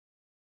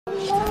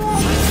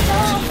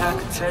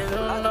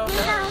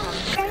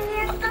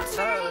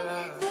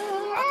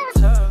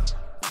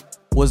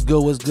What's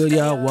good,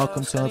 y'all?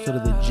 Welcome to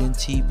the Gen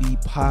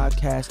TV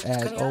podcast.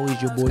 As always,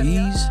 your boy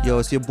Ease. Yo,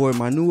 it's your boy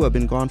Manu. I've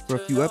been gone for a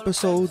few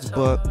episodes,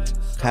 but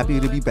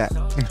happy to be back.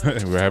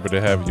 We're happy to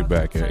have you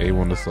back here.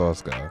 A1 the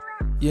Sauce Guy.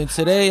 Yeah, and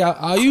today,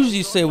 I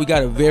usually say we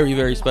got a very,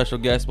 very special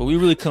guest, but we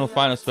really couldn't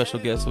find a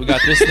special guest. So we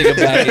got this nigga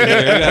back in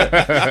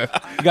here.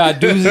 We got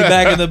Doozy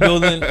back in the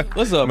building.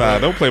 What's up, Nah,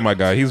 bro? don't play my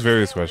guy. He's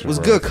very special. What's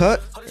bro. good,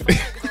 Cut?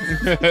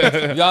 Y'all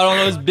don't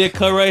know this big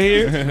cut right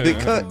here? Big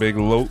Cut. Big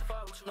Lope.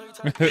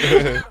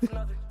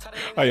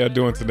 How y'all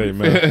doing today,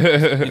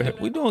 man?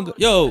 We doing good.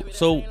 Yo,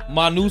 so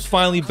Manu's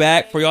finally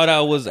back. For y'all that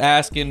was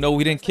asking, no,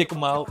 we didn't kick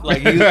him out.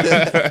 Like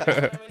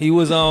he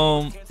was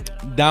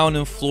down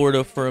in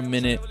Florida for a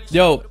minute.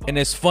 Yo, and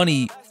it's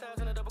funny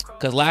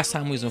because last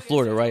time we was in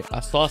Florida, right?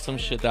 I saw some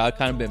shit that I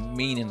kind of been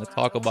meaning to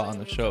talk about on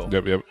the show.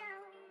 Yep.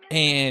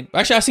 And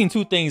actually, I seen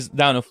two things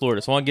down in Florida,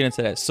 so I want to get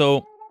into that.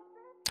 So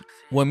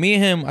when me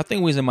and him, I think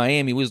we was in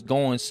Miami, we was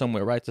going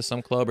somewhere, right, to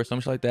some club or some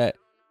shit like that,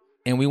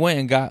 and we went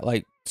and got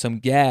like some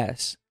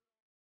gas.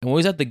 And when we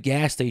was at the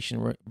gas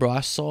station, bro, I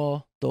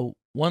saw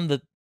one of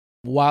the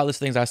wildest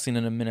things I've seen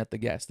in a minute at the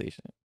gas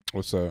station.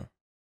 What's up?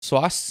 So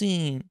I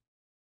seen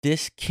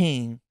this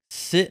king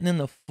sitting in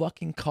the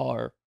fucking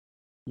car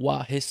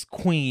while his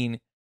queen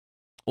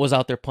was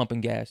out there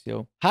pumping gas,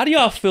 yo. How do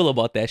y'all feel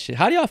about that shit?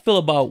 How do y'all feel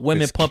about women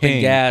His pumping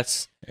king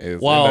gas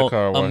Is while in the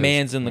car a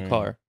man's in the queen.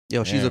 car?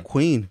 Yo, she's Yeah. a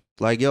queen.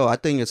 Like, yo, I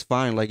think it's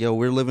fine. Like, yo,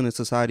 we're living in a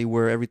society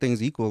where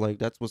everything's equal. Like,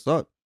 that's what's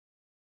up.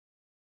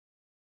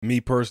 Me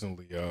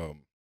personally,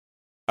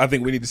 I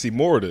think we need to see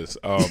more of this.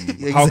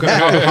 Exactly. How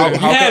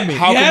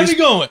can we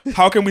going.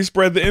 how can we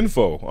spread the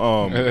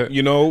info?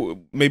 You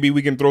know, maybe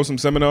we can throw some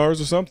seminars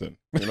or something.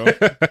 You know,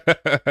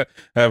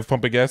 Have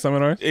pumping gas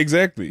seminars?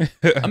 exactly.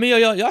 I mean,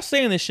 yo, y'all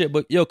saying this shit,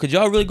 but yo, could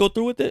y'all really go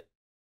through with it?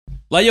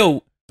 Like,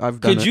 yo,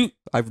 I've done could it.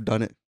 I've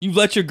done it. you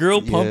let your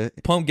girl Yeah.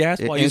 pump gas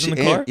while And you're she, in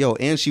the car?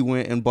 and she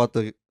went and bought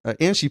the,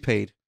 and she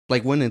paid.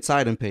 Like, went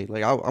inside and paid.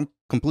 Like, I'm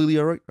completely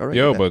all right.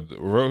 Yo, with that.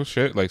 but real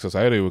shit, like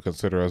society would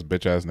consider us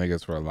bitch ass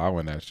niggas for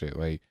allowing that shit.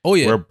 Like, Oh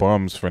yeah, we're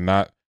bums for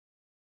not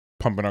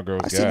pumping our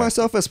girls I gas. see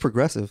myself as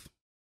progressive.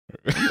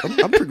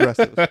 I'm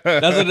progressive.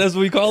 that's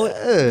what we call it.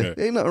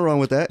 Yeah, ain't nothing wrong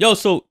with that. Yo,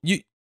 so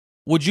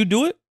would you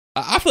do it?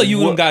 I feel like you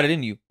wouldn't got it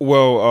in you.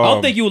 Well, I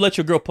don't think you would let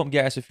your girl pump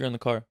gas if you're in the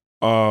car.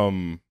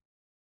 I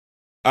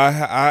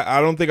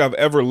don't think I've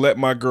ever let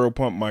my girl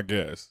pump my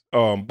gas.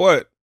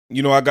 But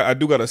you know, I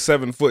do got a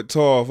 7-foot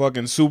tall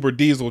fucking super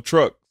diesel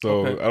truck,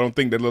 so Okay. I don't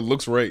think that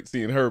looks right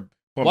seeing her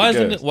pump Why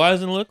gas.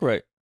 doesn't it look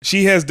right?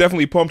 She has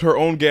definitely pumped her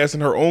own gas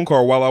in her own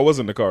car while I was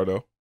in the car,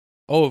 though.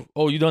 Oh,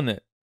 you done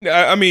that?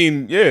 I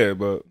mean, yeah,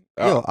 but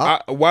Yo,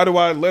 why do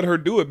I let her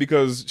do it?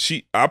 Because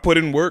I put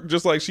in work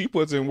just like she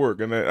puts in work,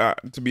 and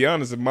to be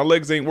honest, if my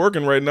legs ain't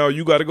working right now,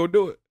 you got to go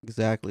do it.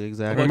 Exactly.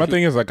 I mean, my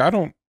thing is like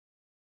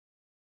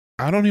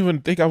I don't even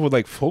think I would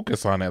like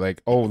focus on it.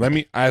 Like, oh,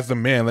 as a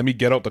man, let me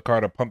get out the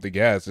car to pump the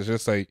gas. It's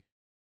just like,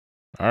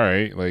 all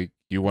right, like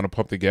you want to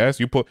pump the gas,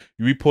 you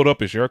pulled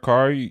up. It's your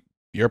car.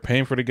 You're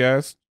paying for the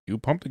gas. You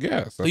pump the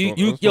gas. So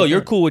That's you're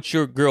what- cool with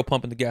your girl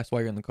pumping the gas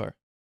while you're in the car.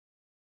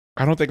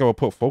 I don't think I would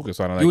put focus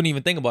on it. Like, You wouldn't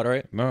even think about it,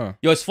 right? nah.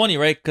 Yo, it's funny,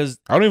 right? Because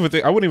I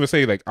wouldn't even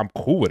say like I'm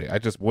cool with it. I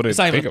just wouldn't. it's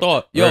not even think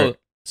thought. Yo, Right.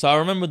 so I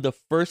remember the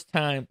first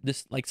time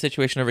this like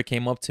situation ever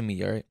came up to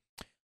me, all right?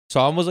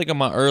 So I was like in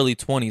my early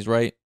 20s,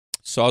 right?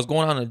 So I was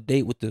going on a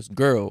date with this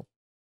girl.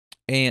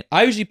 And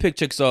I usually pick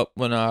chicks up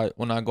when I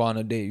go on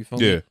a date, you feel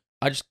me? Yeah.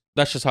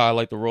 That's just how I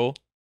like to roll.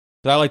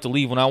 'Cause I like to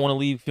leave when I want to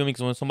leave, feel me?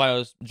 Because when somebody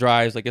else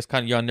drives, like it's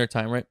kind of you're on their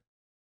time, right?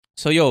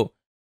 So yo,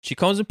 she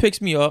comes and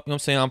picks me up. You know what I'm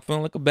saying? I'm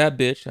feeling like a bad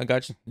bitch. I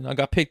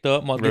got picked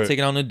up. I'm about to get Right.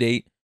 taken on a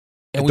date.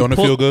 And we don't it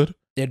feel good?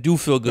 It do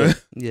feel good.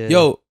 Yeah.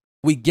 Yo,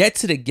 we get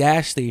to the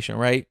gas station,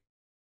 right?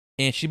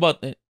 And she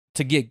about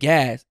to get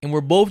gas, and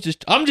we're both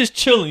I'm just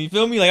chilling. You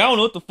feel me? Like I don't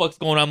know what the fuck's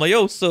going on. I'm like,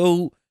 yo,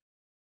 so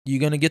you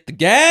gonna get the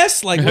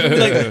gas? Like, what,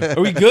 like,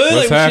 are we good?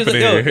 What's like, she's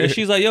like, yo, happening? and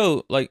she's like,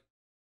 yo, like,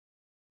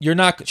 you're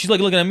not. She's like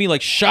looking at me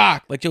like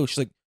shocked. Like, yo, she's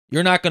like,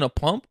 you're not gonna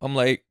pump? I'm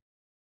like,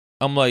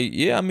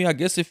 yeah. I mean, I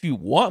guess if you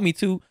want me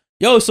to,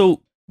 yo.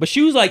 So, but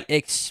she was like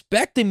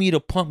expecting me to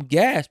pump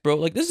gas, bro.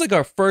 Like, this is like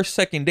our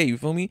second date. You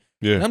feel me?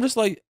 And Yeah. I'm just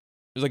like,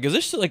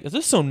 is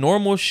this some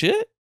normal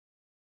shit?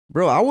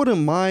 Bro, I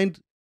wouldn't mind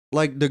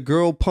like the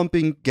girl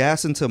pumping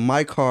gas into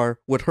my car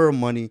with her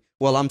money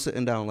while I'm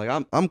sitting down. Like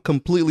I'm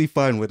completely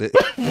fine with it.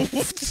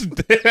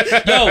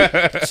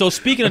 Yo, so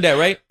speaking of that,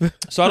 right?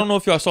 So I don't know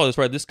if y'all saw this,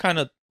 right? This kind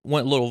of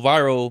went a little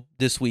viral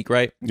this week,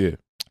 right? Yeah.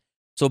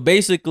 So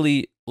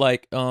basically,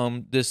 like,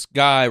 this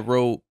guy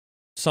wrote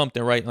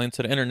something right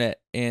into the internet,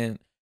 and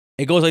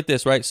it goes like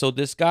this, right? So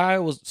this guy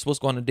was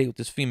supposed to go on a date with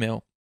this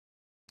female,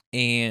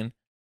 and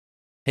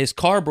his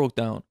car broke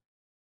down.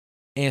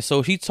 And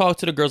so he talked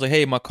to the girls like,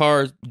 hey, my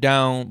car's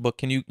down, but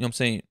can you know what I'm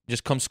saying,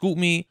 just come scoop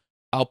me.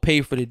 I'll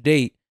pay for the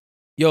date.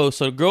 Yo,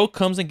 so the girl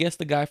comes and gets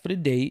the guy for the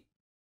date,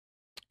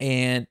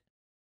 and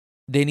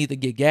they need to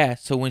get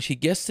gas. So when she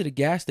gets to the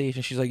gas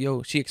station, she's like,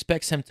 yo, she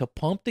expects him to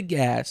pump the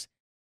gas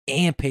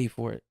and pay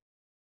for it.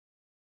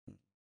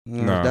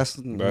 Nah, that's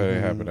that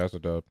ain't happen. That's a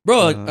dub.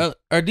 Bro, like,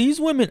 are these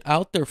women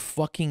out their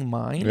fucking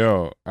mind?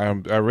 Yo, I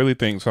really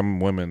think some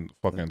women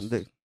fucking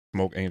They-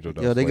 smoke angel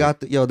dust. Yo, they like, got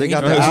they got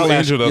the this is eyelash.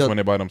 angel dust Yo, when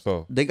they're by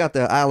themselves. they got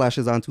their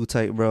eyelashes on too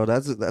tight, bro.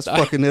 That's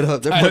fucking it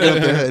up. They're fucking up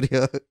their head.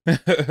 Yo.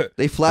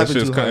 They That flapping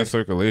shit's too cutting hard.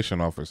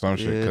 circulation off or some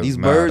shit. Yeah, 'cause these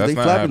nah, birds, that's they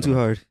not flapping too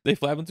happening. hard. They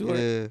flapping too hard.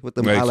 Yeah, with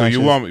them Like, so eyelashes.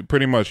 you want me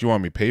pretty much you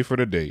want me pay for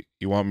the date,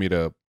 you want me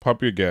to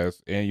pump your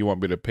gas, and you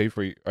want me to pay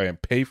for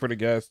the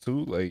gas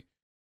too. Like,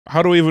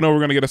 how do we even know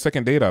we're gonna get a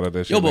second date out of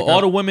this? Yo, shit? but Like,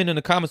 all the women in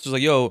the comments was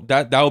like, yo,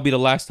 that would be the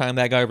last time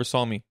that guy ever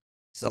saw me.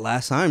 It's the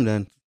last time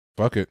then.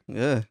 fuck it.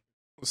 Yeah.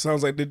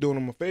 Sounds like they're doing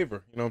them a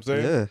favor. You know what I'm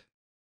saying?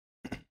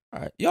 Yeah. All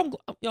right.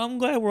 I'm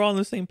glad we're all on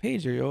the same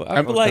page here, yo. I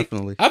I'm- feel like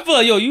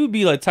definitely. yo, you'd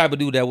be like type of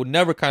dude that would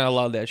never kind of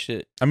allow that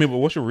shit. I mean, but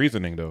what's your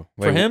reasoning though?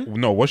 For Like, him?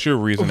 No, what's your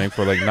reasoning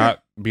for like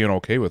not being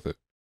okay with it?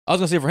 I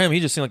was gonna say for him, he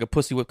just seemed like a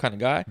pussy whip kind of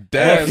guy.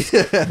 That's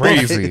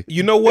crazy.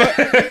 You know what?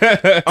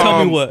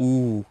 Tell me what.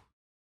 Ooh.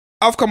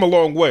 I've come a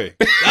long way.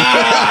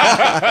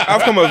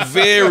 I've come a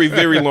very,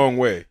 very long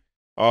way.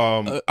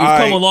 You've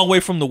come a long way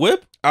from the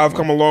whip. I've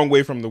come a long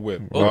way from the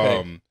whip.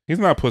 Okay. He's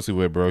not pussy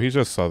whip, bro. He's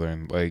just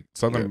southern. Like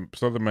southern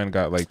men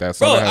got like that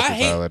Bro, southern I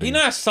hate. hospitality. He's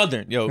not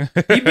southern, yo.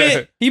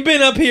 He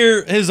been up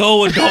here his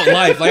whole adult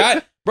life. Like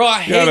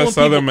I He hate got a when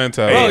southern people.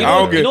 mentality. Bro, Hey, I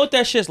don't you get- know what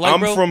that shit's like, I'm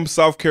bro? from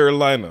South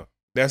Carolina.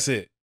 That's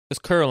it. It's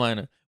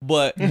Carolina,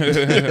 but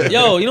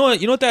yo, you know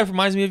what that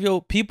reminds me of,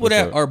 yo? People What's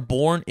that that? are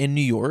born in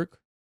New York,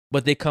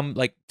 but they come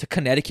like to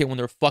Connecticut when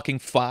they're fucking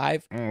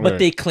 5, Mm, but right.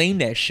 they claim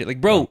that shit. Like,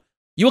 bro,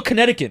 you a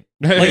Connecticut?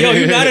 Like, yo,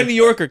 you're not a New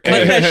Yorker.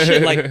 Claim that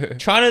shit. Like,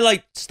 trying to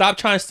like stop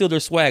trying to steal their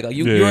swag. Like,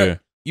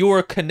 you're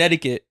a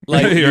Connecticut.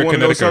 Like, You're You a want to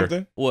know Connecticut.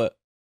 something? what?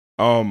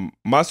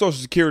 My social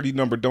security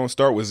number don't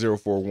start with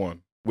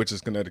 041, which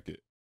is Connecticut.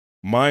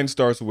 Mine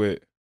starts with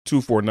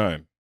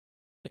 249.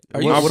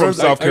 Are I'm from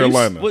South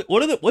Carolina.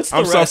 What's the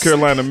I'm rest? South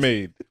Carolina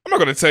made. I'm not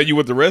gonna tell you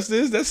what the rest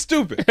is. That's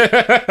stupid.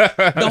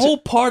 The whole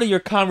part of your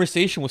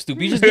conversation was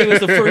stupid. You just gave us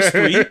the first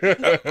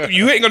 3.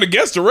 You ain't gonna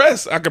guess the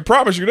rest. I can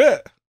promise you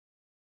that.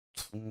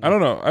 I don't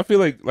know. I feel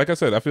like I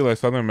said, I feel like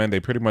southern men, they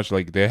pretty much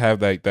like they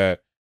have like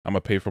that. I'm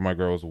gonna pay for my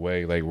girl's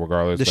way, like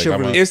regardless. The Like,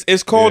 I'm chivalry.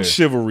 It's called Yeah.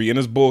 chivalry, and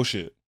it's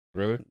bullshit.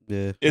 really.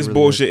 Yeah. It's really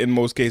bullshit in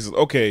most cases.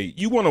 Okay,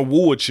 you want to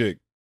woo a chick.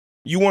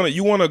 You want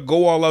to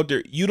go all out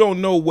there. You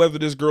don't know whether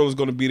this girl is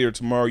going to be there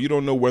tomorrow. You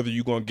don't know whether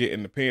you're going to get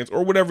in the pants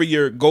or whatever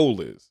your goal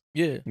is.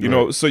 Yeah. You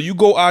know, so you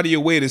go out of your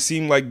way to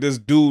seem like this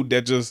dude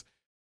that just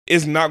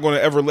is not going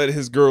to ever let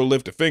his girl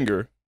lift a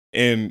finger.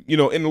 And, you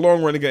know, in the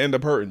long run, it can end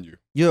up hurting you.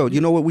 Yo,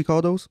 you know what we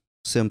call those?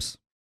 Simps.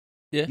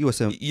 Yeah. You a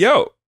simp.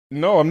 Yo,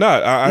 no, I'm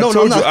not. I No,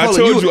 told I'm you. not I calling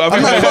told you. you.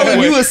 I'm not calling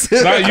you a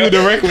simp. Not you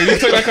directly. You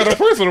took that kind of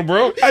personal,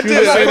 bro. I You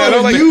did. just I'm say not that. I'm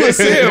calling like, you a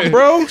simp,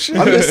 bro. Shit.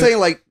 I'm just saying,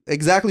 like,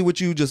 exactly what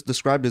you just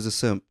described as a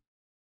simp.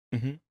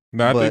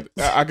 Nah, I But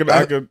think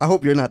I could. I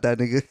hope you're not that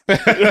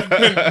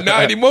nigga.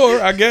 Not anymore.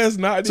 I guess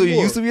not So anymore.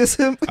 you used to be a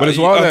simp? But it's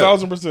wild that-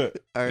 1,000%.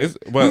 All right. It's,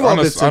 We've but all on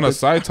been on a simping.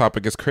 side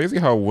topic, it's crazy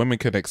how women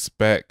can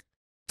expect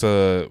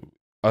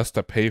us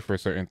to pay for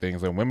certain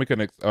things, and women can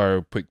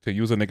to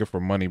use a nigga for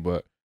money,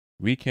 but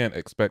we can't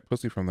expect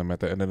pussy from them at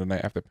the end of the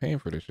night after paying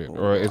for this shit.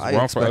 Or it's I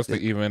wrong for us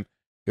expect to even.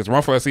 It's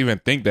wrong for us to even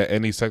think that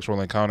any sexual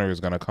encounter is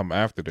gonna come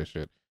after this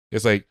shit.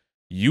 It's like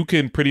you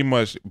can pretty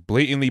much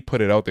blatantly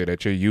put it out there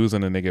that you're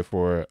using a nigga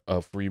for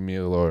a free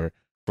meal or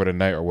for the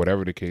night or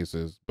whatever the case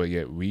is, but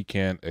yet we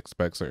can't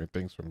expect certain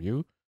things from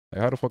you.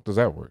 Like, how the fuck does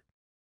that work?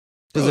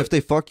 Because if they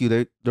fuck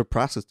you, they're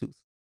prostitutes.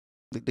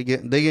 They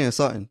getting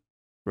something,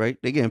 right?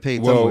 They getting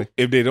paid some Well, way.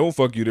 if they don't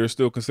fuck you, they're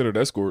still considered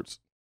escorts.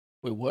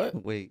 Wait,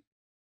 what? Wait.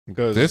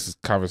 Because This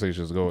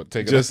conversation is going.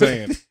 Take just it.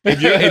 saying,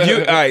 if you,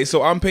 all right.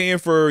 So I'm paying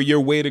for your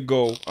way to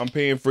go. I'm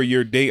paying for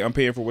your date. I'm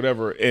paying for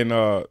whatever. And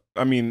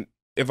I mean,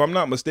 if I'm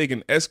not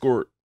mistaken,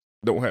 escort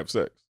don't have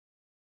sex.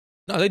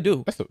 No, they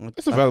do. That's a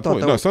I valid thought point.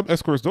 that No, was- some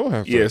escorts don't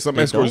have sex. Yeah, some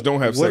They escorts don't?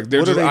 don't have What- sex.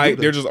 They're what do just they do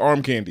then? they're just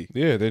arm candy.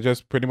 Yeah, they're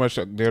just pretty much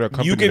they're a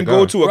company. You can to go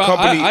God. to a Bro,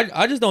 company.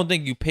 I just don't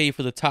think you pay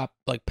for the top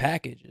like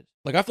packages.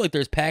 Like I feel like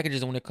there's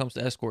packages when it comes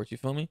to escorts. You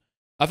feel me?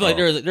 I feel like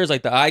Oh. there's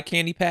like the eye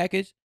candy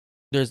package.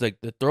 There's like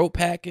the throat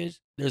package.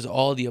 There's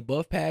all the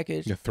above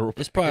package. Your throat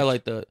It's probably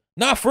like the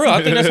for real.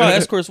 I think that's how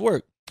escorts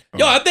work.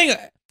 Yo, I think,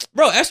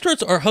 bro,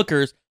 escorts are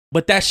hookers,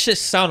 but that shit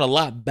sound a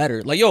lot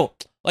better. Like yo,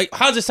 like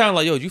how does it sound?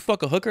 Like yo, did you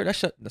fuck a hooker? That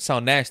shit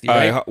sound nasty, All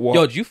right? right, well-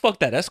 Yo, did you fuck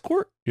that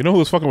escort? You know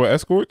who's fucking with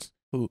escorts?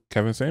 Who?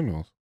 Kevin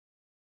Samuels.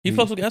 He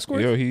fucks with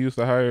escorts. Yo, he used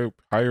to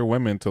hire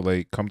women to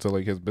like come to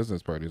like his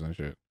business parties and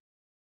shit.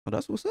 Oh,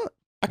 that's what's up.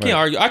 I can't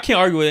argue. I can't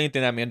argue with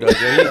anything that man does.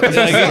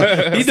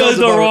 Yo. He does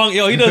no wrong.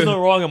 Yo, he does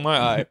no wrong in my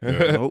eye.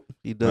 Nope,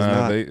 he does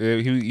not.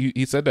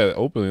 He said that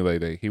openly,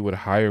 like that he would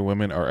hire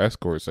women or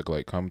escorts to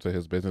like come to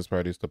his business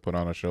parties to put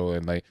on a show.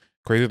 And like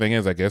crazy thing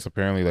is, I guess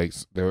apparently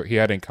like he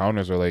had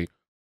encounters or like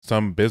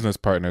some business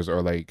partners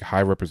or like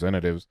high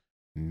representatives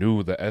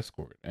knew the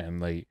escort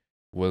and like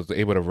was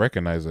able to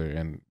recognize her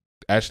and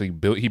actually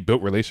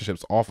built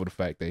relationships off of the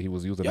fact that he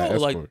was using that Yo,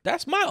 escort. like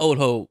that's my old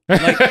hoe.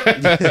 Like,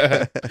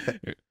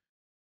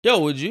 yo,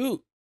 would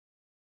you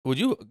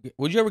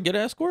ever get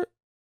an escort?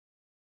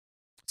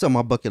 It's on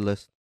my bucket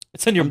list.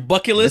 It's on your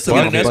bucket list It's to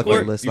on get an my bucket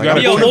escort. list. You Like, gotta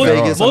I'm Yo, going to go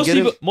to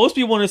Vegas. most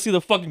people want to see the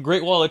fucking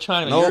Great Wall of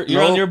China. Nope,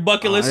 you're on nope. your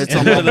bucket list It's to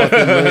on get my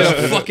bucket list.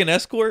 a fucking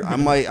escort. I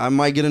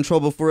might get in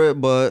trouble for it,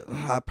 but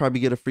I'll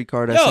probably get a free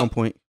card at Yo. some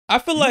point. I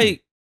feel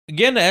like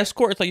getting an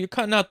escort, it's like you're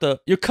cutting out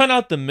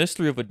the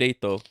mystery of a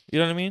date, though. You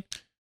know what I mean?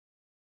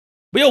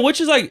 But yo,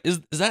 which is like, is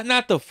that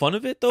not the fun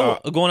of it though?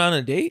 Going on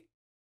a date?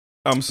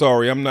 I'm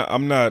sorry. I'm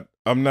not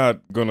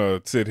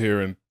gonna sit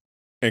here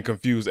and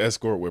confuse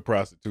escort with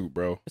prostitute,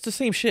 bro. It's the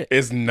same shit,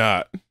 It's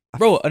not.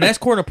 bro. An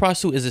escort and a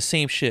prostitute is the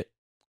same shit.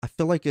 I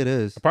feel like it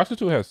is. A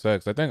prostitute has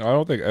sex. I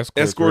don't think escorts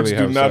Escorts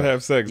really do not sex.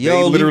 have sex. Yo,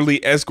 they leave-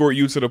 literally escort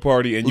you to the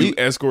party and you Leave-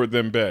 escort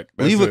them back.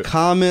 That's Leave a it.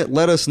 comment.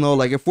 Let us know.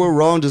 Like if we're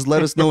wrong, just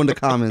let us know in the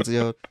comments.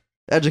 Yo,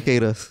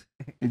 educate us.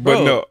 But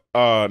Bro.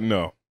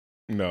 no.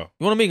 You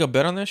want to make a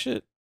bet on that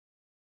shit?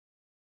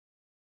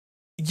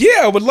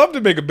 Yeah, I would love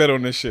to make a bet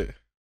on this shit.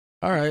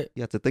 All right.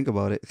 You have to think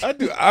about it. I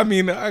do. I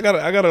mean, I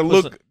gotta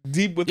look Listen.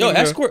 deep with Yo,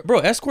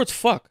 escorts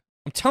fuck.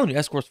 I'm telling you,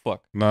 escorts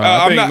fuck. No, I'm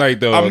I think not- like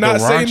the I'm not the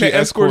saying raunchy that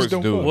escorts escorts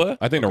don't do. fuck. What?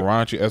 I think the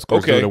raunchy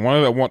escorts Okay. do.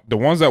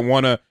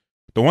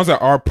 The ones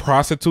that are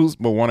prostitutes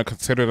but want to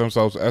consider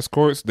themselves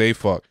escorts, they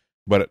fuck.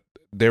 But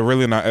they're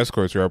really not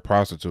escorts. You're a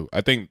prostitute.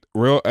 I think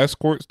real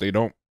escorts, they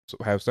don't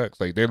have sex.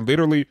 Like they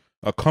literally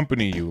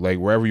accompany you like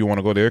wherever you want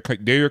to go. They're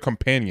your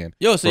companion.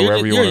 Yo, so for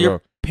wherever you want to you're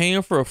go.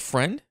 paying for a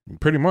friend?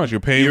 Pretty much, you're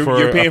paying You're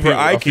for paying for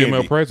eye a female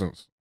candy.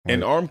 presence.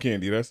 and Like, arm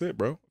candy. That's it,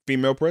 bro.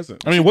 Female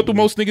present. I mean, what do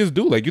most niggas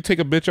do? Like, you take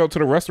a bitch out to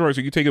the restaurant,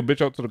 so you take a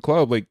bitch out to the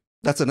club. Like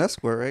That's an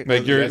escort,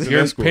 right? you're That's an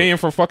you're escort. paying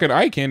for fucking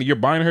eye candy. You're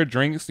buying her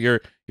drinks.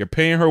 You're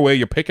paying her way.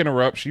 You're picking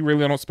her up. She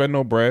really don't spend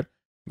no bread.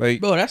 Like,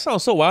 Bro, that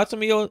sounds so wild to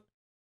me, yo.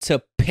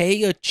 To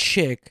pay a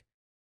chick.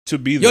 To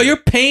be Yo, there. you're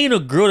paying a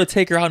girl to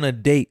take her out on a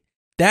date.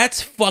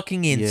 That's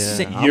fucking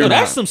insane. I'm Yo, not-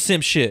 that's some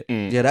simp shit.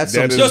 Yeah, that's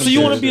That some is Yo, some so you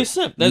shit. want to be a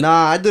simp? That's,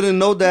 Nah, I didn't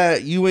know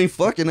that you ain't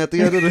fucking at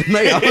the end of the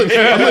night. I'm gonna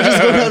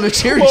just go down to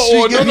Cherry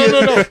Whoa, Street.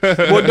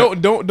 no.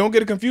 Well, don't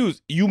get it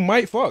confused. You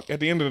might fuck at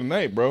the end of the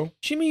night, bro.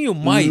 what you mean you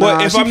might? Nah,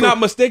 But if she I'm pro- not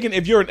mistaken,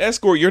 if you're an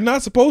escort, you're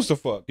not supposed to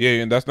fuck. yeah,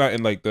 and that's not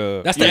in like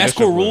the. That's the yeah,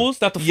 escort just- rules?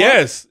 That's the fuck?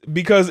 Yes,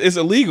 because it's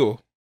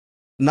illegal.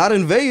 Not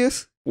in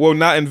Vegas, Well,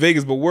 not in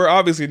Vegas, but we're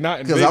obviously not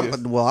in because Vegas.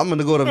 I'm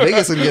gonna go to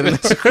Vegas and get an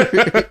escort.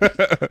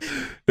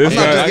 This I'm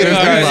not guy- just getting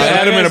this guy's everybody.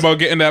 adamant about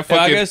getting that Yeah, I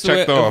fucking guess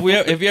checked off.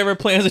 if he ever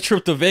plans a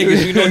trip to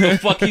Vegas, you know what the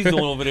fuck he's doing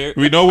over there.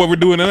 We know what we're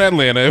doing in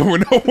Atlanta. We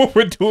know what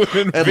we're doing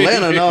in Atlanta,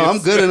 Vegas. no, I'm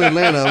good in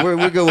Atlanta.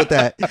 We're good with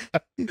that.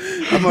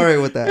 I'm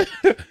alright with that.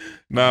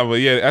 Nah,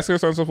 but yeah,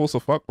 escorts aren't supposed to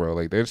fuck, bro.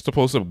 Like they're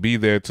supposed to be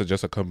there to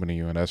just accompany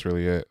you, and that's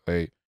really it.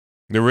 Like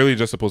they're really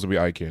just supposed to be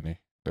eye candy.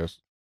 There's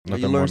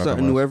nothing You more, learn nothing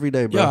something new less. every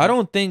day, bro. Yo, I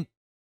don't think.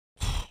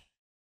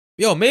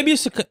 Yo, maybe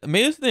this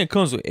thing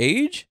comes with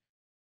age.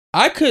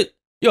 I could.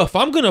 Yo, if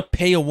I'm gonna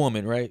pay a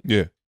woman, right?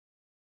 Yeah,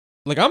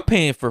 Like I'm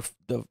paying for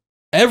the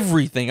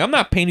everything. I'm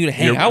not paying you to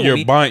hang out you're with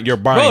me. buying. You're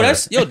buying. Bro, her,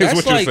 that's- yo, is that's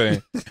what like-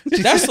 you're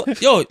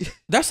saying.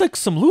 That's like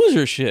some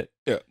loser shit.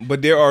 Yeah,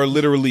 but there are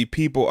literally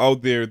people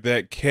out there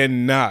that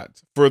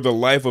cannot, for the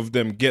life of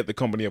them, get the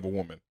company of a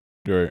woman,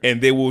 Right.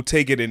 and they will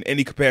take it in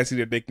any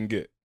capacity that they can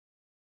get.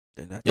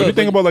 What do Yo, you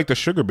think but- about like the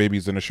sugar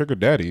babies and the sugar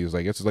daddies?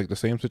 Like it's like the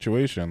same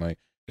situation. Like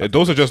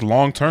those are just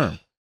long term.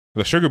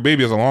 The sugar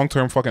baby is a long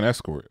term fucking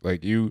escort.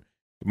 Like you,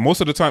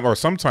 most of the time, or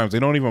sometimes they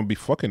don't even be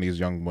fucking these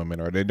young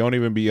women, or they don't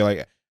even be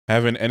like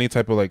having any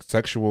type of like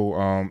sexual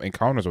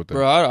encounters with them.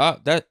 Bro,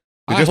 They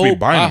just be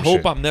buying I them hope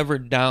shit. I'm never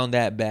down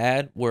that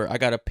bad where I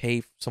gotta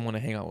pay someone to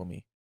hang out with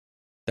me.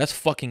 That's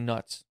fucking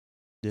nuts.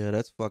 Yeah,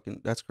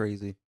 that's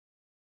crazy.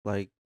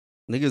 Like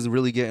niggas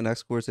really getting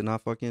escorts and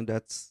not fucking.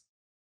 That's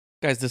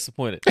Guy's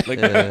disappointed. Like,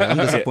 yeah, I'm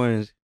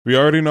disappointed. We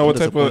already know I'm what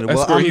type of disappointed. Well,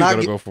 escort I'm he's not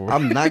gonna get- go for.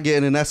 I'm not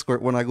getting an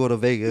escort when I go to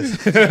Vegas.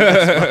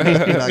 That's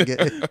why I'm not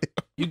getting-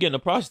 you getting a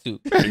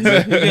prostitute. You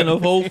getting a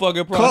whole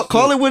fucking prostitute.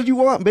 call it what you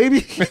want,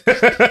 baby.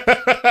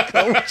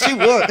 Call what you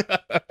want.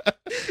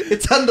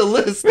 It's on the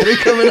list. It ain't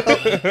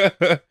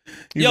coming up.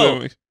 He's Yo,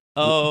 like,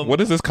 Um, what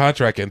does this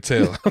contract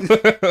entail?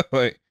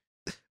 Like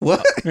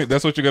What?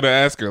 that's what you're gonna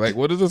ask her. Like,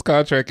 what does this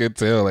contract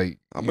entail? Like,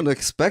 I'm gonna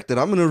expect it.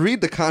 I'm gonna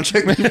read the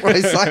contract before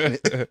I sign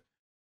it.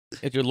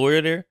 Is your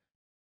lawyer there?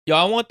 Yo,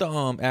 I want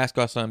to ask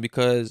y'all something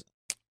because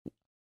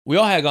we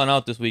all had gone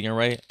out this weekend,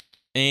 right?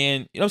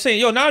 And you know what I'm saying?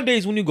 Yo,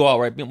 nowadays when you go out,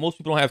 right, most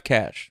people don't have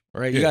cash,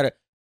 right? You Yeah.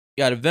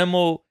 gotta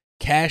Venmo,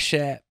 Cash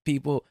App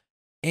people.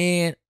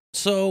 And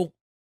so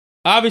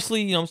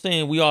obviously, you know what I'm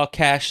saying, we all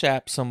Cash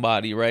App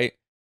somebody, right?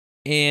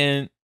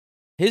 And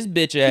his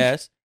bitch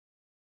ass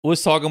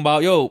was talking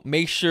about, yo,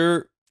 make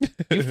sure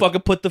you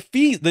fucking put the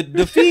fees in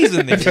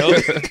there, yo.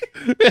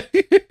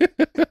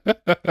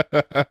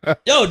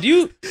 Yo, do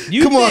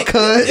you Come on, think-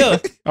 cuz. Yo,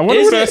 I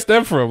wonder Is where that it-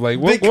 stemmed from. Like,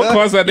 what Because-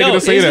 caused that nigga yo,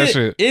 to say is that it-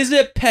 shit? Is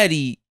it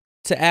petty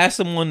to ask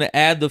someone to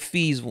add the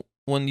fees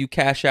when you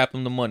Cash App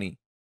them the money?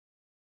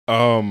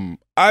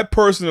 I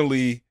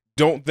personally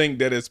don't think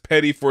that it's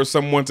petty for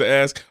someone to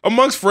ask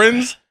amongst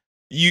friends.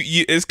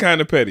 You it's kind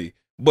of petty,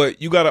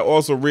 but you got to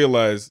also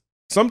realize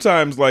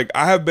sometimes, like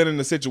I have been in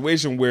a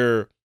situation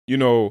where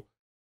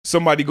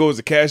somebody goes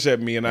to cash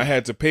at me and I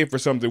had to pay for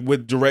something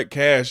with direct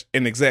cash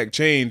and exact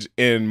change,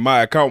 and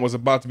my account was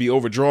about to be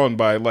overdrawn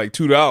by like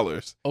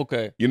 $2.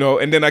 Okay. You know,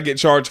 and then I get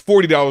charged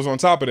 $40 on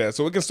top of that.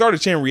 So it can start a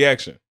chain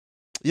reaction.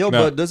 Yo,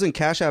 No. but doesn't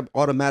Cash App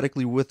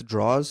automatically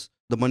withdraws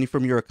the money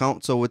from your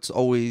account? So it's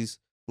always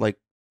like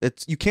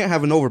you can't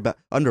have an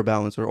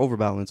underbalance or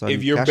overbalance on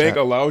If your Cash bank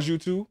App. allows you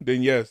to,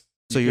 then yes.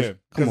 So you you're- can,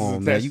 come 'cause it's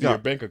on, man, attached you to your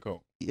got- bank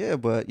account. Yeah,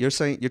 but you're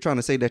trying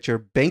to say that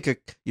your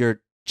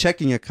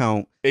checking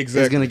account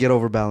Exactly. is gonna get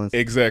overbalanced.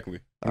 Exactly.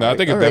 No, I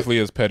think it All right. definitely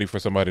is petty for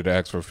somebody to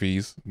ask for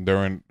fees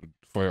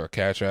for a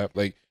Cash App.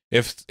 Like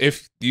if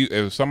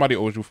somebody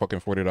owes you fucking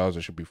 $40,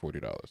 it should be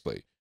 $40.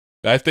 Like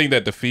I think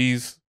that the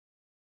fees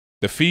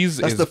That's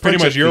is the pretty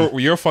much friendship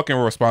your fucking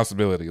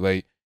responsibility.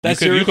 Like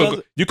That's you your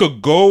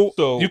could go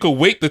So- you could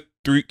wait the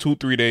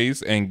 3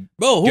 days and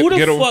Bro, who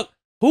Get the over- fuck?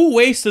 Who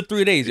wasted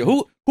 3 days?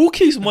 Who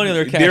keeps money on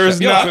their cash? There's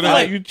App? Yo, not- I feel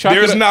like, you chop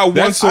There's it up. not one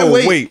That's- soul.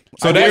 wait. Wait.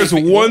 So So there's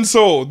that- one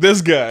soul.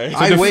 This guy.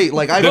 I wait,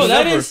 like I bro,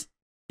 that never. is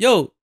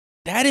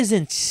that is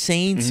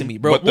insane to me,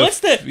 bro. But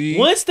the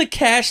Once the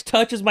cash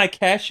touches my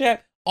Cash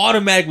App,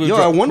 automatically. Yo,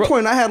 withdraw. at one Bro,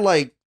 point I had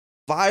like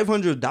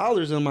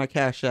 $500 in my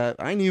Cash App.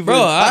 I ain't even.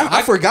 Bro,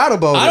 I forgot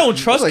about it. I don't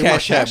was trust like, my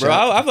Cash App, bro.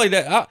 I feel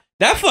like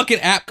that fucking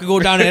app could go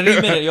down at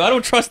any minute. Yo, I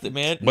don't trust it,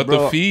 man. But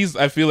Bro. the fees,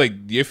 I feel like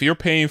if you're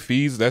paying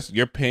fees,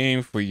 you're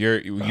paying for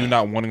you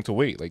not wanting to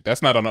wait. Like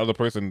that's not another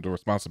person's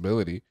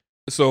responsibility.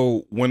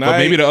 So But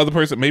maybe the other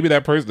person, maybe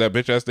that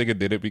bitch ass nigga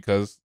did it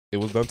because it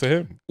was done to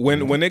him.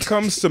 when it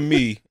comes to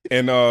me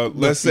and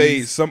let's say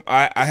fees.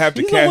 I have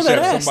to He's the cash one that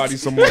out asked. somebody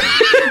some money.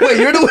 Wait,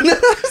 you're the one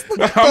that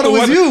asked? I thought it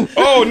was you.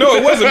 Oh no,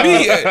 it wasn't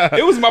me.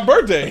 It was my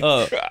birthday.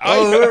 Oh,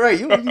 right.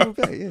 You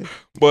okay, yeah.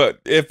 But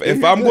if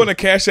you're I'm good. going to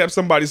cash app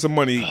somebody some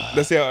money,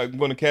 let's say I'm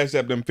going to cash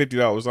app them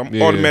 $50, I'm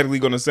Yeah. automatically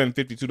going to send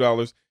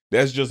 $52.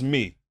 That's just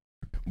me.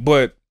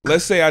 But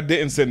let's say I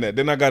didn't send that,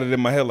 then I got it in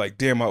my head like,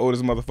 damn, I owe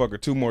this motherfucker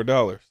 $2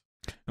 more.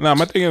 No,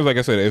 my thing is, like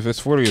I said, if it's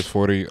 40, it's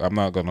 40. I'm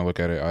not gonna look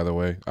at it either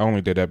way. I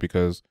only did that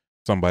because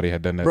somebody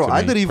had done that. Bro, to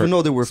I me didn't even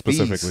know there were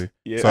specifically. fees.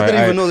 Yeah, So I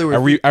didn't even know there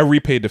were. I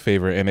repaid the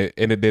favor, and it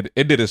did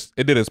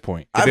its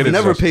point. It I've did its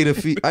never justice. paid a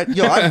fee.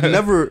 I've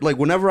never like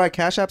whenever I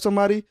Cash App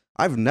somebody,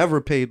 I've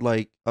never paid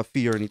like a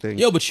fee or anything.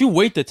 Yo, but you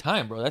wait the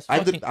time, bro. That's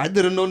fucking. I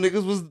didn't know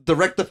niggas was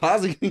direct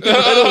depositing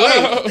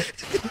right away.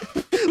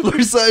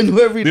 Learn something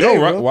new every You day, know,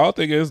 bro. wild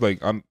thing is,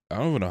 like, I don't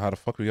even know how the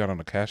fuck we got on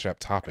the Cash App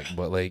topic,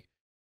 but like,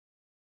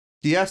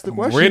 He asked the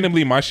question.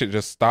 randomly, my shit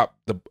just stopped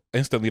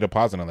instantly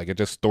depositing. Like, it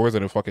just stores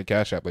it in fucking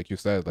Cash App, like you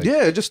said. Like,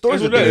 Yeah, it just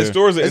stores That's it what it there. is. It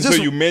stores it It's until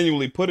just- you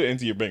manually put it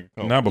into your bank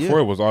account. now before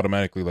it was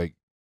automatically like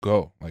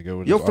go. Like it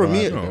was. Yo, just for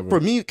me,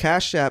 automatically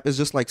Cash App is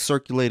just like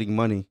circulating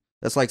money.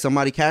 That's like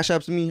somebody Cash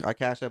Apps me, I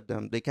Cash App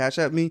them. They Cash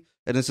App me,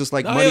 and it's just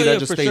like Nah, money yeah, that yeah,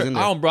 just for stays sure. in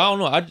there. I don't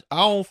know. I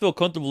don't feel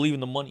comfortable leaving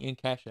the money in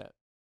Cash App.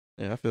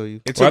 Yeah, I feel you.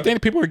 It Well, I took-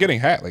 think people are getting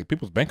hacked. Like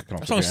people's bank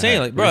accounts. That's what I'm are getting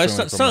saying. hacked Like, bro, it's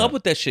recently from something that. up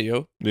with that shit,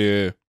 yo.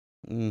 Yeah.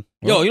 Mm.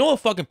 Yo, you know what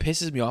fucking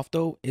pisses me off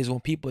though is when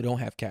people don't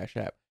have Cash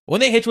App.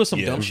 When they hit you with some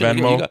Yeah, dumb shit, like,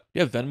 yo, Venmo.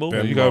 you have Venmo.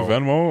 Yeah, you got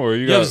Venmo or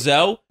you You have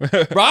got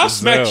Zelle. Bro, I'll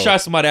smack Zelle.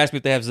 shot somebody ask me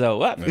if they have Zelle.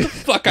 What? Yeah.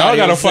 Fuck Now out I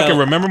gotta of fucking Zelle.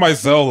 remember my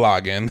Zelle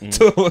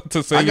login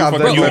to say I got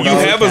fucking Venmo. you $1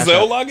 have a Cash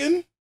Zelle App.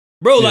 login?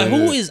 Bro, like Yeah.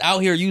 who is out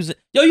here using?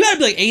 Yo, you gotta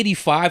be like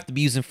 85 to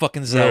be using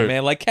fucking Zelle, Right.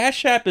 man. Like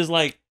Cash App is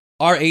like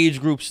our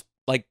age group's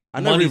like.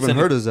 I never money even to-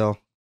 heard of Zelle.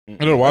 You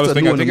know, the wildest That's a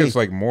thing, new I one to think me. it's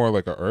like more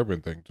like an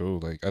urban thing too.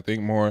 Like I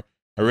think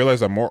I realize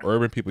that more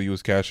urban people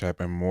use Cash App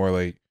and more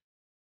like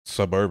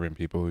suburban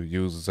people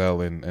use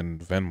Zelle and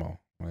Venmo.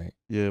 Like,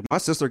 Yeah, my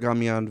sister got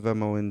me on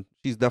Venmo, and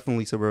she's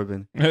definitely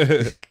suburban.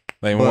 like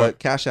But more.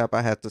 Cash App,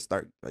 I had to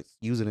start like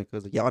using it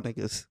because of y'all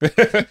niggas,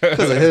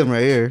 because of him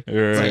right here.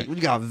 You're It's right. like,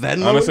 you got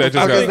Venmo. Honestly, I What the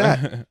just fuck is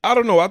got. that? I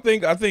don't know. I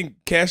think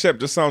Cash App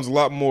just sounds a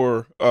lot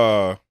more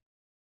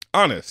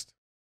honest.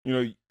 You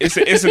know, it's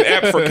an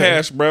app for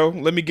cash, bro.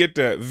 Let me get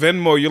that.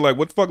 Venmo, you're like,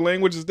 what the fuck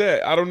language is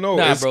that? I don't know.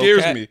 Nah, it bro,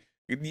 scares me.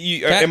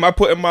 Am I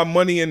putting my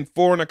money in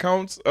foreign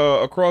accounts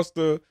across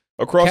the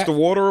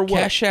water or what?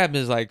 Cash App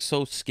is like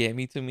so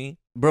scammy to me.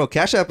 Bro,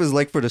 Cash App is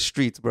like for the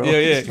streets, bro. Yeah,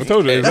 yeah. I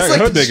told you, it's That's like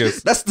like hood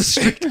niggas. that's the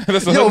street.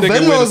 That's a Yo, hood nigga way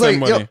Venmo to is like send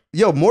money.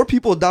 yo, more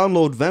people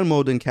download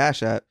Venmo than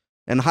Cash App,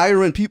 and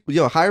hiring people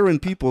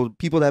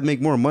that make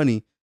more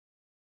money.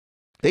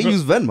 They Look,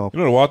 use Venmo. You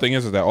know the wild thing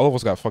is that all of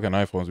us got fucking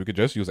iPhones. We could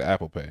just use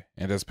Apple Pay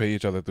and just pay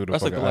each other through the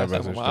That's like fucking the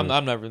last iMessage. time.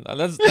 I'm never.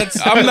 That's.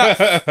 I'm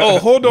not. Oh,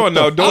 hold on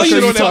now. I Don't was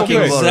shit using on Apple fucking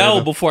Pay. about Zelle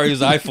right before I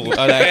used iPhone.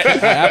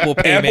 Apple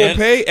Pay,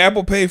 man.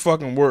 Apple Pay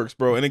fucking works,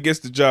 bro, and it gets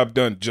the job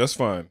done just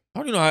fine.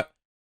 I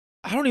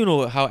don't even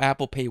know how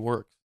Apple Pay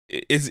works.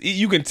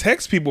 You can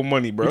text people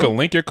money, bro. You can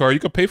link your car. You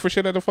can pay for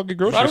shit at the fucking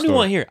grocery Bro, I don't even store.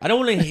 want to hear it. I don't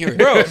want to hear it.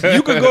 Bro,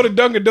 you can go to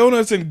Dunkin'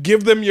 Donuts and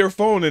give them your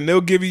phone, and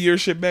they'll give you your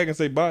shit back and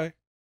say bye.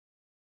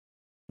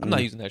 I'm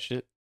not using that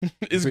shit.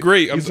 It's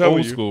great. I'm He's telling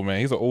old you. school,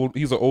 man. He's an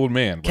old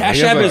man. Bro. Cash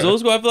He has App a- is old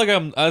school. I feel like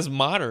I'm as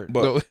modern.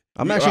 But No,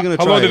 I'm actually gonna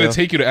How try. long did yo. it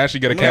take you to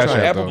actually get a I'm gonna Cash try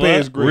App? Apple though? Pay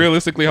is great.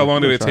 Realistically, how long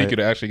I'm did gonna it try take it. you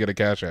to actually get a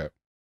Cash App?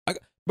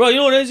 Bro, you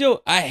know what it is,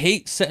 yo? I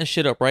hate setting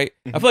shit up, right?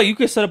 I feel like you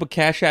could set up a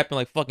Cash App in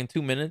like fucking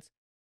 2 minutes.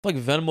 I feel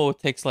like Venmo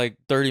takes like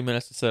 30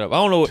 minutes to set up. I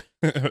don't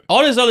know.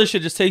 All this other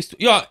shit just takes.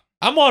 Yo,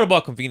 I'm all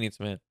about convenience,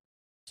 man.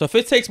 So if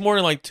it takes more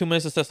than like 2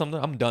 minutes to set something,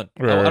 I'm done.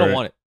 I don't Right.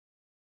 want it.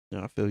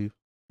 Yeah, I feel you.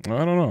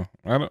 I don't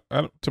know.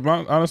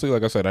 Honestly,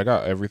 like I said, I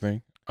got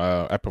everything.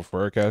 I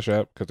prefer Cash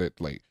App because it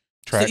like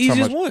It's the tracks how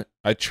easiest much one.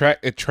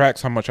 it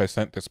tracks how much I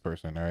sent this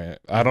person. All right.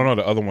 I don't know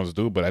the other ones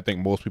do, but I think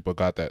most people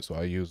got that, so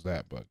I use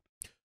that. But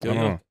I Yo, don't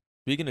you know. know,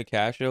 speaking of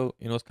cash, yo,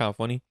 it's kind of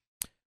funny.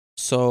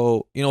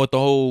 So, with the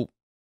whole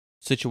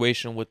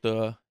situation with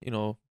the,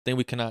 thing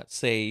we cannot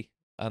say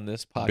on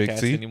this Big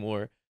podcast T?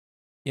 anymore,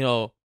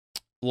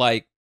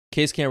 like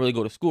kids can't really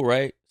go to school,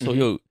 right? So,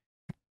 Mhm.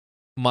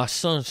 my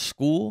son's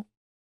school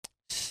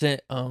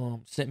sent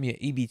me an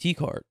EBT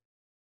card.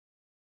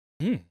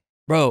 Mm.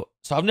 Bro,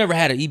 so I've never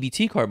had an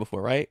EBT card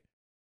before, right?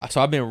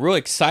 So I've been real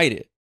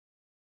excited.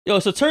 So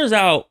it turns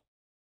out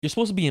you're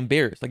supposed to be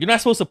embarrassed. Like, you're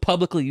not supposed to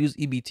publicly use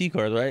EBT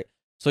cards, right?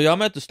 So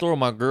I'm at the store with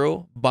my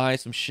girl buying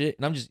some shit,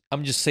 and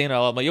I'm just saying it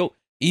out loud. I'm like, yo,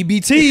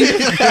 EBT.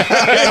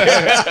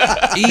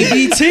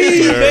 EBT,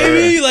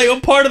 baby. Like,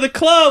 I'm part of the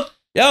club.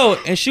 Yo,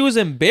 and she was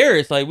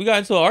embarrassed. Like, we got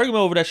into an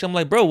argument over that shit. I'm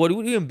like, bro, what are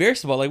you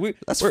embarrassed about? Like,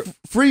 That's we're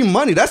free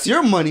money. That's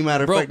your money,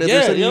 matter of Bro, fact, that yeah,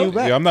 they're sending yo. you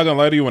back. Yeah, I'm not gonna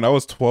lie to you. When I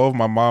was 12,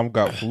 my mom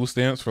got food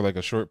stamps for like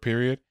a short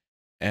period,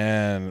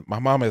 and my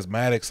mom is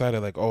mad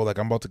excited, like, oh, like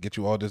I'm about to get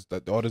you all this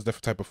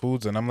different type of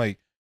foods, and I'm like,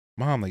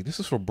 Mom, like this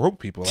is for broke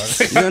people.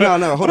 Like, No, hold I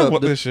don't up.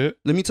 want this shit.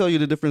 Let me tell you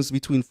the difference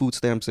between food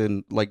stamps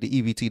and like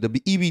the EBT. The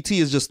EBT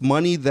is just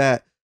money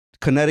that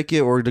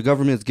Connecticut or the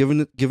government is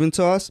given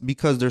to us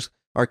because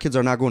our kids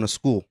are not going to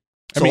school.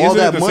 I So mean, all isn't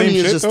it that the money same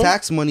is shit, just though?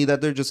 tax money that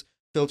they're just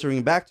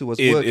filtering back to us.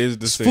 It But is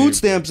the same food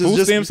stamps is Food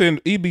just. stamps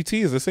and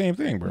EBT is the same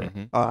thing, bro.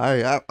 Mhm.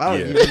 I don't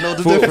Yeah. even know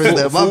the Food- difference.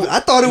 there. food- I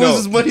thought it was no,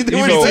 just money they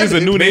were EBT is a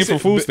sending. new name for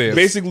food stamps.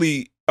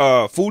 Basically,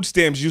 food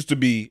stamps used to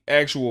be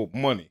actual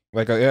money.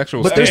 Like an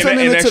actual But they're stamp.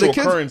 sending and it to the actual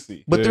kids.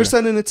 currency. But Yeah. they're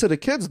sending it to the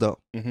kids though,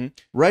 Mm-hmm.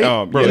 right?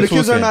 Bro, And the it's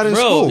kids food are not in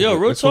Bro, school. yo,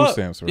 real It's food talk.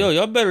 stamps, bro. Yo,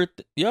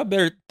 y'all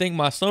better thank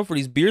my son for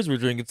these beers we're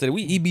drinking today.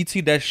 We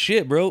EBT that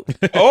shit, bro.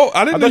 Oh,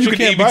 I didn't know thought you you could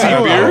can't EBT buy I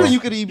don't beer. know beers. you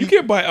could You EBT.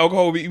 can't buy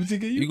alcohol with EBT,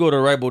 can You you? go to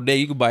Right Bodega,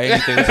 you can buy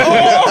anything. You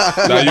Oh!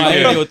 can Nah, you buy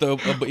can't. anything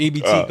with a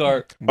EBT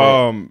card.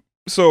 Bro.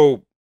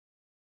 So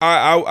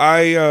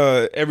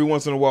I every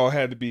once in a while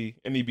had to be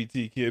an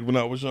EBT kid when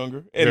I was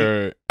younger, and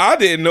Yeah. I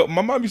didn't know.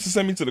 My mom used to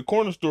send me to the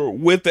corner store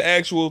with the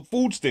actual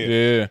food stamp.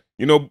 Yeah.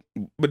 You know,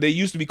 but they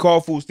used to be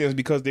called food stamps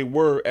because they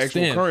were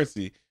actual Stamps.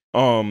 currency.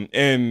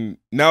 And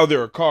now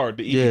they're a card,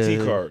 the EBT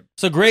Yeah. card.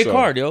 It's a great So,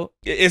 card, yo.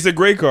 It's a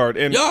great card,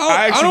 and Yo,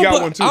 I actually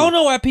got one too. I don't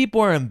know why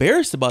people are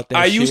embarrassed about that.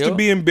 I shit, used to yo.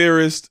 be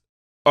embarrassed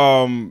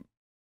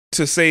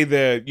to say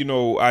that,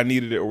 I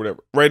needed it or whatever.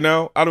 Right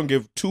now, I don't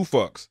give two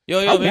fucks. Yo,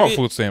 I maybe- want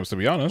food stamps, to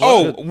be honest.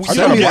 Oh, I you try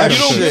send to me buy that them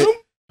don't shit. get them?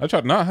 I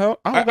try not hell.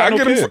 I I don't got no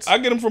get them. kids. I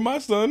get them for my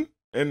son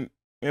and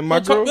my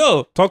Yo, girl.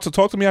 yo, Talk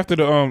to me after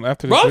the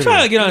after bro, this I'm video.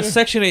 trying to get on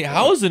Section 8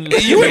 housing.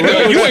 You ain't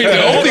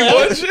the only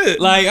one. Shit.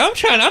 Like,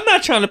 I'm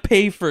not trying to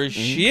pay for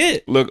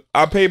shit. Look,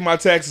 I paid my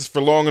taxes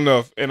for long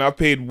enough, and I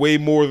paid way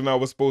more than I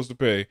was supposed to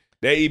pay.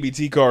 That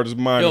EBT card is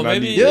mine. Yo, and I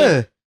maybe- need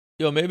Yeah.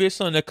 Yo, maybe it's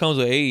something that comes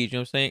with age. You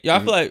know what I'm saying? Yo, I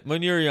feel like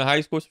when you're in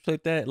high school or something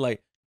like that, like,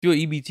 if you're an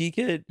EBT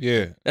kid,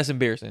 Yeah. that's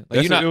embarrassing.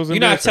 That's- Like, it was you're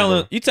not embarrassing,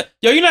 telling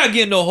bro. you're not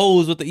getting no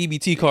hoes with the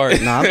EBT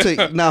card. Nah, I'm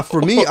taking. Nah,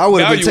 for me, I would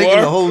Now have been you taking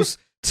are. the host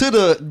to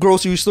the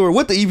grocery store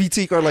with the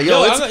EBT card. Like,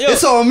 yo, Yo, it's, I'm- yo.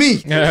 it's on me.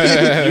 You get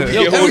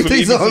hoes with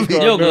everything's EBT on me.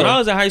 card Yo, when now. I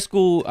was in high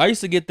school, I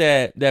used to get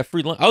that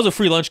free lunch. I was a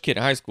free lunch kid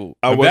in high school.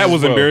 I But that as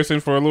was well.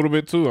 embarrassing for a little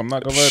bit too. I'm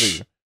not gonna lie to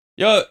you.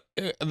 Yo,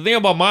 the thing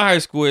about my high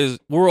school is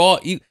we're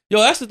all yo.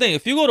 That's the thing.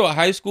 If you go to a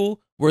high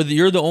school where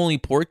you're the only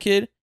poor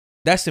kid,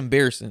 that's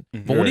embarrassing.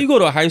 But when Right. you go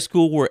to a high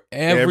school where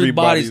everybody's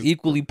Everybody's-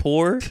 equally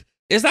poor,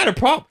 it's not a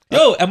problem.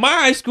 Yo, at my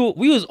high school,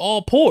 we was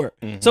all poor,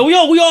 Mhm. so we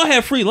all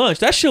had free lunch.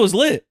 That shit was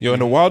lit. Yo,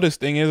 and the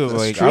wildest thing is That's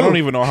like true. I don't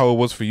even know how it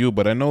was for you,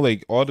 but I know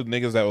like all the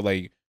niggas that were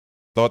like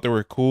thought they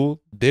were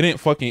cool didn't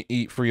fucking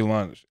eat free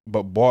lunch,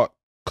 but bought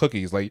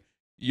cookies. Like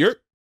you're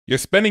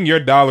spending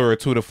your dollar or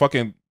two to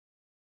fucking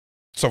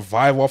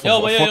survive off Yo,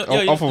 of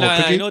but off of a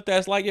cookie. you know what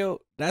that's like, yo?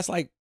 That's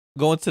like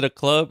going to the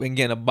club and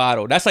getting a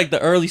bottle. That's like the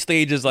early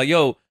stages. Like,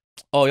 yo,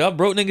 oh, y'all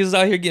broke niggas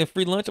out here getting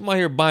free lunch. I'm out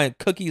here buying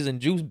cookies and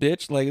juice,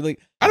 bitch. Like,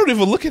 I don't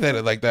even look at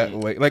it like that.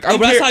 Like yo, I'm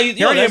but that's here, how you.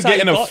 here Yo, I am that's how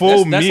getting you a thought-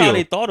 full that's how meal.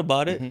 they thought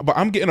about it. But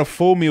I'm getting a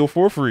full meal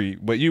for free.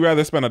 But you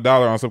rather spend $1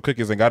 on some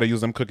cookies and gotta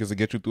use them cookies to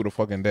get you through the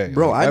fucking day.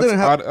 Bro, I that's didn't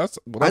have- odd- that's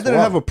I didn't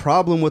wild. have a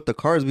problem with the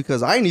cards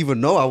because I didn't even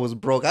know I was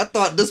broke. I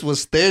thought this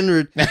was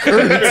standard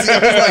currency.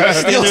 I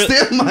was like, yo,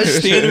 stamp my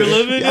shit. Standard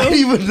living, I yo? didn't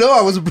even know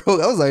I was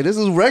broke. I was like, this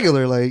is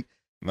regular. Like,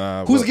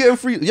 Nah, who's but- getting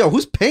free? Yo,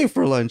 who's paying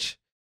for lunch?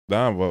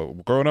 Nah,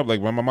 but growing up,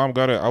 like when my mom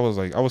got it, I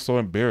was so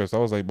embarrassed. I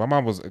was like, my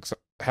mom was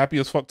happy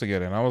as fuck to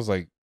get it, and I was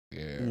like,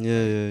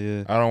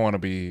 Yeah. I don't want to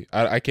be.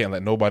 I can't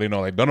let nobody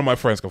know. Like none of my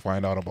friends can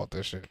find out about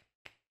this shit.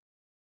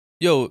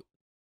 Yo,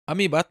 I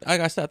mean, but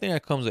like I said, I think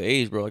that comes with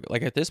age, bro.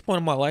 Like at this point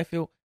in my life,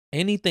 yo,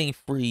 anything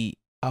free,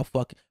 I'll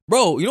fucking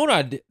bro. You know what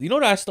I did? You know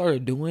what I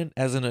started doing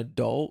as an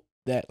adult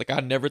that like I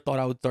never thought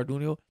I would start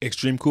doing, yo?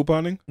 Extreme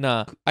couponing.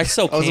 Nah, I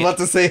sell I was cans. about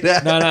to say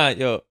that. Nah,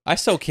 yo, I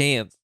sell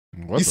cans.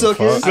 What You the still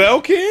fuck? can?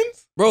 Sell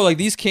cans? Bro, like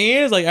these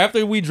cans, like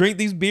after we drink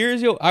these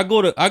beers, yo, I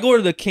go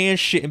to the can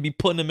shit and be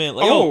putting them in.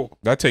 Like, yo,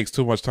 That takes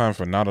too much time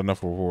for not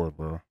enough reward,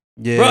 bro.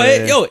 Yeah.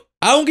 bro, yo,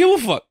 I don't give a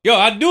fuck. Yo,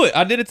 I do it.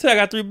 I did it today. I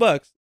got $3.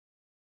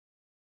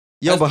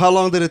 Yo, but how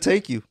long did it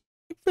take you?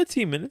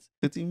 15 minutes.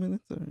 15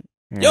 minutes? All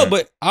right. Yo,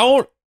 but I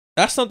don't.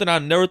 That's something I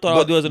never thought I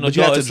would do as an but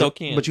you had adult. to Is sell dr-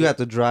 cans. But you had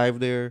to drive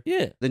there.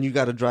 yeah. Then you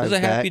got to It drive was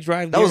a back. happy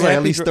drive. That there, was like at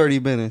happy least 30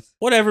 minutes.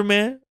 Whatever,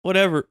 man.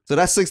 Whatever. So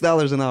that's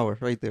 $6 an hour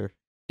right there.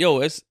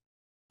 Yo,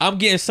 I'm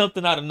getting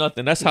something out of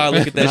nothing. That's how I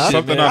look at that Nah, shit,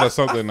 something man. out of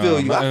something. I feel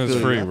you, I Nothing is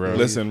feel free, you, I bro. feel you.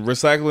 Listen,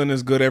 recycling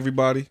is good,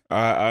 everybody.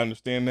 I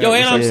understand that. Yo,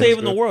 and I'm Yeah.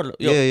 saving the world.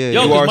 Yo, Yeah, yeah, yo,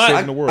 yeah. You 'cause are my,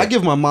 saving the world. I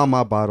give my mom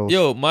my bottles.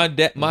 Yo, my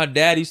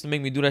dad used to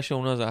make me do that shit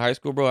when I was in high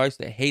school, bro. I used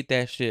to hate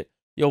that shit.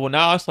 Yo, well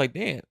now it's like,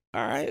 damn,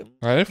 all right.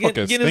 Like, it fucking Get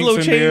his stinks little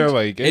in there. change.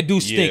 Like It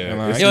do stink. Yeah,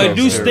 Nah, it Yo, it smells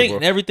do terrible. stink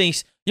and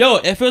everything's. Yo,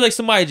 it feels like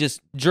somebody just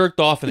jerked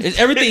off and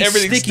everything's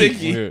Everything's sticky.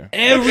 sticky. Yeah.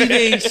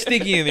 Everything's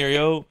sticky in there,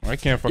 yo. I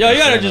can't fucking. Yo, you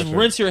gotta stand just that shit.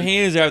 rinse your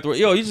hands afterward.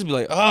 Yo, you just be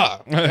like,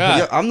 God.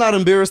 Yo, I'm not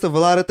embarrassed of a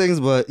lot of things,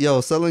 but yo,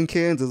 selling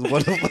cans is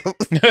one of them.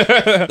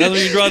 That's when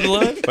you draw the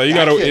line. Like you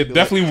gotta. I can't It do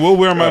definitely will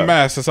wear my Yeah.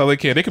 mask. That's all they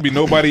can. There could be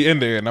nobody in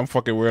there, and I'm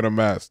fucking wearing a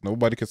mask.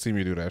 Nobody can see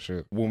me do that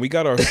shit. When we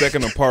got our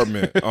second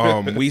apartment,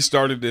 we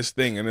started this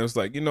thing, and it was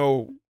like,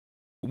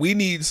 we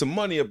need some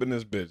money up in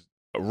this bitch.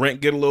 Rent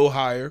get a little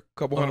higher, a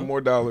couple hundred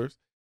more dollars.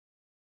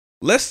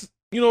 Let's,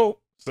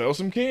 sell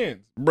some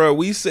cans, bro.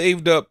 We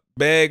saved up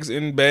bags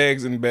and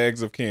bags and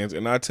bags of cans,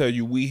 and I tell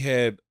you, we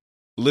had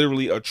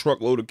literally a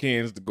truckload of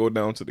cans to go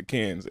down to the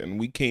cans, and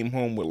we came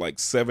home with like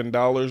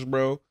 $7,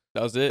 bro.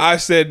 That was it. I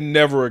said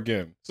never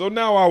again. So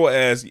now I will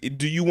ask,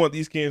 do you want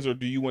these cans or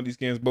do you want these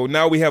cans? But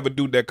now we have a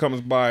dude that comes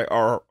by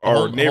our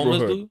Homeless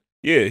neighborhood. dude?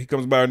 Yeah, he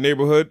comes by our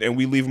neighborhood and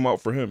we leave him out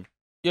for him.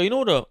 Yo, you know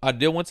what I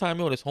did one time,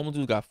 yo? This homeless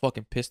dude got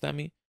fucking pissed at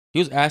me. He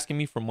was asking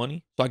me for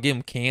money, so I gave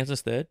him cans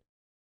instead.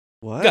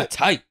 What? He got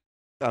tight.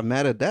 Got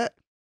mad at that.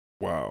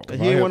 Wow. He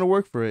didn't want to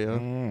work for it, yo.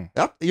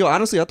 Mm. Yo,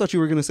 honestly, I thought you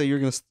were gonna say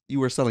you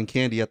were selling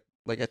candy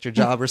at your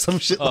job or some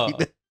shit like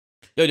that.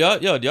 Yo,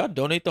 do y'all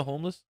donate to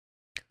homeless?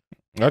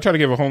 I try to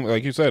give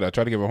like you said, I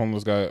tried to give a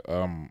homeless guy,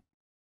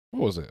 what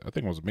was it? I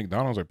think it was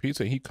McDonald's or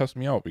pizza. He cussed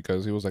me out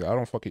because he was like, I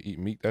don't fucking eat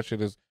meat. That's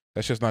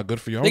just not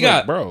good for you. I'm They like,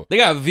 got bro. They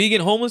got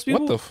vegan homeless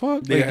people. What the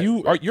fuck? They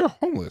Like, you're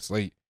homeless.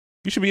 Like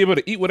you should be able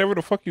to eat whatever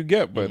the fuck you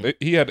get. But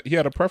he had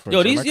a preference.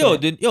 Yo, and I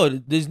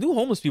couldn't- these new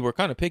homeless people are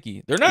kind of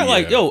picky. They're not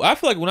like, yo, I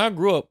feel like when I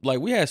grew up, like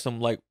we had some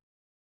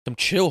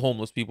chill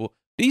homeless people.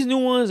 These new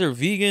ones are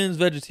vegans,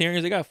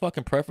 vegetarians. They got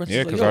fucking preferences.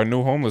 Yeah, Like, because yo, our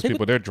new homeless take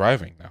people, they're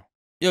driving now.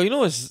 Yo, you know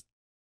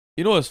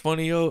what's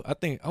funny, yo? I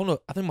think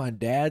my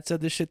dad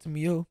said this shit to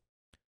me, yo.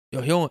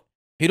 Yo,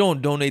 he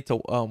don't donate to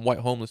white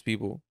homeless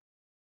people.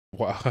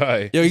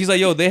 Why? Yo, he's like,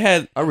 yo, they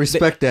had I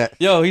respect that.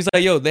 Yo, he's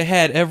like, yo, they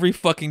had every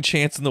fucking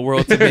chance in the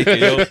world to make it,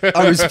 yo.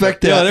 I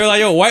respect Yo, that. they're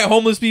like, yo, white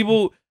homeless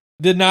people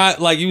did not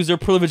like use their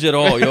privilege at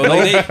all, yo.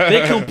 Like,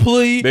 they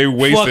completely They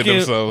wasted fucking,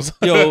 themselves.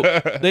 Yo,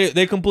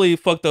 they completely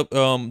fucked up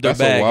their That's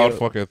bag. a wild yo.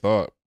 fucking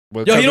thought.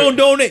 But Yo, he don't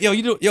donate. Yo,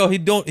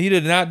 he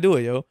did not do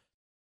it, yo.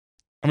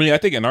 I mean, I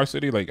think in our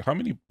city, like, how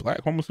many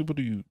black homeless people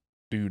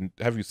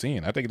have you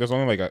seen? I think there's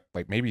only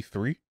like maybe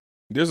 3.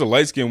 There's a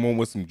light skinned one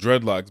with some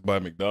dreadlocks by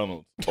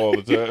McDonald's all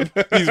the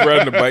time. He's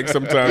riding a bike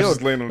sometimes. Yo,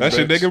 Just laying on the That's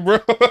your bench. nigga,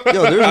 bro.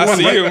 Yo, there's I one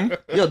see right, him.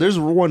 Yo, there's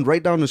one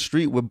right down the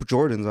street with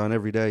Jordans on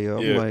every day, yo.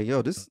 I'm Yeah. like,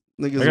 yo, this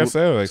nigga's Like I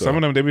said, like So- some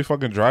of them, they be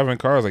fucking driving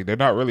cars. Like they're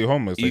not really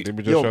homeless. Like they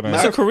be just Yo, trying to.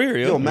 It's a career,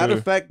 yo. Yo, matter Yeah.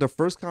 of fact, the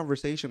first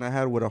conversation I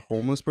had with a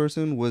homeless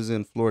person was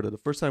in Florida. The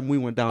first time we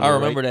went down I there,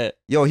 remember right? that.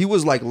 Yo, he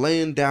was like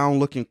laying down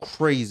looking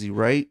crazy,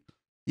 right?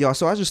 Yo,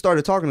 so I just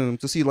started talking to him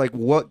to see like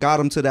what got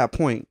him to that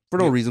point for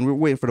no reason. We were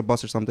waiting for the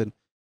bus or something.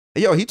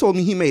 And yo, he told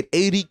me he made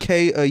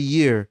 $80K a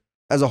year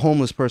as a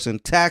homeless person,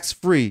 tax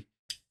free.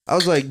 I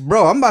was like,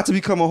 bro, I'm about to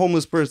become a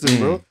homeless person,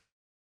 bro.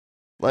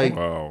 Like,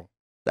 Wow.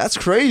 that's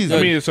crazy.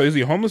 I mean, so is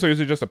he homeless or is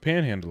he just a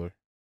panhandler?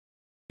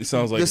 It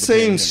sounds like the same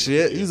panhandler.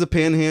 shit. Yeah. He's a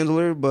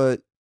panhandler,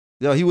 but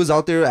yo, he was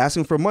out there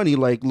asking for money,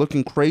 like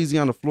looking crazy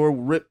on the floor,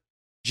 ripped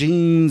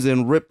jeans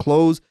and ripped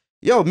clothes.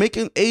 Yo,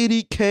 making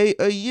 $80K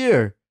a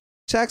year,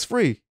 tax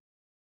free.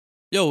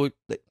 Yo, He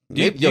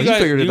you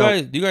figured it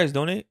out. Do you guys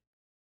donate?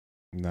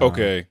 Nah.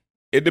 Okay.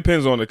 It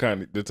depends on the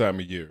time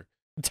of year.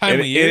 Time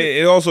And of year.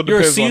 It also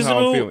You're a depends on how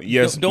seasonal I'm feeling.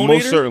 Yes, donator?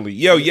 most certainly.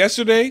 Yo,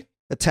 yesterday,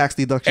 A tax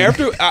deduction.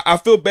 after I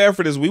feel bad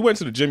for this, we went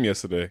to the gym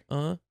yesterday.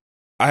 Uh-huh.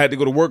 I had to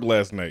go to work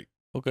last night.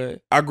 Okay.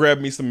 I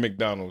grabbed me some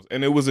McDonald's,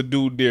 and it was a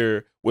dude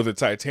there with a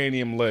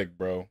titanium leg,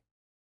 bro.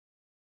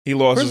 He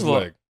lost First his of all,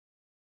 leg.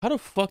 How the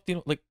fuck do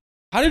you like?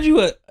 How did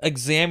you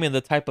examine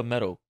the type of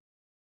metal?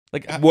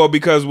 Like, Well,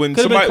 because when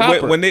Could've been somebody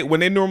copper. when they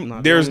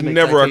No, they there's only make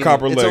never a titanium.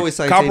 copper It's leg. always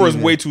Copper titanium, is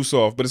man. way too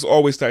soft, but it's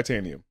always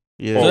titanium.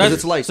 yeah, So so because that's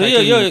it's light. So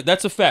titanium. yeah,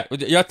 that's a fact.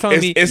 Y'all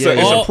telling me It's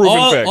a all, proven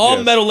all, fact. all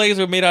yes. metal legs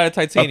are made out of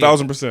titanium.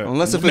 1,000%.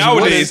 Unless if it's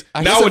nowadays,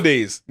 wood.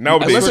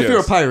 nowadays, Unless if you're a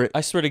yes. pirate.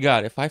 I swear to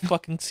God, if I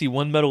fucking see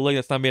one metal leg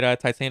that's not made out of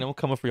titanium, I'm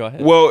coming for your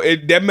head. Well,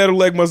 that metal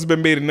leg must have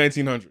been made in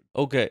 1900.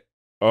 Okay.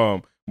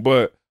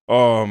 But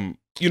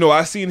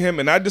I seen him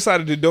and I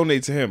decided to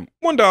donate to him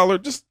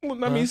 $1. Just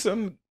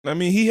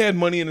he had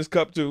money in his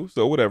cup too,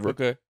 so whatever.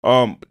 Okay.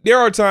 There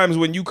are times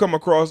when you come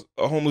across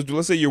a homeless dude.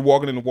 Let's say you're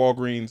walking into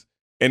Walgreens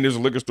and there's a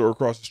liquor store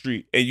across the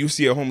street, and you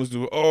see a homeless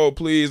dude. Oh,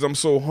 please, I'm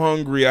so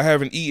hungry. I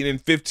haven't eaten in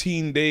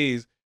 15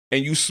 days,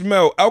 and you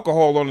smell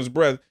alcohol on his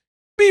breath.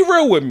 Be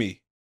real with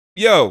me,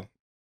 yo.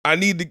 I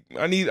need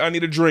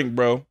a drink,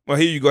 bro. Well,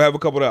 here you go. Have a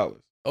couple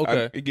dollars.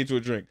 Okay. I get you a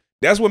drink.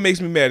 That's what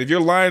makes me mad. If you're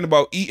lying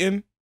about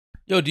eating,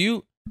 Yo,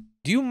 do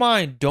you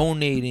mind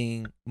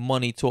donating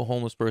money to a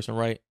homeless person,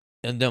 right?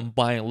 And them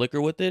buying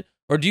liquor with it?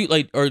 Or do you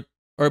like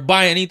or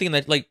buy anything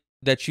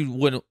that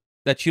you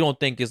don't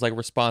think is like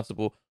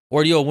responsible?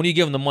 Or when you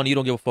give them the money, you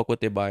don't give a fuck what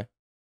they buy?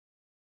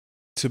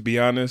 to be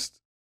honest,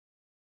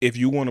 if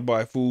you want to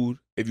buy food,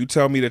 if you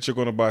tell me that you're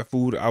going to buy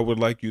food, I would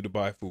like you to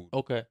buy food.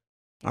 Okay.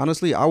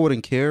 Honestly, I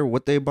wouldn't care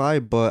what they buy,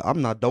 but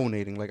I'm not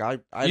donating. Like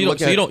you don't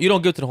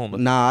give to the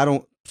homeless. Nah, I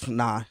don't.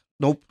 Nah,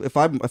 nope. If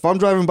I'm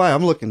driving by,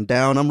 I'm looking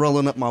down. I'm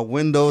rolling up my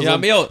windows. Yeah,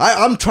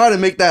 I'm trying to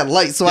make that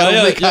light so I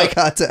don't make eye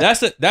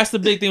contact. That's the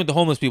big thing with the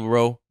homeless people,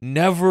 bro.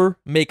 Never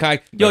make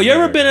eye. Yo, you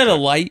ever been at a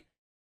light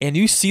and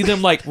you see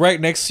them like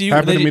right next to you?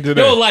 Happened to me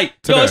today.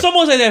 It's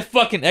almost like that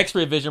fucking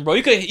X-ray vision, bro.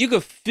 You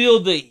could feel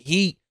the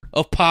heat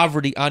of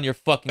poverty on your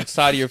fucking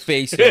side of your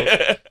face, yo.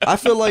 I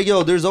feel like,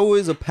 there's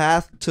always a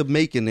path to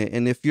making it.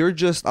 And if you're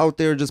just out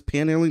there just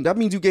panhandling, that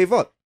means you gave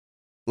up.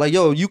 Like,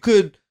 you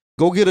could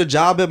go get a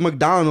job at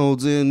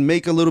McDonald's and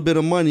make a little bit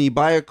of money,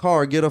 buy a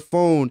car, get a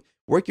phone,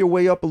 work your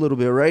way up a little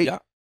bit, right? Yeah.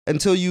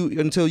 Until you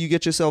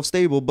get yourself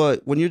stable.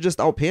 But when you're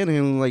just out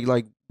panhandling,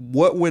 like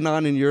what went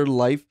on in your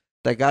life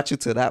that got you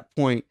to that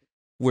point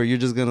where you're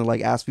just gonna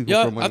like ask people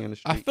for money in the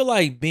street? I feel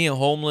like being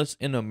homeless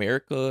in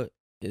America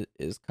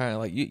is kind of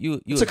like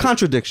you. It's a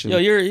contradiction. Yo,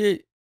 you're a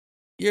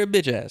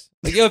bitch ass.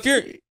 Like,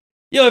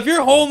 if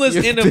you're homeless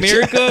in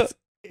America,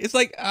 it's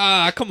like,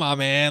 come on,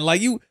 man.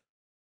 Like,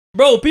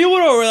 bro, people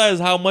don't realize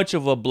how much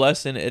of a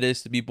blessing it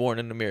is to be born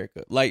in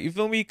America. Like, you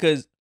feel me?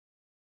 Because,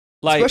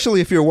 like,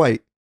 especially if you're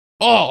white.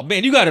 Oh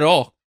man, you got it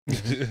all.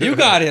 You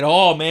got it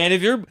all, man.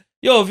 If you're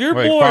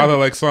like born father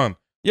like son.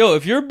 Yo,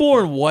 if you're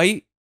born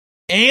white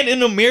and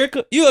in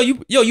America,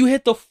 you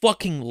hit the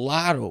fucking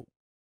lotto.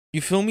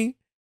 You feel me?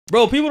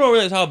 Bro, people don't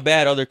realize how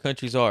bad other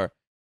countries are.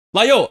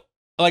 Like,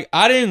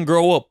 I didn't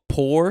grow up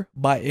poor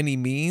by any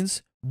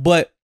means,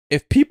 but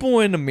if people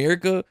in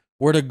America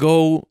were to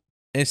go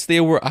and stay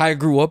where I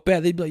grew up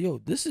at, they'd be like, yo,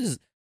 this is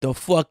the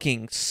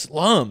fucking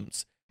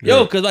slums.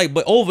 Yo, because, like,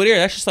 but over there,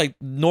 that's just, like,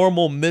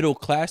 normal middle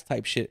class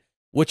type shit.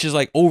 Which is,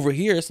 like, over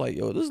here, it's like,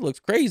 yo, this looks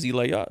crazy.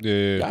 Like, y'all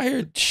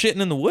here shitting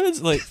in the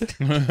woods? Like,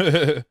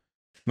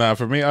 nah,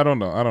 for me, I don't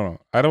know.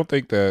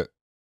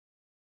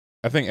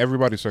 I think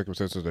everybody's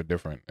circumstances are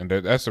different, and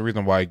that's the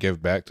reason why I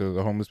give back to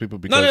the homeless people.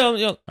 Because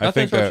no. I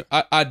think that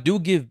I do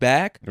give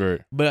back,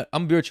 right? But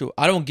I'm spiritual.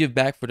 I don't give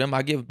back for them.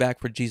 I give back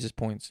for Jesus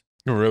points.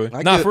 Really?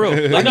 For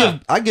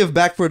real. I give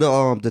back for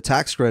the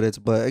tax credits,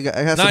 but it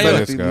has to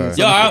benefit me.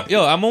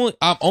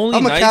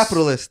 I'm a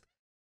capitalist.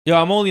 Yo,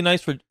 I'm only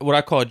nice for what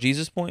I call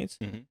Jesus points.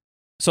 Mm-hmm.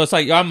 So it's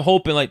like I'm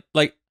hoping like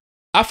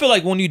I feel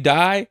like when you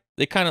die,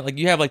 they kind of like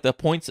you have like the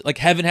points, like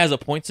heaven has a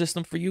point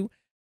system for you.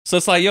 So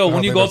it's like, yo,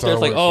 when you go up there,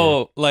 it's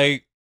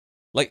like,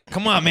 like,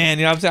 come on, man.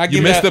 You know what I'm saying?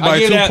 You missed it by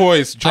 2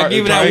 points. I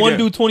gave that one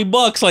dude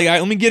 $20. Like,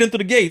 let me get into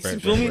the gates. Right, you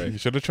feel me? Right. You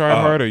should have tried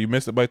harder. You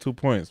missed it by 2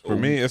 points. For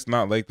me, it's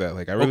not like that.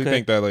 Like, I really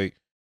think that like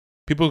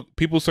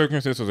people's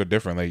circumstances are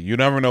different. Like, you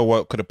never know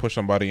what could have pushed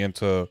somebody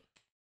into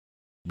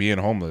being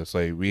homeless.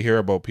 Like, we hear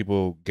about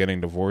people getting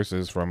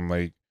divorces from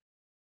like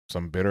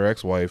some bitter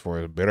ex-wife or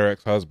a bitter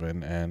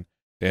ex-husband, and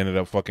they ended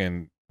up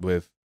fucking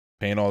with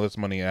paying all this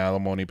money in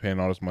alimony, paying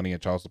all this money in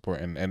child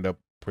support, and end up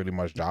pretty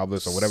much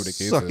jobless or whatever the case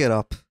is. Suck it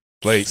up.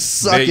 Like,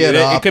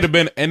 it could have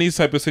been any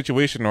type of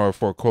situation or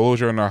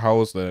foreclosure in our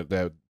house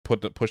that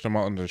pushed them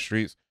out into the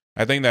streets.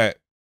 I think that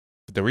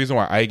the reason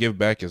why I give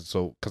back is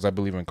because I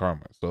believe in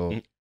karma.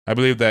 So I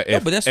believe that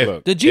but that's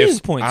the Jesus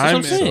point. That's what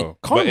I'm saying.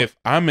 But if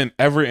I'm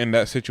ever in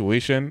that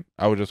situation,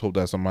 I would just hope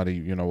that somebody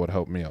would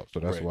help me out.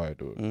 So that's why I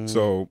do it.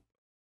 So,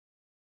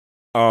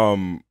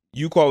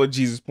 you call it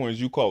Jesus points,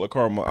 you call it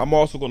karma. I'm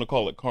also going to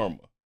call it karma.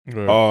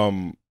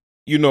 Right.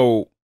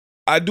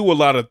 I do a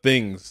lot of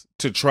things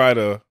to try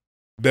to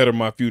better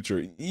my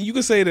future. You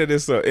can say that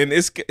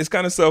it's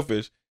kind of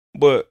selfish,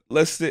 but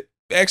let's say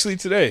actually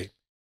today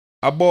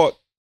I bought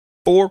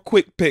 4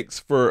 quick picks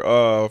for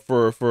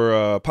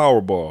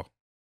Powerball.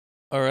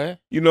 All right.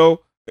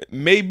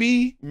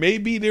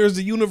 Maybe there's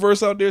a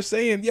universe out there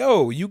saying,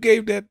 yo, you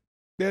gave that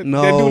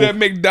dude at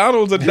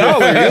McDonald's $1. You know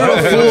what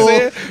I'm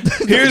saying?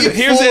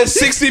 Here's that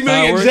 60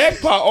 million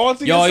jackpot all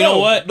to yourself. You know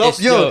what?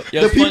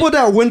 The people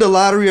that win the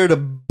lottery are the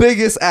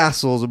biggest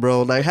assholes,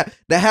 bro. Like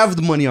they have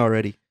the money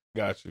already.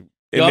 Got you.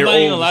 Yo, I'm not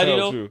even gonna lie to you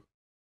though.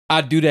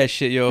 I do that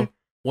shit, yo.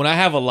 When I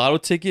have a lotto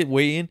ticket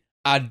waiting,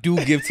 I do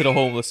give to the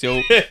homeless,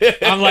 yo.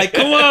 I'm like,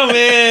 come on,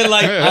 man.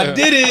 Like, I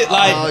did it.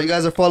 Like, you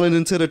guys are falling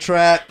into the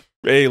trap.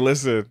 Hey,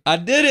 listen. I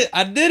did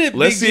it.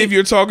 Let's see if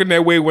you're talking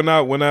that way when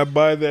I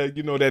buy that,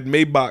 that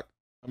Maybach.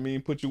 I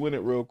mean, put you in it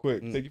real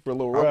quick. Take you for a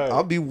little ride.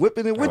 I'll be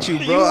whipping it with you,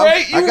 You bro.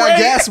 right, I you got right.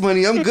 gas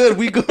money. I'm good.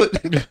 We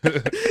good.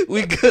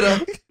 We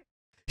good.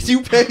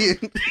 You paying?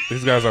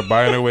 These guys are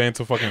buying their way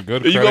into fucking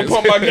good. Are you gonna credits.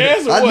 pump my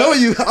gas or I what? know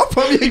you. I'll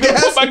pump your You gonna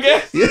gas. pump my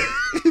gas? Yeah.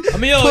 I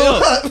mean, Pull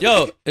up.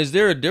 yo, is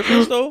there a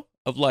difference though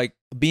of like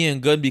being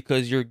good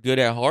because you're good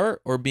at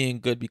heart or being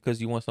good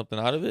because you want something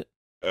out of it?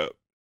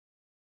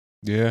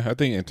 Yeah, I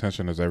think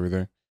intention is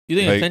everything. You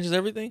think Like- intention's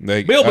everything?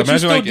 Like, But, yo, but you imagine,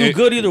 still like, do it-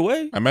 good either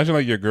way. Imagine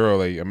like your girl.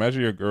 Like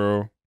imagine your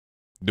girl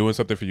doing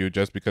something for you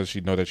just because she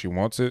know that she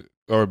wants it,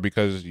 or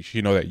because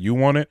she know that you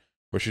want it,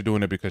 or she's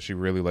doing it because she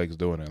really likes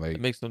doing it. Like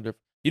It makes no difference.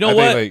 You know I think,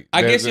 what? like,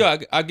 I there-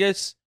 guess, I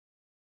guess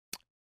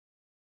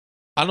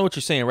I know what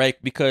you're saying, right?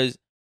 Because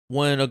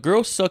when a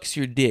girl sucks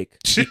your dick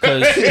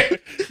because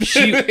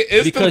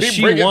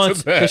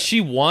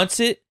she wants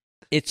it,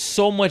 it's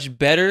so much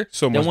better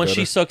So than much when better.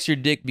 she sucks your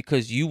dick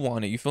because you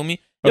want it. You feel me?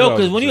 Yo,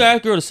 because when you 1,000%.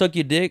 ask a girl to suck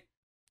your dick,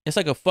 it's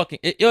like a fucking.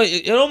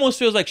 It almost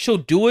feels like she'll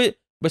do it,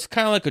 but it's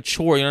kind of like a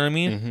chore. You know what I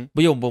mean?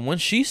 Mm-hmm. But when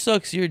she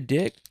sucks your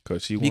dick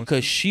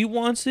Because she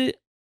wants it,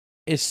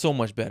 it's so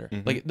much better.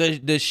 Mhm. Like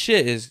the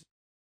shit is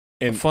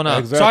and fun out.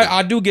 exactly. So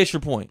I do get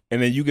your point.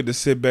 And then you get to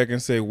sit back and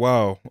say,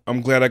 "Wow,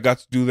 I'm glad I got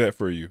to do that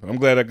for you. I'm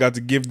glad I got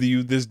to give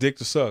you this dick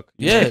to suck."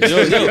 You Yeah, know?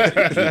 yo.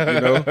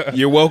 You know,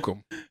 you're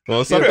welcome.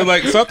 well, something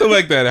like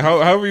that.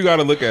 However you got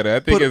to look at it. I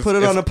think Put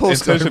it on a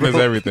postcard, Intention is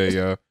bro. everything,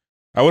 yo.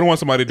 I wouldn't want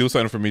somebody to do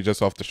something for me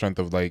just off the strength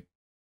of like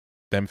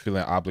them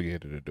feeling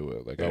obligated to do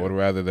it. Like I Yeah. would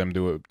rather them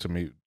do it to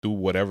me, do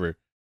whatever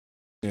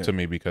Yeah. to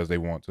me because they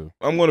want to.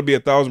 I'm going to be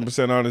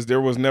 1,000% honest.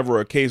 There was never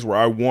a case where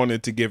I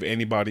wanted to give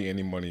anybody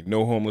any money,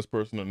 no homeless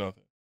person or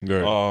nothing.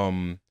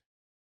 Right.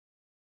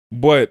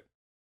 But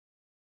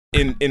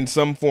in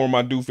some form,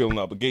 I do feel an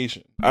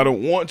obligation. I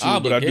don't want to, but I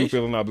do Obligation?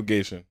 feel an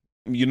obligation.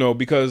 You know,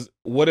 because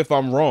what if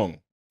I'm wrong?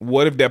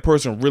 What if that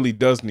person really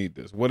does need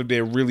this? What if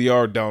they really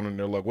are down in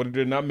their luck? What if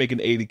they're not making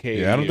 80K?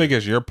 Yeah, I don't think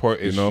it's your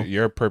you know?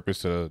 your purpose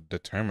to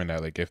determine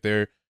that. Like if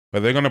they're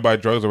whether they're gonna buy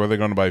drugs or whether they're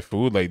gonna buy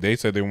food, like they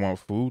said they want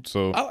food,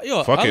 so fuck I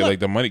it. like, Like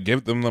the money,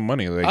 give them the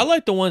money. Like I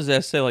like the ones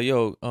that say like,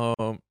 yo,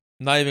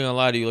 not even gonna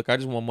lie to you, like I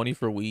just want money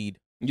for weed.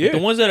 Yeah. The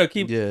ones that are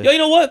keep, Yeah. yo, you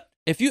know what?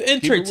 If you real.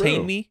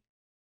 entertain me,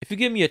 if you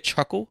give me a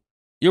chuckle,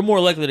 you're more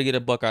likely to get a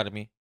buck out of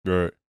me.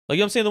 right. Like,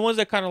 you know what I'm saying? The ones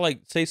that kind of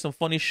like say some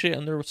funny shit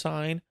on their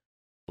sign,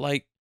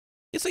 like,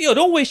 it's like, yo,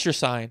 don't waste your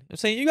sign. I'm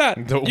saying you got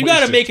Don't to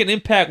waste it. make an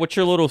impact with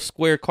your little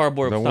square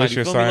cardboard Don't sign. waste You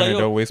your feel me? sign Like, and yo,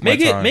 don't waste my make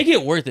it time. make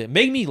it worth it.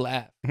 Make me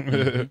laugh.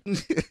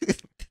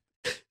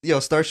 Yo,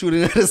 start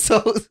shooting at his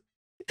toes.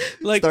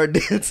 Like, Start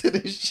dancing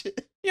and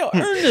shit. yo,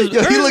 earn this,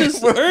 Yo, he looking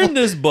for- earn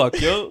this buck,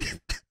 yo.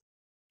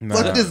 Nah.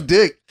 Fuck this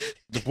dick.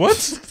 What?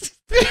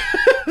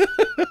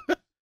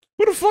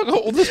 What the fuck are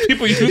all these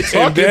people you talking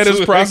And that to?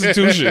 is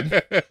prostitution.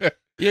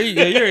 You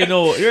already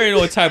know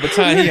what type of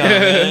time he on,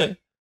 man.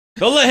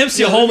 Don't let him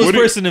see a homeless What do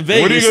you- person in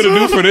Vegas. What are you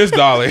gonna do for this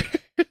dollar?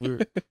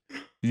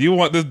 You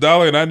want this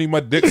dollar and I need my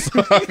dick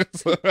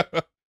sucked?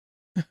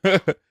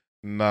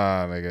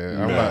 Nah, nigga.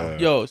 I'm not.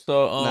 Yo,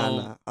 so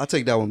Nah. I'll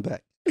take that one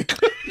back.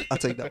 I'll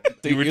take that one.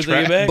 You retract-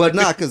 take it back? But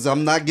nah, cause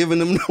I'm not giving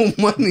them no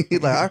money.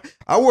 Like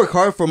I work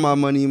hard for my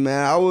money,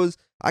 man.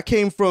 I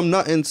came from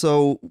nothing.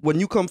 So when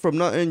you come from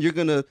nothing, you're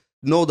gonna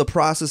know the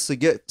process to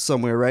get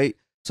somewhere, right?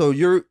 So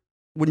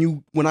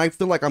when I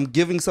feel like I'm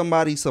giving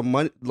somebody some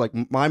money, like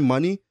my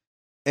money,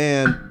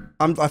 and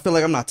I feel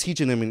like I'm not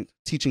teaching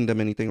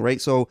them anything, right?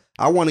 So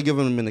I want to give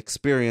them an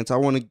experience. I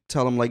want to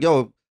tell them like,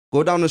 yo,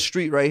 go down the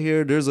street right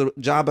here. There's a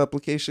job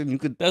application. You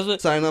could That's what.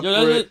 sign up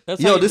Yo, for it.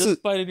 that's Yo, how you this is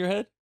justify it in your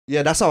head.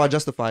 yeah. That's how I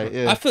justify it.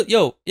 Yeah. I feel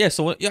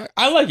So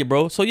I like it,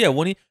 bro. So yeah,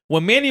 when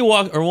Manny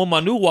when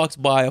Manu walks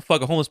by a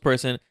fucking homeless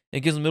person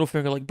and gives him a middle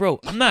finger, like, bro,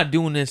 I'm not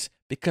doing this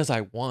because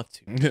I want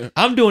to.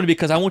 I'm doing it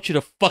because I want you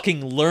to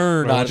fucking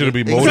learn. I want you to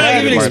be It's not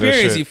even motivated by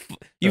this experience. shit.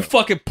 You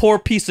fucking poor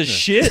piece of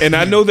shit. And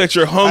I know that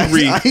you're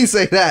hungry. I ain't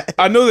say that.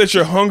 I know that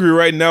you're hungry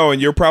right now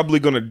and you're probably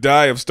going to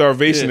die of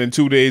starvation Yeah. in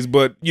 2 days,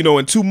 but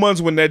in 2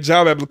 months when that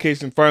job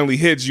application finally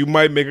hits, you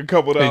might make a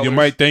couple dollars. And you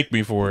might thank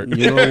me for it.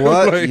 You know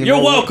what? Like, You You're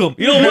know what? welcome.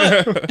 You know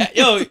what?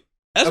 Yo,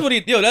 that's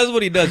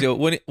what he does, yo.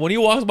 When he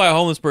walks by a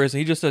homeless person,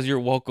 he just says you're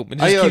welcome and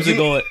just Yo, keeps it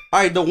going. All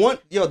right,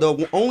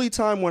 the only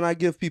time when I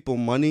give people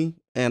money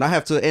and I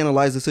have to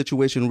analyze the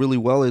situation really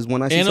well is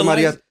when I see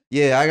somebody Analyze?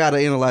 I gotta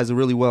analyze it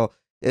really well.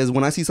 Is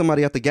when I see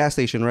somebody at the gas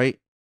station, right?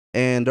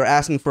 And they're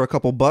asking for a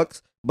couple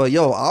bucks. But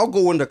yo, I'll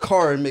go in the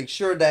car and make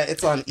sure that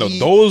it's on No, E.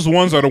 those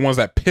ones are the ones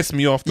that piss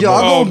me off the Yo,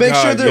 most. I'll Oh, go make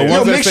God, sure the they're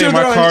ones that make say sure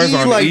my they're car's on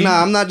E. on Like, E.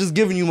 nah, I'm not just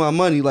giving you my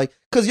money. Like,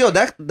 cause yo,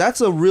 that's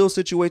a real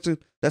situation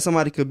that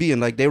somebody could be in.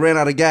 Like, they ran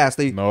out of gas.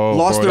 They No,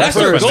 lost bro, their That's a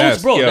their purse. finesse.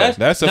 go-to, bro. Yo,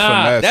 that's a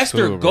finesse That's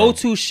their too, bro.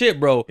 go-to shit,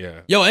 bro. Yeah.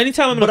 Yo,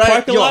 anytime I'm in But the I,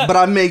 parking lot, but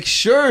I make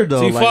sure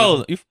though. so you like,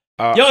 follow.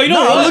 Uh, Yo, you know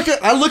No,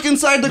 what? I look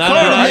inside the Nah, car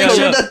nah, to nah, make yo,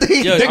 sure yo. that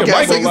they Yo, the nigga, gas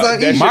my- tank is on that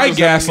E. shit My was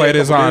gas happening light a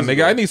is couple on, days nigga.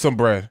 ago. I need some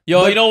bread.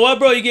 Yo, you know what,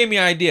 bro? You gave me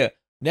an idea.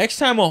 Next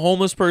time a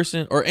homeless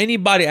person or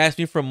anybody asks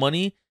me for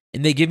money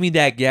and they give me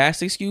that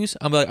gas excuse,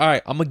 I'm like, all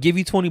right, I'm gonna give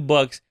you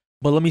 $20,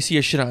 but let me see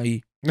your shit on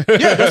E.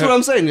 Yeah, that's what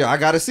I'm saying. Yeah, I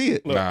gotta see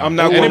it. Look, Nah. I'm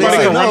not And when Anybody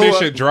they can say run no, this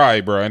shit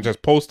dry, bro, and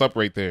just post up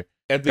right there.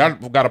 at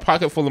the got a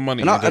pocket full of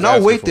money. And just I'll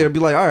ask wait for there, it. be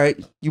like, all right,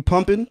 you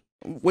pumping?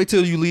 Wait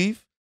till you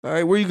leave. All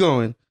right, where you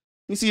going?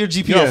 Let me see your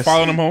GPS. You know,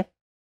 following them home.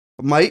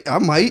 I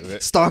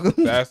might stalk him.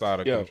 That's out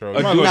of Yo, control. a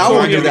You might dude- as I well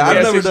wouldn't just do go that. get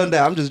I've the never gas done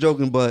that. I'm just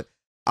joking, but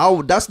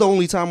that's the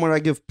only time when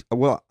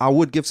I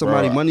would give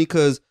somebody Bro. money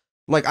because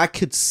like I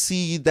could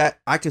see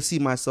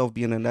myself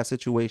being in that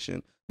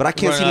situation, but I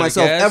can't Running see out of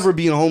myself gas? ever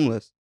being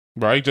homeless.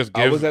 Bro, I just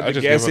I give. was at the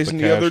just gas give up station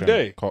the cash other and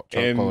day, Call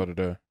and- it a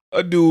day.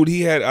 a dude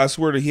I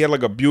swear he had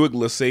like a Buick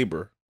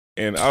LeSabre,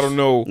 and I don't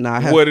know Nah, I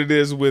have- what it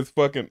is with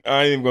fucking.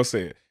 I ain't even gonna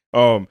say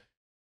it.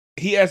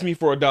 He asked me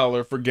for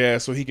 $1 for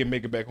gas so he can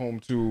make it back home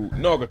to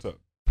Naugatuck.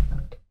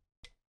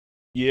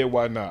 Yeah,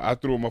 why not? I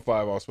threw him a $5.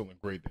 I was feeling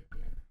great that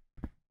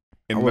day,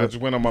 and I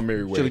just went on my merry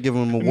Should way. have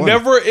given him a 1.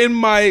 Never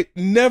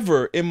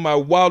in my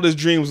wildest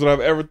dreams would I've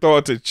ever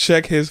thought to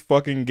check his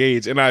fucking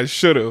gauge, and I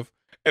should have.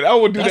 And I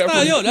would do That's that. not,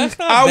 From, yo, that's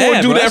not I bad,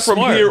 would do bro. that That's from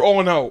smart. here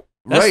on out.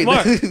 That's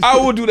smart.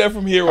 I would do that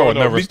from here I on would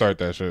out. never start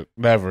that shit.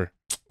 Never.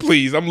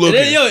 Please, I'm It looking.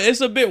 is- yo,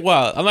 it's a bit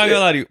wild. I'm not gonna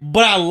lie to you,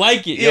 but I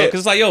like it, yo, Yeah. because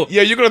it's like, yo,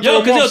 Yeah, you're gonna throw yo,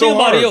 him because off think so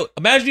about hard. it, yo.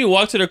 Imagine you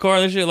walk to their car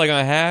and this shit like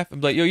on half,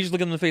 and be like, yo, you just look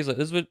in the face like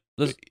this.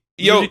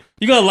 Yo,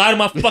 you gonna lie to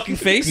my fucking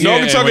face? No,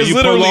 and Naugatuck when is you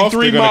pull literally off,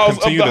 3 they're gonna miles up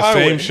continue the the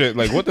highway. same shit.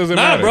 Like, what does it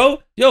Nah, matter?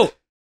 bro. Yo,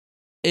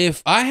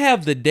 if I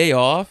have the day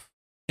off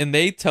and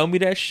they tell me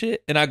that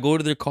shit, and I go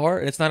to their car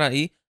and it's not on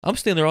E, I'm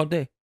staying there all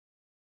day.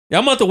 Yeah,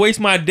 I'm about to waste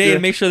my day to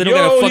make sure they don't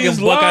get a fucking he's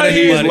buck out of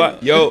lying.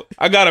 anybody. Yo,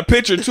 I got a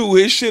picture too.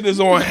 His shit is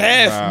on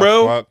half, Nah,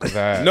 bro. Fuck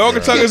that.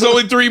 Naugatuck bro. is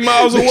only 3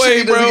 miles Make sure away,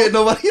 he doesn't bro. get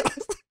nobody else.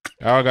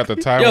 I got the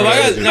time. Yo, where I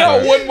got- that shit no,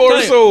 starts. One more Tell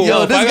you- soul.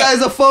 Yo, if this I got-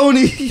 guy's a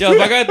phony. Yo,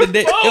 if I got the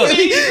day,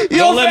 Yo,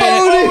 don't let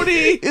me,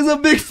 phony. He's a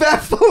big fat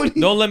phony.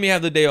 don't let me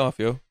have the day off,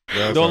 yo.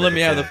 That's Don't let me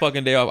have the 100%.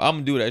 fucking day off. I'm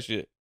gonna do that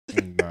shit.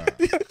 Nah.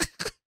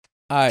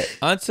 All right,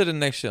 on to the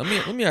next shit.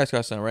 Let me ask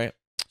you something, right?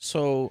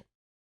 So,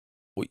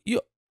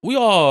 we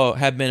all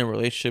have been in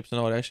relationships and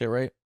all that shit,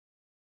 right?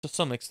 To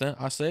some extent,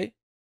 I say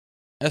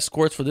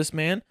escorts for this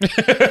man.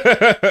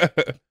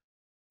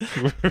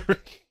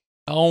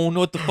 I don't know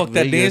what the fuck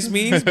that Vegas. dance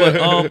means,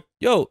 but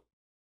yo,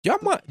 do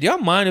y'all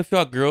mind if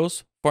y'all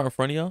girls fart in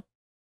front of y'all?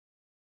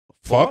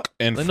 Fuck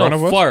in Like, front no,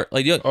 of us. fart.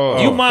 Like, yo, Oh,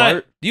 do you oh, mind?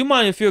 fart? Do you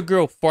mind if your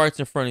girl farts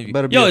in front of you?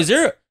 Better be Yo,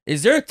 a-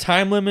 is there a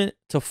time limit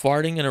to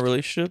farting in a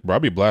relationship? Bro, I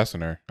be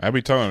blasting her. I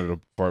be telling her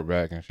to fart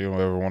back, and she don't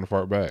ever want to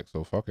fart back.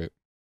 So fuck it.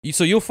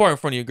 So you'll fart in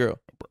front of your girl.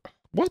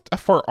 What? I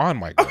fart on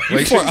my girl. You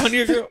Like, fart on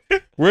your girl.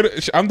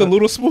 I'm the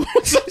little spoon.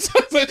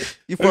 Sometimes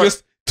You I fart-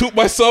 just toot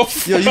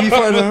myself. Yo, you be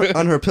farting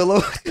on her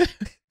pillow?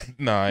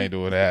 Nah, I ain't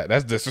doing that.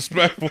 That's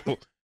disrespectful. But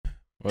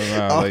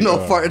nah, I don't like, know.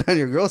 Farting on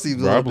your girl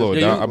seems. bro, a I little blow it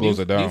different. down. I blows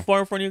it Do you down. fart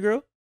in front of your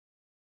girl?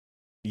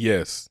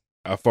 Yes,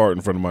 I fart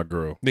in front of my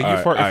girl. Nigga,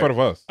 you fart in front of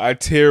us. I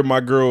tear my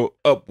girl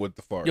up with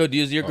the fart. Yo,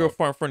 does your girl Oh.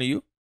 fart in front of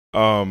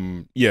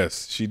you?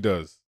 Yes, she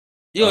does.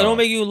 Yo, it Uh, don't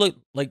make you look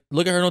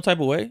at her no type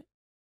of way.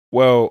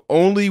 Well,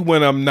 only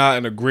when I'm not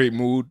in a great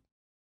mood.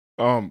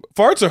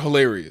 Farts are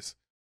hilarious.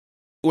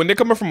 When they're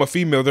coming from a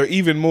female, they're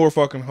even more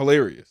fucking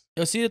hilarious.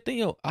 Yo, see the thing,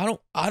 yo, I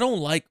don't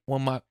like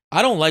when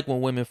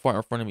women fart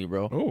in front of me,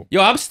 bro. Oh,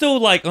 Yo, I'm still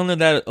like under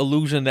that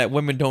illusion that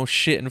women don't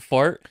shit and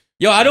fart.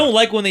 Yo, I don't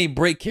like when they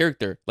break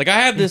character. Like I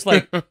have this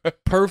like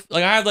I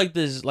have like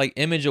this like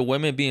image of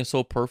women being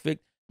so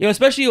perfect. Yo,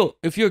 especially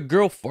if your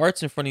girl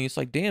farts in front of you, it's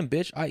like, damn,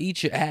 bitch, I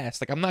eat your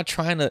ass. Like I'm not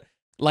trying to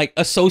like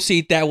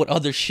associate that with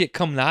other shit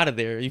coming out of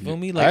there. You feel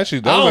me? Like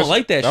Actually, I don't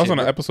like that. That was shit, on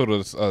an bro.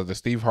 episode of the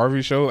Steve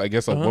Harvey show. I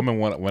guess a Uh-huh. woman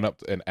went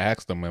up and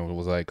asked him and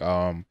was like,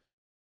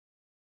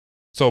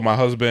 so my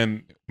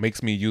husband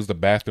makes me use the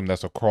bathroom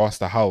that's across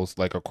the house,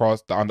 like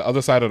on the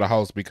other side of the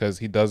house, because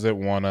he doesn't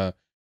want to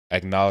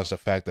acknowledge the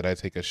fact that I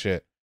take a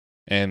shit.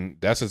 And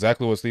that's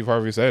exactly what Steve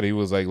Harvey said. He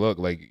was like, look,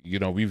 like, you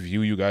know, we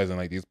view you guys in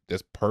like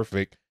this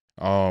perfect,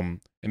 in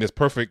this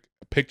perfect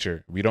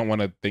picture. We don't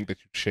want to think that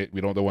you shit.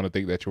 We don't want to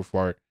think that you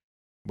fart.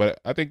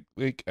 But I think,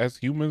 like, as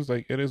humans,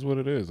 like, it is what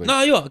it is. Like,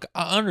 Nah, yo,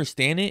 I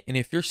understand it. And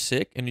if you're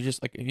sick and you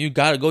just like, if you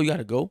gotta go, you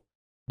gotta go.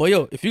 But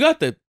yo, if you got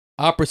the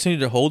opportunity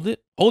to hold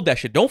that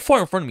shit. Don't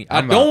fart in front of me. I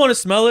I'm don't not. want to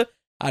smell it.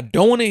 I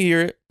don't want to hear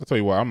it. I'll tell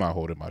you what, I'm not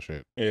holding my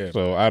shit. yeah.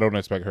 So I don't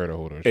expect her to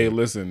hold her Hey, shit.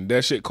 listen,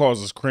 that shit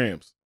causes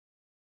cramps,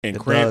 and It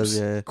cramps, does,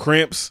 yeah.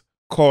 cramps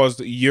caused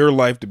your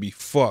life to be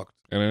fucked.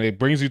 And then it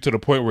brings you to the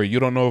point where you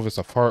don't know if it's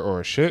a fart or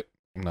a shit.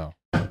 No,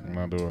 I'm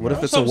not doing What that.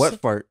 if it's a wet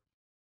fart?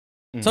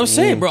 So I'm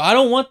saying, bro, I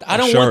don't want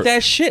Sharp.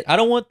 that shit. I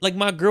don't want like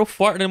my girl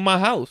farting in my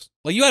house.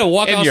 Like you gotta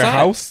walk in outside. your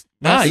house?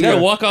 Nah, you That's-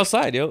 gotta walk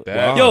outside, yo.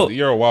 That- Yo,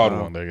 you're a wild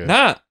Wow. one, nigga.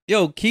 nah,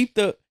 yo, keep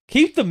the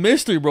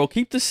mystery, bro.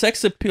 Keep the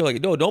sex appeal.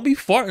 Like, no, don't be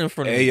farting in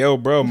front of Hey, me. yo,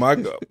 bro,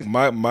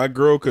 my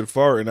girl could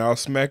fart, and I'll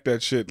smack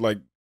that shit like.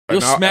 You'll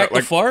and I'll- smack the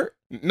like, fart.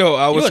 No,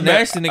 I You was a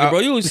nasty nigga, bro.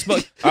 You smell.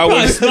 You probably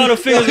would- smell the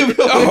fingers.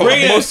 Oh,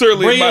 bring it, most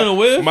certainly. Bring it in a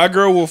whiff. My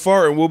girl will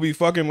fart, and we'll be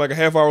fucking like a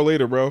half hour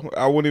later, bro.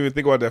 I wouldn't even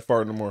think about that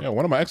fart no more. Yeah,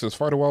 one of my exes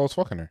farted while I was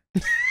fucking her.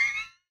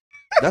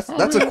 That's a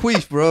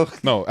queef, bro.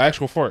 No,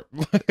 actual fart.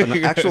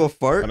 An actual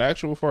fart? An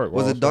actual fart.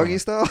 Was while I it doggy fucking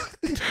style?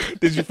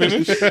 Did you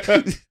finish?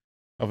 her.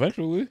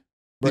 Eventually.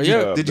 Bro, Did you,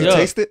 yo, did you yo,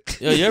 taste it?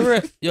 You ever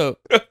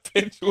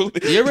Eventually.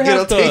 you ever Get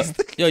have a to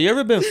taste. yo, you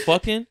ever been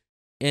fucking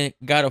and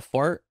got a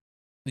fart,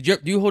 do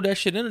you hold that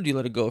shit in or do you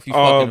let it go if you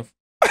Um,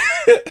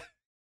 fucking?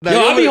 Nah, Yo,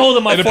 you I be ever-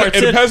 holding my It, fart.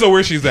 it depends on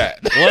where she's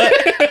at. What?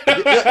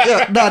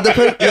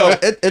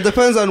 it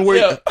depends on where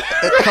Yeah.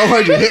 how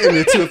hard you're hitting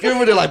it too. If you're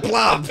really like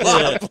blah blah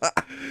Yeah. blah,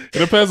 It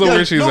depends on yo,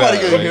 where she's nobody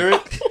at. gonna like, hear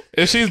it.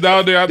 if she's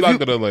down there, I'm If not you-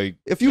 gonna like.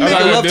 If you I'm make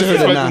not love gonna to her, then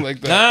disrespect nah. you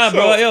like that. Nah, So-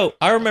 bro. Yo,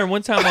 I remember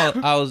one time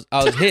I was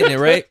hitting it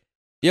right,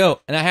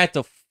 yo, and I had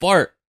to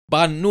fart, but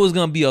I knew it was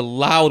gonna be a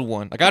loud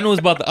one. Like I knew I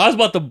was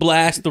about to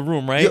blast the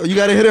room, right, Yo, you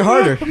gotta hit it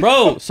harder.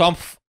 bro? So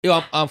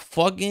I'm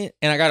fucking,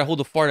 and I gotta hold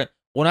the fart in.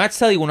 When I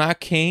tell you, when I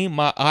came,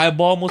 my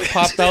eyeball almost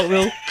popped out,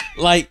 yo.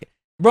 Like,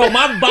 bro,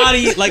 my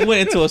body like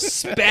went into a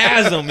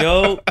spasm,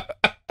 yo.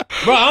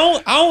 Bro,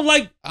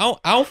 I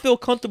don't feel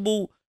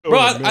comfortable, bro.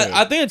 Oh, man.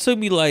 I think it took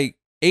me like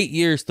 8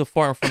 years to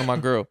fart in front of my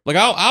girl. Like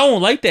I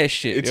don't like that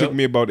shit. It yo. took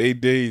me about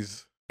 8 days.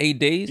 8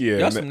 days. Yeah,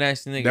 Y'all and some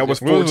nasty niggas. That was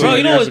yo. 14 Bro,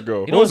 you know years what- ago. you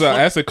What know was what's that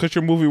Ashton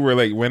Kutcher movie where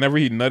like whenever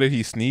he nutted,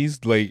 he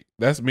sneezed? Like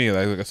that's me.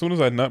 Like as soon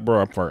as I nut, bro,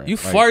 I'm farting. You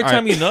Like, fart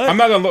time you nut? I'm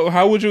not gonna.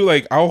 How would you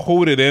like? I'll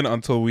hold it in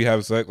until we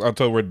have sex,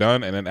 until we're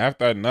done, and then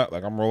after I nut,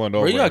 like I'm rolling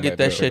over. Bro, you gotta and get let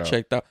that it shit out.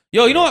 checked out.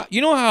 Yo, you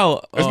know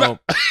how It's not-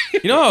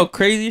 you know how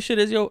crazy shit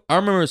is, yo. I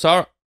remember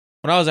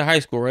when I was in high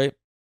school, right?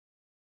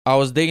 I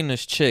was dating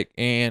this chick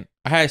and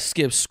I had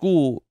skipped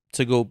school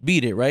to go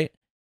beat it, right?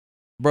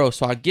 Bro,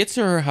 so I get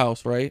to her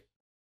house, right?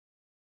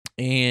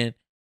 And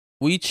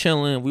we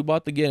chilling, we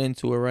about to get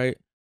into it, right?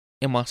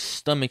 And my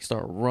stomach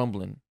start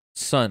rumbling.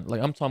 Son,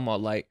 like I'm talking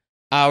about like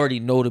I already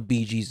know the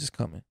BGs is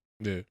coming.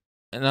 Yeah.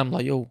 And I'm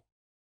like, yo,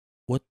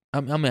 what?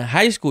 I'm in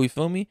high school, you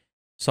feel me?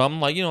 So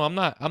I'm like,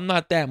 I'm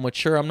not that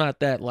mature. I'm not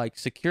that like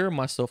secure in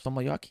myself. So I'm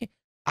like, yo,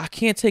 I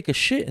can't take a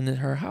shit in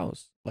her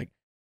house. Like,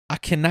 I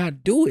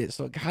cannot do it.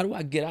 So how do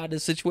I get out of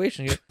this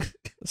situation? Yo?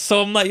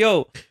 So I'm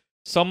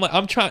like,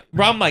 I'm trying,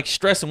 bro. I'm like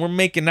stressing. We're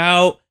making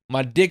out.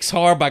 My dick's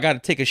hard, but I got to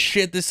take a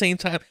shit at the same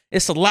time.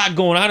 It's a lot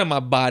going on in my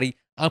body.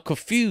 I'm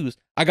confused.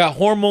 I got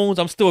hormones.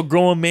 I'm still a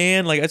growing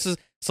man. Like it's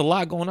a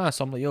lot going on.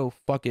 So I'm like, yo,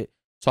 fuck it.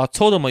 So I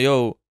told him, like,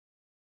 yo,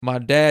 my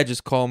dad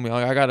just called me.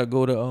 Like, I gotta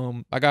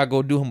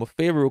go do him a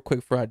favor real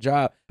quick for our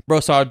job, bro.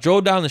 So I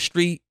drove down the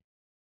street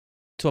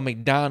to a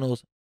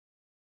McDonald's,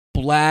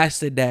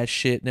 blasted that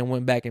shit, then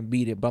went back and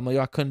beat it. But I'm like,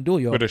 yo, I couldn't do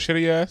it, yo. With a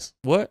shitty ass.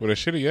 What? With a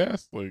shitty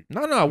ass. Like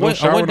No, I no went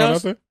shower, no down.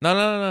 nothing.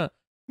 No.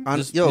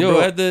 Just, Yo, yo, bro.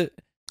 I had to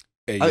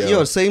Hey,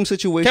 Yo, same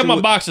situation. kept my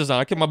with- boxers on.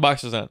 I kept my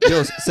boxers on.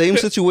 Yo, same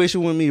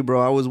situation with me,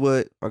 bro. I was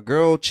with a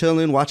girl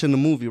chilling, watching the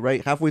movie,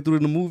 right? Halfway through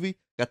the movie,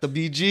 got the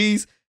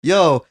BGs.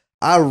 Yo,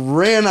 I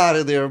ran out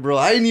of there, bro.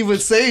 I didn't even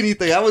say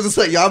anything. I was just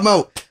like, yo, I'm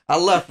out. I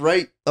left,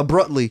 right?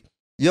 Abruptly.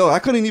 Yo, I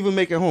couldn't even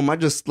make it home. I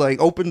just like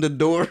opened the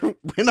door,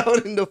 went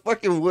out in the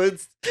fucking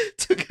woods,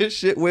 took a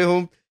shit, went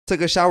home,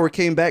 took a shower,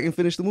 came back and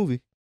finished the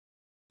movie.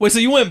 Wait, so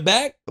you went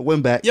back? I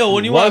went back. Yo,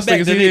 when you Worst went back,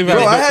 thing is did he didn't they,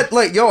 even Bro, have I had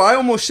like, I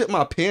almost shit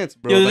my pants,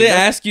 bro. yo, did Like, they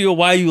that's- ask you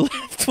why you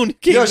left when you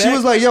came Yo, back? she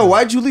was like, yo,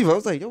 why'd you leave? I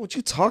was like, yo, what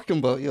you talking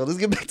about? Yo, let's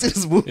get back to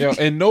this movie. Yo,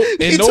 and no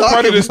you part talking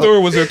of the about? story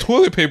was there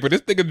toilet paper.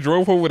 This nigga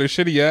drove home with a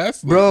shitty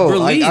ass. Like, Bro, Bro,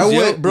 like, leaves, I yo,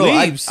 went, bro.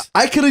 leaves.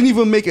 I couldn't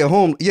even make it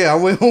home. Yeah, I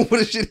went home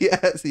with a shitty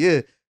ass.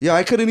 Yeah,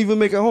 I couldn't even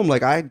make it home.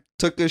 Like I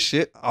took a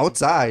shit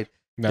outside.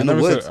 Nah, I in the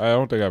never woods. said, I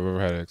don't think I've ever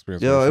had an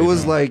experience. Yo, with it a was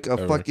female, like a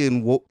ever.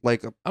 fucking I mean,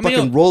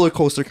 fucking roller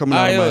coaster coming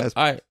out of my ass.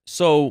 All right.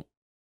 So,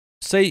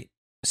 say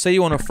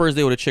you on a first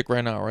day with a chick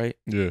right now, right?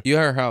 Yeah, You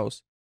at her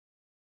house.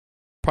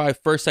 Probably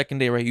first, second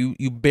day, right? You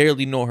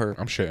barely know her.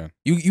 I'm shitting.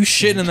 You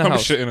shitting in the I'm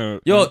house. shitting in a,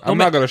 Yo, I'm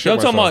not gonna shit Yo, I'm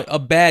talking myself. about a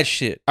bad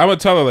shit. I'm gonna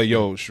tell her like,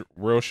 yo,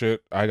 real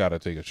shit. I gotta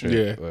take a shit.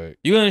 Yeah. Like,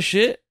 You gonna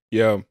shit?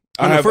 Yeah.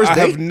 On the I first have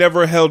date?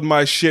 never held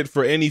my shit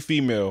for any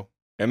female,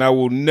 and I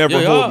will never Yo,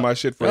 y'all- hold my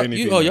shit for any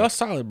female. y'all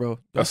solid, bro. Y'all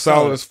That's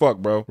solid as fuck,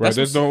 bro. right? That's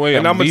There's what's- no way.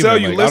 and I'm I'ma leaving. tell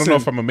you, Like, I don't know listen.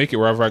 if I'm gonna make it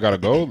wherever I gotta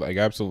go. Like,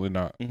 absolutely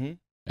not. Mhm.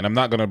 And I'm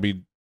not gonna have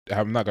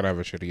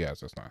a shitty ass.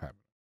 That's not happening.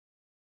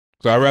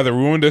 So I'd rather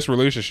ruin this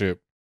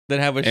relationship Then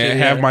have a and shit.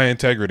 have my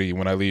integrity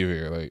when I leave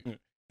here. Like,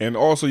 And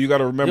also, you got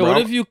to remember, Yo, what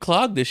I'm- if you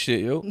clog this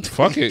shit, yo?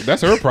 fuck it.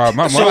 That's her problem,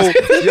 not So, mine.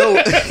 yo,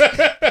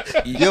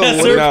 That's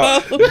what her now-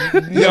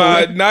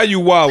 problem. now you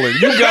wildin'.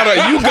 You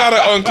gotta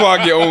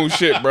unclog your own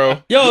shit,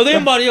 bro. Yo,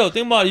 think about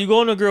it. You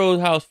go in a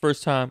girl's house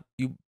first time,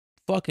 you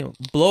fucking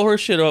blow her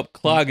shit up,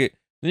 clog it.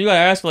 Then you gotta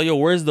ask like, yo,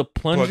 where's the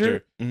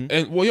plunger? Mhm.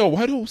 And well, yo,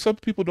 why do some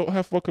people don't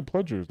have fucking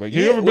plungers? Like,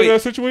 you Yeah, ever been wait. in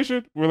that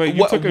situation where like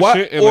you What- took a what-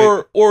 shit and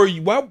like, or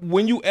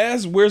when you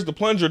ask where's the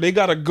plunger, they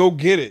gotta go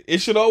get it.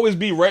 It should always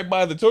be right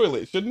by the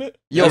toilet, shouldn't it?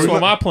 yo, That's remem- what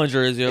my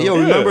plunger is, yo. yo,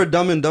 Yeah. remember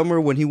Dumb and Dumber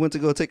when he went to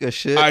go take a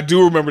shit? I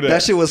do remember that.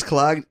 that shit was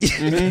clogged.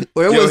 Mhm.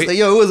 Or it Yo, was, he-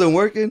 it wasn't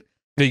working.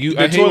 I The hate when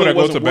I toilet go to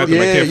wasn't bed and I working.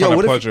 can't Yeah, find yo, a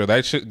what if- plunger.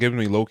 That shit gives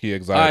me low key All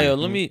right, anxiety. yo,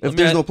 let me If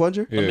there's ask, no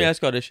plunger, Yeah. let me ask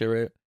y'all this shit,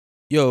 right?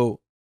 Yo,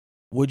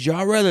 would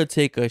y'all rather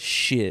take a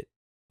shit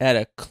at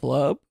a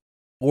club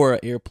or an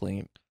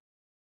airplane?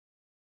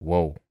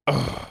 Whoa.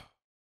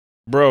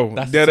 Bro,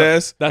 That's dead the-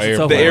 ass. That's a Air-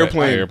 tough The one.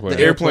 airplane. The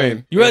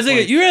airplane. You rather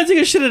take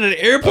a shit at an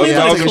airplane Oh, than a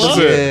 1,000%. club?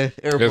 Yeah,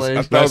 airplane.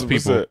 That's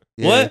 1,000%.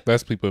 Yeah. What?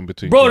 That's people in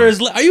between. Bro,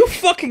 are you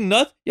fucking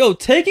nuts? Yo,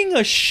 taking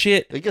a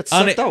shit. It gets On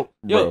sucked it- out.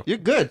 Yo, You're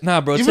good.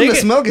 nah, bro. Even the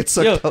taking, smell gets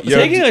sucked yo, out. Yo,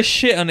 taking a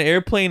shit on the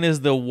airplane is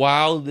the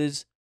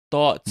wildest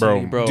thought to Bro,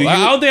 me, bro. do I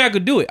you- don't think I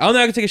could do it. I don't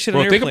think I could take a shit on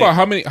Bro, an think airplane.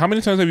 about how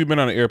many times have you been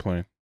on an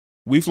airplane?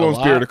 We've flown A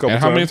lot. Spirit a couple And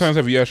times. how many times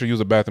have you actually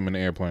used a bathroom in the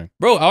airplane?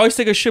 Bro, I always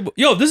take a shit.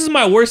 Yo, this is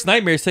my worst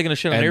nightmare is taking a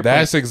shit on an And airplane.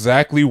 that's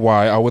exactly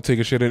why I would take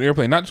a shit in an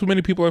airplane. Not too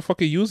many people are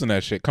fucking using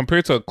that shit.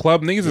 Compared to a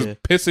club, niggas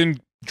Yeah. is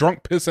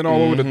drunk pissing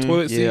all over the Mhm.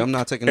 toilet seat. Yeah, I'm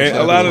not taking. And shit a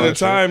out lot of the club,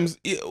 times,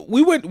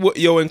 we went,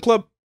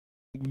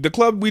 the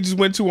club we just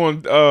went to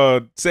on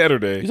You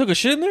Saturday. took a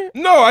shit in there?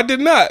 No, I did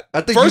not.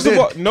 I think First you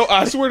of did. all, no,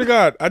 I swear to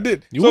God, I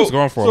did. You was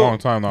gone for a long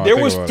time now. I There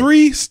think was about it.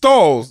 3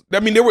 stalls. I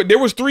mean, there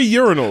was 3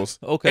 urinals,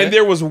 Okay. and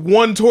there was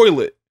 1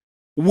 toilet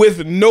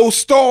with no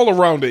stall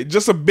around it,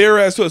 just a bare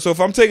ass toilet. So if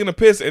I'm taking a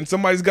piss and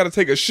somebody's got to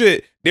take a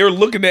shit, they're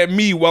looking at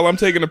me while I'm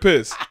taking a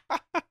piss.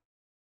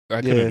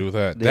 I couldn't Yeah. do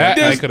that. Yeah. That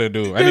I There's- couldn't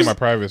do. I need there's- my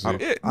privacy.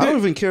 I don't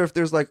even care if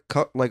there's like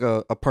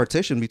a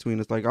partition between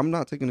us. Like I'm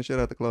not taking the shit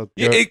at the club.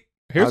 Yeah, Yeah.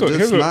 Here's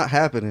It's not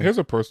happening. here's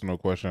a personal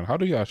question. How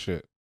do y'all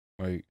shit?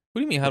 Like, What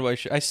do you mean? How do I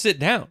shit? I sit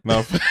down.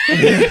 no,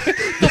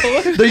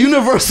 The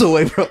universal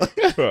way, bro.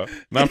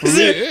 not for Is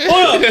me. there,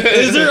 hold up.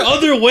 Is there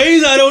other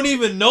ways I don't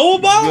even know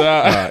about?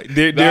 Nah,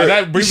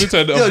 that brings me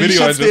to a Yo, you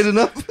video I should just. standing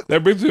up.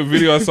 That brings me to a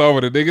video I saw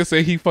where the nigga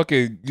say he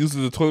fucking uses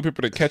the toilet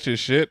paper to catch his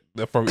shit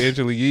from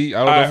Angela Yee.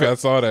 I don't know if y'all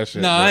saw that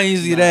shit. Nah, but- I ain't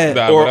see that.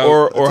 Nah, or but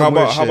or that's or some how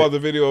weird about shit. the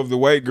video of the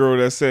white girl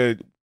that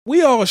said,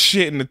 "We all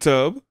shit in the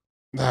tub."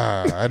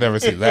 Nah, I never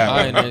seen that.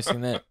 I ain't man. never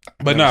seen that.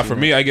 But Never nah, seen for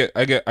that. me,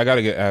 I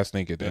gotta get ass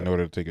naked in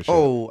order to take a shit.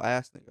 Oh, I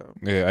asked nigga.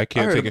 Yeah, I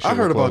can't I heard- take a shit. I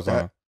heard with about clothes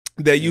that. on.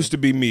 That used to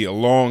be me a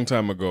long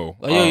time ago.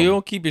 Like, yo, you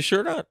don't keep your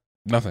shirt on?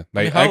 Nothing. I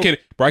mean, Like how- I can't,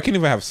 bro. I can't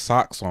even have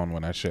socks on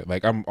when I shit.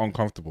 Like I'm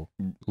uncomfortable.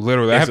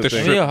 Literally, I It's have a to thing.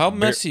 I strip. mean, yo, how bare-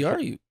 messy are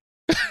you?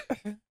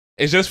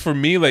 It's just for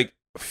me, like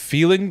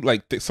feeling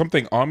like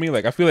something on me.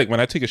 Like I feel like when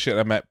I take a shit,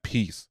 I'm at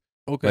peace.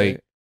 Okay.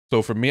 Like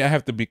so, for me, I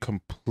have to be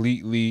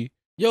completely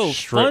Yo,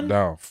 stripped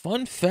down.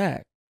 fun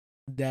fact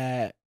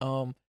that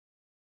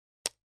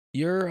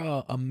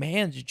your a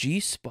man's G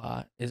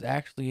spot is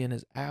actually in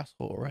his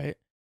asshole, right?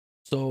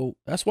 So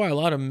that's why a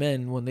lot of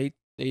men when they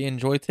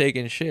enjoy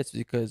taking shits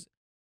because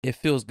it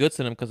feels good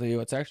to them because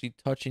it's actually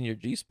touching your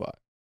G spot.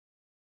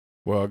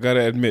 Well, I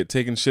gotta admit,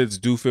 taking shits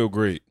do feel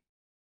great.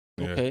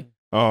 Yeah. Okay.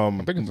 I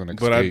think it's an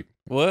but I- escape.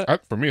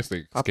 What? For me, it's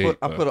the I escape.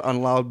 put it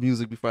on loud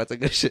music before I take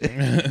that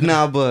shit.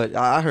 Nah, but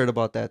I heard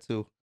about that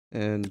too,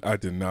 and I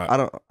did not.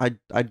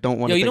 I don't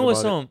want Yo, to. you know what's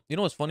about it. you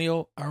know what's funny,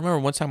 yo? I remember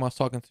one time I was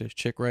talking to this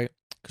chick, right?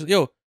 Cause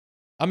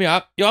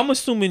I'm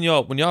assuming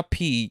y'all when y'all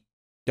pee,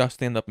 y'all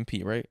stand up and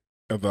pee, right?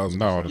 1,000%.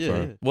 Not all the Yeah,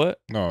 time.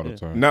 What? Not all the Yeah.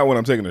 time. Not when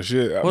I'm taking a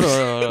shit. Hold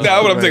on.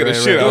 Not when I'm taking a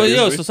shit. Yo,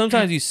 obviously. so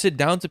sometimes you sit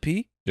down to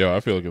pee. Yo, I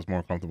feel like it's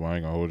more comfortable. I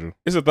ain't gonna hold you.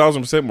 It's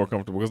 1,000% more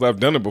comfortable because I've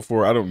done it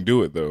before. I don't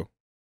do it though.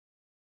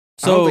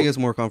 I don't So think it's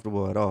more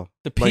comfortable at all.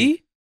 the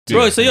pee, Yeah.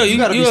 bro. So yo, You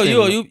gotta be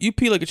standing you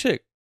pee like a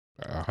chick.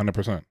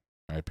 100%.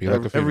 I pee like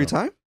a Every female.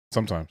 time.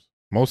 Sometimes.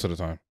 Most of the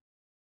time.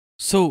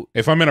 So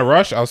If I'm in a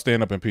rush, I'll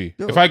stand up and pee.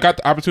 Yo. If I got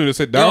the opportunity to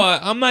sit yo, down,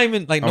 I'm not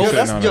even like I'm no. sitting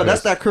on the That's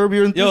piss. that curb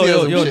your Yo,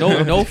 enthusiasm.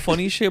 shit. no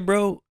funny shit,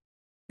 bro.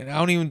 And I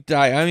don't even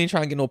die. I ain't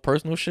trying to get no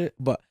personal shit,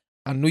 but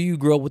I knew you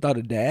grew up without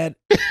a dad.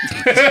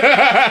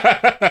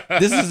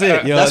 This is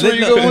it, yo. That's where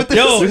you going with this?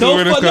 Yo, This is no,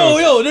 where this fuck, no,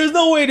 goes. yo. There's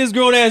no way this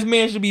grown ass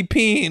man should be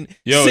peeing,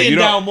 Yo, sitting you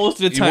don't- down most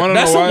of the You time. wanna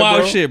That's know some why,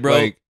 wild bro? shit, bro.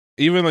 Like,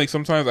 even like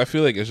sometimes I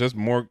feel like it's just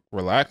more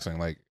relaxing.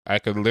 Like I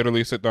could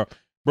literally sit down.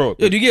 Bro,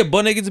 yo, do you get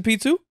butt naked to pee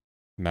too?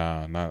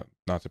 nah, not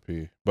to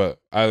pee. But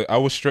I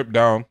was stripped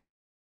down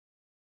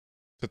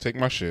to take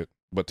my shit.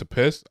 But to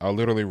piss, I'll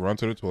literally run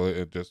to the toilet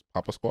and just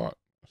pop a squat.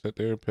 Sit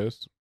there,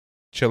 piss,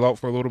 chill out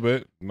for a little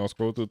bit,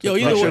 scroll through. Yo,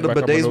 you TikTok, know shit what- the back up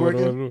and bidet's do what I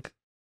working? do.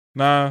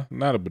 Nah,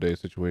 not a bidet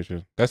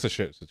situation. That's a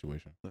shit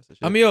situation.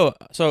 I mean, yo,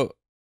 so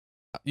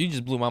you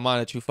just blew my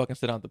mind that you fucking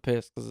sit down to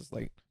piss because it's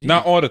like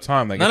Not all the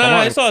time. Like no, if no, I'm no,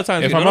 out, it's all the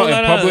time. if dude. I'm No, out no,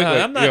 in no, public, no,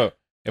 like, I'm not. yo,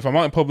 if I'm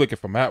out in public,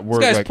 if I'm at This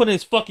work, guy's like putting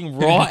his fucking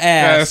raw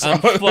ass on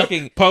Yes.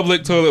 fucking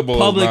public toilet bowl.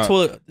 public nah,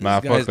 toilet. Nah,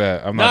 This fuck guy's-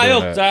 that. I'm Nah, not yo,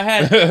 doing 'cause I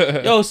that.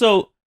 had yo,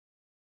 so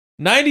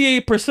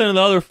 98% of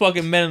the other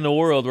fucking men in the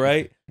world,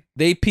 right?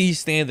 They pee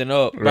standing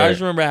up. But I Right.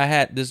 just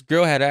remember this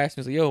girl had asked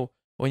me, like, yo,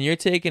 when you're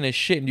taking a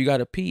shit and you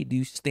gotta pee, do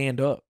you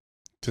stand up?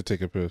 to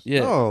take a piss.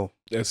 Yeah. Oh,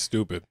 That's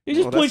stupid. You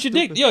just Oh, point that's your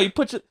dick. stupid. Yo, you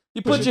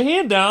put your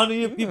hand down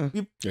and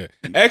you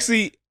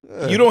Actually,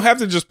 yeah. you don't have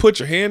to just put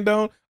your hand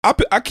down.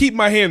 I keep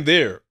my hand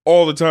there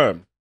all the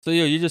time. so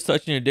yo, you're just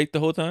touching your dick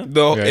the whole time?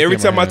 Though Yeah, I every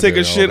keep my time I hand take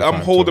there a all shit, the I'm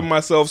time, holding too.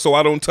 myself so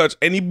I don't touch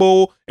any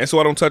bowl and so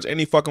I don't touch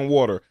any fucking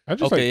water. I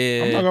just Okay,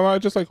 yeah, I'm yeah. not gonna lie, I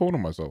just like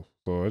holding myself.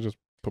 So I just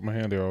put my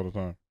hand there all the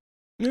time.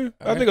 Yeah,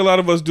 I Alright. think a lot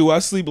of us do. I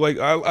sleep like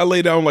I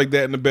lay down like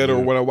that in the bed or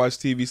Yeah. when I watch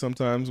TV.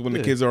 Sometimes when the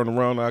Yeah. kids aren't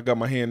around, I got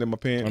my hand in my I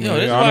pants. mean, Yo,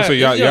 this is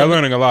honestly, why- y'all yo,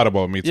 learning a lot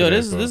about me today. Yo,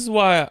 this so. is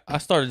why I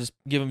started just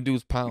giving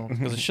dudes pounds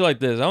because shit like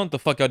this. I don't know what the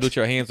fuck y'all do with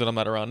your hands when I'm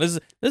not around. This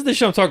is the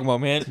shit I'm talking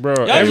about, man. Bro,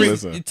 Y'all every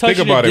just listen, touching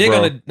think about your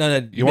it, dick bro. on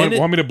a you want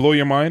minute. me to blow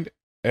your mind?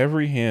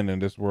 Every hand in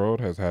this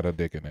world has had a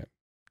dick in it,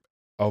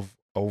 of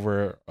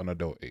over an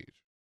adult age.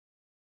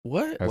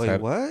 What? Has Wait,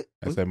 had, what?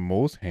 I said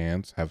most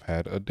hands have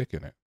had a dick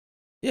in it.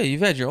 Yeah,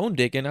 you've had your own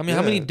dick in. I mean,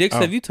 how many Yeah. dicks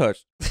have you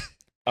touched?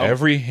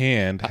 Every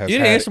hand has You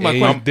didn't had answer my a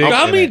question. dick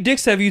How in many it.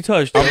 dicks have you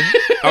touched? Yo?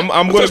 I'm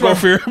gonna Touch my go.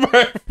 fear.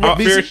 My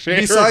fear share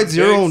Besides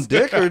your own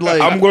dick, or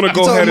like I'm gonna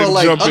go you ahead talking and about,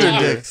 like, jump other in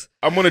here. dicks?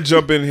 I'm gonna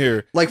jump in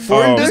here. Like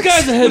foreign This dicks?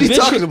 This guy's a What are you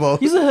habitual. talking about?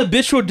 He's a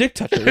habitual dick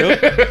toucher. Yo.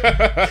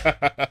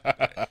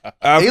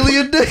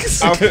 Alien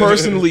dicks? I've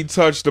personally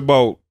touched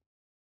about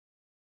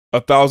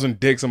 1,000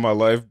 dicks in my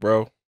life,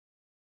 bro.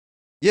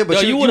 Yeah,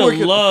 but Yo, you would work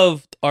have in-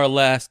 loved our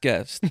last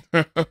guest.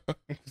 bro.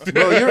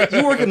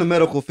 You work in the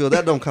medical field.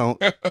 That don't count.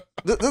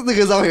 This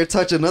nigga's out here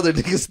touching other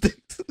niggas'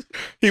 dicks.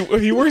 He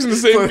works in the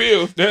same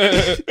field.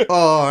 Oh,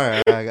 all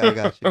right, I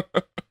got you.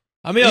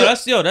 I mean,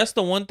 Yeah. that's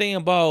the one thing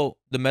about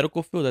the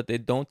medical field that they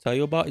don't tell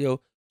you about. Yo,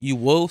 you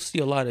will see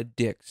a lot of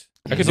dicks.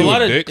 I can There's deal a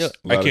lot with of- dicks. yeah.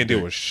 I Lot of can't deal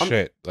with dicks.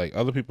 shit. Like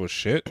other people's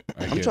shit.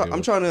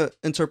 I'm trying to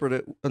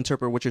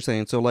interpret what you're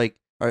saying. So, like,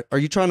 are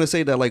you trying to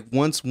say that like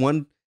once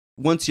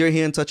your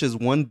hand touches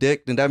one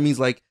dick, then that means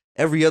like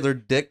every other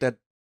dick that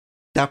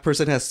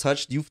person has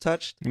touched, you've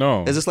touched?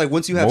 No. Is this like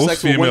once you have most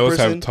sex with one females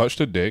person? have touched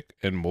a dick,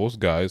 and most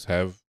guys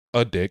have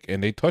a dick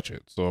and they touch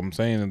it. So I'm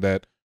saying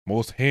that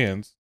most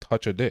hands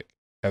touch a dick.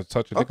 Have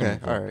touched a dick. Okay,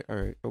 before. all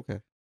right, okay.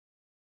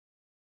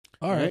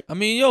 All right. I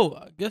mean, yo,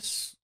 I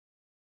guess.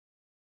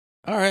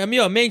 All right. I mean,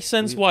 yo, it makes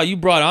sense why you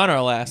brought on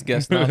our last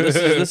guest. Now this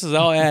is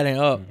all adding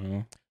up.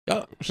 Mhm.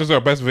 Yo, Which is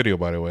our best video,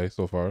 by the way,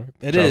 so far.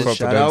 It Shouts is. out to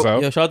Shout out.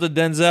 Denzel. yo, shout out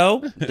to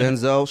Denzel.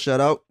 Denzel,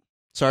 shout out.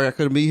 Sorry I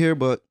couldn't be here,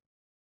 but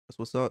that's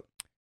what's up.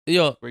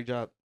 Yo, Great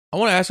job. I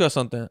want to ask y'all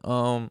something.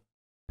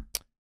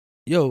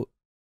 Yo,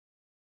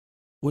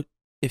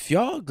 if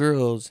y'all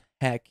girls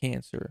had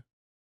cancer,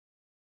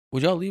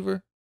 would y'all leave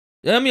her?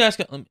 Yeah, let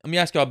me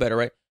ask y'all better,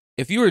 right?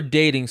 If you were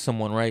dating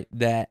someone, right,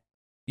 that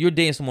you're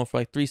dating someone for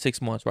like 3-6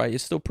 months, right?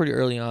 It's still pretty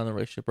early on in the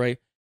relationship, right?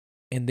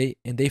 And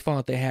they found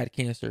out they had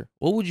cancer.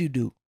 What would you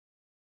do?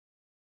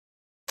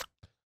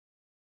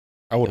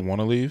 I would want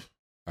to leave.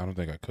 I don't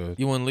think I could.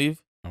 You wouldn't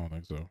leave? I don't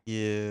think so.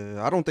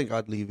 Yeah, I don't think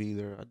I'd leave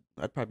either.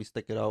 I'd probably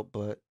stick it out,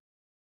 but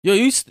Yo,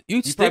 you'd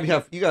you stick. probably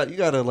have you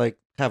gotta like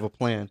have a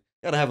plan.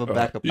 You gotta have a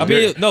backup. you I plan.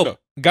 mean, no,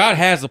 God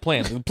has a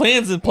plan. The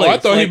plan's in Oh, place. I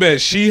thought he Like,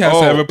 meant she has to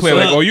Oh, have a plan. so-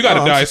 Like, oh, you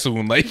gotta no, die I'm-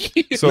 soon. Like,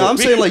 So no, I'm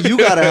saying like you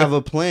gotta have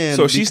a plan.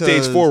 So she's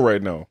stage because- 4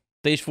 right now.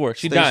 Stage 4.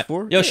 She Stage dying.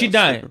 4? Yo, Yeah, she I'm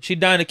dying. super. She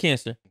dying of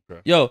cancer.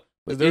 Okay. Yo,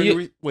 Is there you-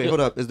 any wait? Hold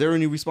up. Is there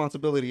any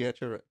responsibility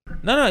at your?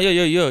 No,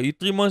 yo. You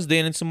 3 months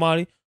dating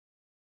somebody,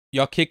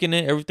 y'all kicking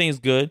it, everything's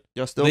good.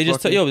 Y'all still? They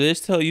just fucking? they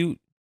just tell you,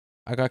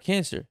 I got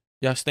cancer.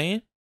 Y'all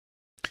staying?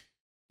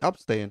 I'm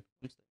staying.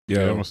 yeah,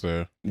 Yeah, almost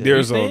there.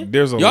 there's You a saying?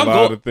 there's a Y'all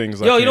lot go- of things.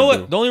 Yo, I you know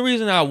can't what? do. The only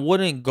reason I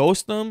wouldn't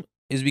ghost them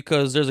is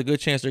because there's a good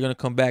chance they're gonna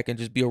come back and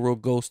just be a real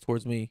ghost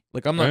towards me.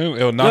 Like I'm not.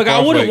 It'll knock Like I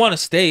off, wouldn't like- want to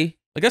stay.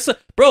 Like that's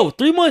bro.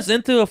 3 months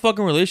into a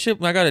fucking relationship,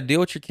 and I got to deal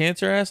with your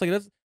cancer ass. Like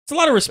that's it's a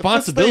lot of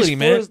responsibility, Stage 4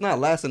 man. is not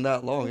lasting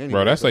that long. Anyway,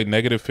 Bro, that's like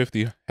negative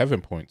 50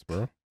 heaven points,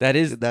 bro. That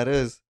is. that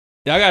is.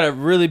 I gotta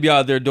really be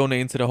out there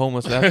donating to the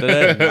homeless after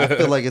that. I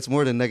feel like it's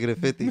more than negative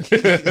 50.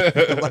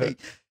 like,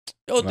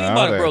 Yo, think Nah,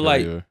 about it, I bro. don't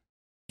Like either.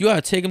 you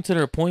gotta take them to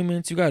their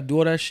appointments. You gotta do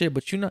all that shit,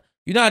 but you're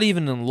not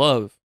even in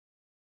love.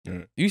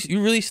 Yeah.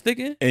 You really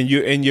sticking? And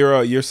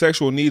your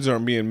sexual needs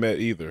aren't being met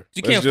either.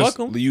 You Let's can't just-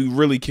 fuck 'em. You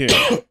really can't.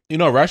 You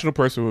know, a rational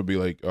person would be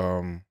like,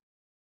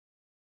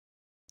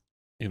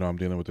 you know, I'm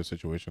dealing with this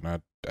situation. I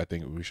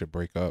think we should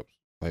break up.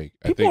 Like,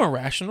 I People think. aren't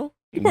rational.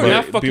 People are But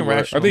not fucking people are-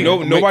 rational. I think- No,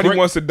 Make nobody correct-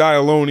 wants to die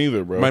alone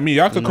either, bro. I mean,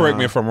 y'all could correct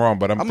me Nah. if I'm wrong,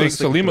 but I'm I'm gonna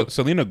thinking stick with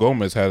Selena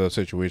Gomez had a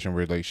situation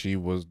where like she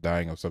was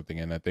dying of something,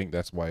 and I think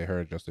that's why her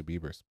and Justin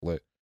Bieber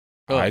split.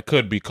 Oh. I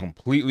could be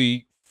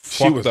completely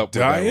She fucked was up with that,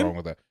 dying? wrong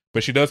with that,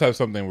 but she does have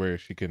something where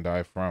she can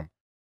die from,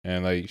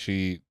 and like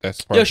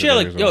that's part Yo, of she the had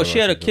like reason yo, why she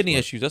had a just kidney split.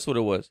 issues. That's what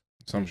it was.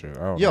 Some shit.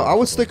 I don't yo, know I what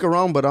would it stick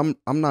around, but I'm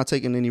not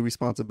taking any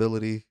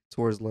responsibility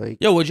towards like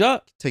Yo, would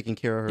y'all taking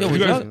care of her. Yo,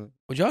 would y'all-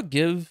 would y'all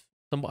give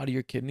somebody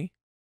your kidney?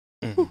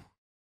 if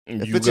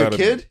You it's your gotta-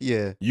 kid,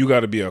 yeah, you got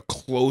to be a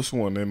close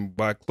one, and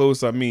by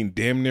close I mean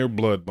damn near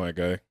blood, my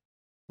guy.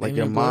 like Damn,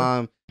 your your blood.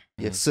 mom,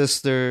 your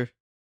sister.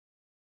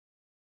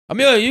 I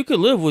mean, you could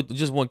live with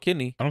just one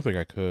kidney. I don't think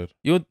I could,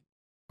 You would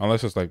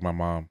unless it's like my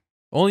mom.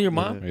 only your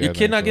mom. Yeah. Yeah, Your I kid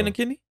think not so. getting a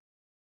kidney?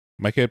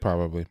 My kid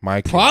probably.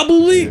 My kid.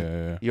 Probably.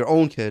 Yeah, Your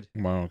own kid.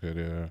 my own kid.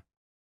 Yeah.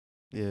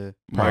 Yeah.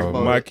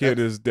 Probably. My kid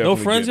is No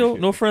definitely friends, getting yo.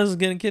 kid. No friends is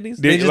getting kidneys.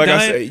 They, They just like I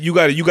dying? said,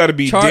 you got to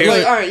be Char- damn-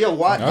 Like, all right, yo,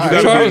 what? You All gotta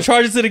right, be- Charge,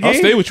 charges to the I'll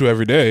game. stay with you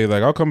every day.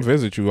 Like I'll come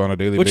visit you on a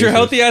daily With basis. your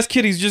healthy ass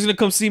kidneys, just gonna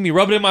come see me,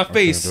 rub it in my I can't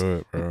face. do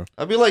it, bro.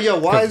 I'd be like, yo,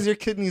 why is your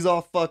kidneys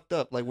all fucked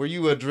up? Like, were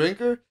you a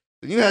drinker?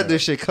 You had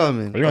this shit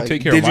coming. Are you gonna Like,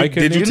 take care did of my you-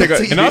 kidney? did you You're take not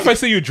a- And now if I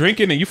see you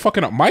drinking and you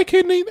fucking up my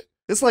kidney,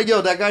 It's like,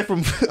 yo, that guy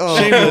from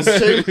Shameless.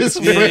 Shameless.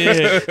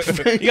 Yeah,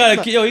 Frank. You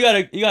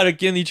got a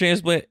kidney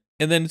transplant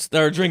and then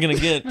start drinking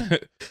again.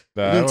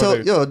 nah, I Then don't tell,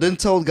 think- yo, then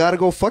told God to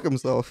go fuck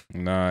himself.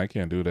 nah, I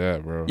can't do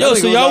that, bro. Yo, That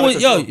so thing goes y'all out of would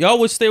control. y'all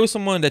would stay with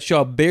someone that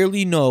y'all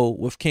barely know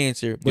with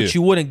cancer, but Yeah.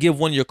 you wouldn't give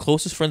one of your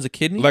closest friends a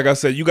kidney? Like I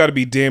said, you got to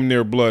be damn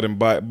near blood, and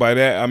by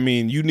that I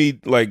mean you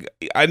need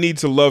I need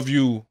to love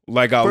you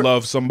like I For-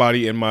 love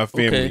somebody in my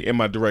family, Okay. in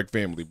my direct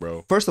family,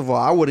 bro. First of all,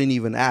 I wouldn't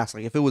even ask.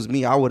 Like, if it was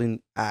me, I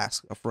wouldn't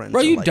ask a friend.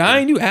 Bro, to, you like,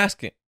 dying, you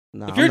asking.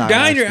 Nah, If you're I'm not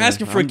dying, you're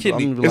asking for a I'm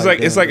kidney. It's like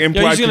damn.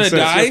 implied gonna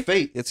consent. die? It's your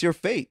fate. It's your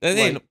fate. That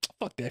ain't Like,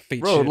 fuck that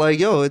fate bro, shit. like,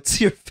 yo, it's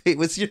your fate.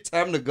 It's your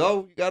time to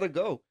go. You gotta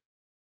go.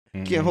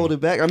 You can't hold it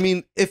back. I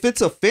mean, if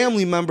it's a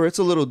family member, it's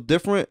a little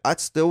different. I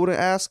still wouldn't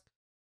ask.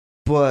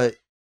 But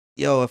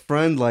yo, a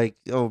friend, like,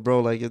 yo, bro,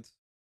 like, it's,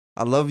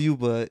 I love you,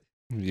 but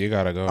You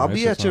gotta go. I'll It's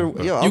be just at your.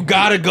 not- Yo, I'll you be-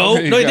 gotta go.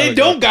 You No, they gotta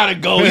don't go. gotta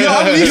go. Yo,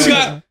 I'll meet You you.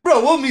 got-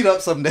 Bro, we'll meet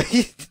up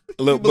someday.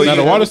 Look, But Now,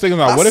 the yeah, wildest thing is,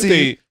 I what if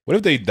see.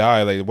 they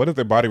die? Like, what if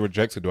their body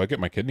rejects it? Do I get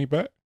my kidney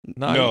back?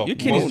 Nah, No, your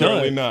kidney's most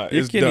certainly done. not.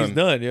 Your It's kidney's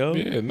done. done, yo.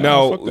 Yeah.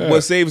 now, fuck that.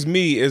 what saves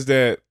me is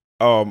that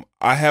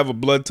I have a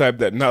blood type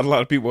that not a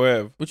lot of people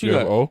have. What You you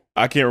have got? O?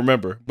 I can't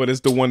remember, but it's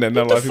the one that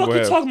not What a the lot of fuck people you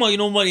have. talking about? You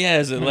know, nobody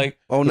has it. Like,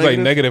 Oh, It's like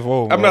negative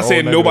O. I'm or not O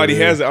saying negative, nobody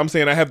yeah. has it. I'm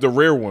saying I have the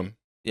rare one.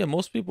 yeah,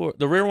 most people,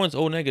 the rare one's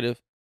O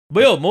negative.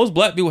 But yo, most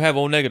black people have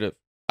O negative.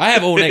 I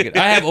have O negative.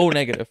 I have O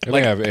negative. I think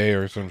Like, I have A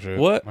or some shit.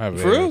 What? I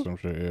have For A real? or some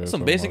shit. Yeah, some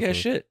something basic like ass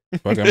that. shit.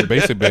 Fuck, I'm a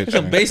basic bitch.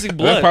 Some man. basic That's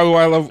blood. probably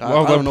why I love I don't know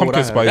what pumpkin I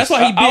have. spice. That's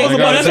why he I was big.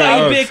 about to That's say, why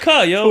he I was- big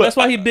cut, yo. That's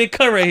why he big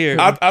cut right here.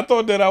 I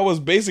thought that I was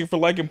basic for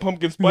liking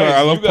pumpkin No, spice.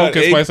 I love You got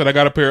pumpkin A- spice and I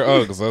got a pair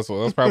of Uggs.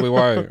 That's probably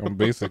why I'm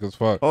basic as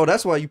fuck. Oh,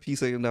 that's why you pee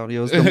saying down,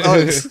 yo. It's, them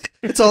Uggs.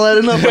 It's all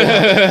adding up.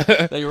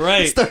 But Like,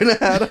 right. It's starting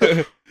to add up.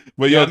 yo,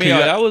 Yeah, I mean, can yo,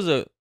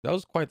 you- that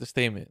was quite the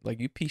statement. Like,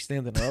 you pee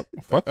standing up.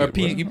 fuck or it,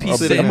 pee- bro. you pee I'm-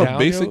 sitting I'm a down,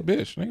 basic yo.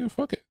 bitch, nigga.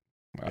 Fuck it.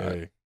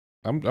 Hey.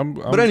 I'm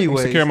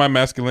anyways- secure in my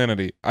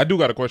masculinity. I do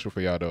got a question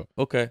for y'all though.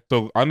 Okay.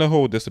 So on the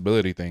whole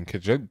disability thing,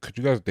 could you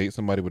guys date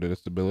somebody with a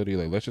disability?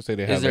 Like, let's just say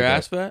they have Is their like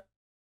ass fat?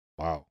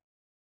 wow.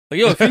 Like,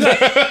 yo, if you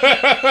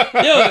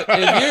got,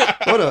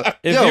 yo, What up?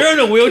 if Yo, you're in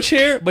a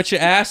wheelchair but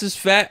your ass is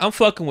fat, I'm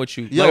fucking with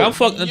you. Yo. Like,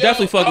 I'm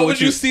definitely fucking How with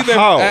would you see that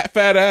How?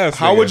 fat ass?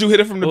 How nigga? would you hit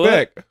it from the What?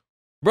 back?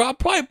 Bro, I'll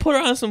probably put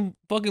her on some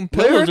fucking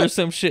Let her pillows in or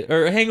some shit,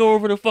 or hang her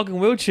over the fucking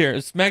wheelchair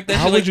and smack that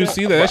How shit would like you that.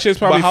 see that? That shit's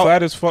But probably how-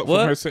 flat as fuck What?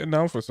 from her sitting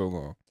down for so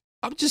long.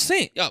 I'm just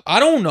saying. Yo, I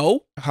don't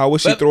know. How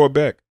would she But- throw it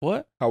back?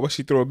 What? How would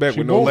she throw it back She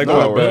with no won't leg throw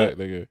it power? back,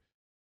 nigga. There's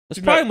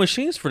She's probably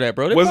machines for that,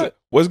 bro. They probably-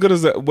 What's good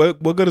as a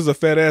what good is a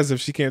fat ass if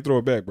she can't throw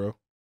it back, bro?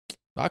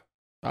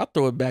 I'll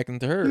throw it back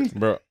into her.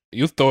 Bro,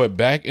 you throw it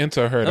back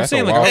into her. I'm That's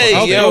saying, a like, wild. hey,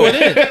 I'll yo. throw it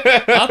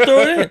in. I'll throw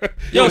it in.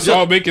 Yo, it's so-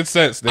 all making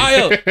sense.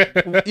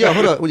 Nigga. yo,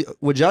 hold up.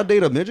 Would y'all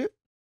date a midget?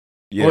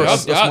 Or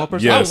Yes. a small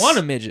person? Yes. I want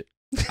a midget.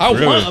 I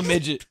Really? want a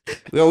midget,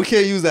 Yo, we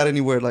can't use that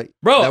anywhere. Like,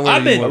 bro. that word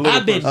I've been, anymore.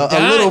 I've been a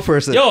dying. little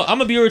person. Yo, I'm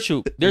gonna be real with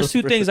you. There's two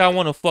Little things I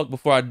want to fuck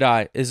before I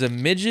die: is a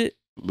midget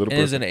Little and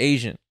is person. an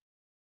Asian.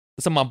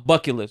 It's on my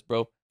bucket list,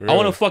 bro. I Really?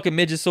 want to fuck a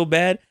midget so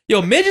bad.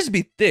 Yo, midgets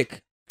be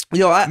thick.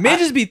 Yo,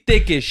 Midgets be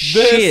thick as This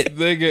shit.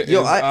 nigga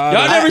Yo, is I- out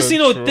Y'all of never seen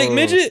no control. thick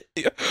midget?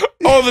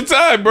 all the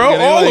time, bro. Yeah,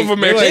 they all like- of them,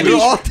 they like- actually.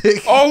 they're all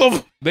thick. all of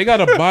them. They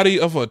got a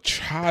body of a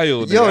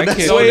child. Yo, nigga. I that's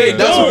can't what do they that.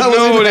 that's what I was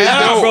No, gonna they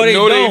ask. don't. Bro, they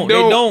No, they don't. They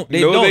don't. don't.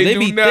 They No, don't. they They do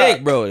be not.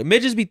 thick, bro. The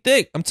midgets be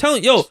thick. I'm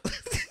telling you, yo,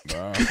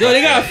 Nah. yo,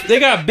 they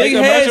got big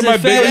Like, heads imagine my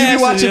and big fat Yo, you be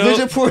asses, watching yo.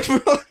 midget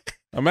porn, bro?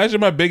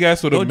 Imagine my big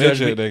ass with a Don't judge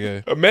midget, me.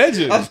 nigga.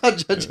 Imagine. I'm not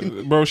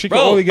judging. Bro, she can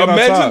Bro, only get on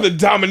Imagine top. the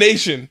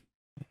domination.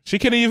 She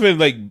can't even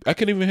like. I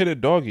can't even hit a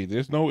doggy.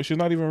 She's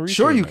not even reaching.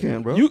 Sure, you nigga.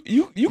 can, bro. You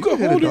can could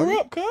hit hold it, her doggy.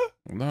 up, cuz.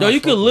 Nah, Yo, you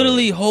fuck could that.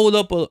 literally hold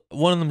up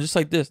one of them just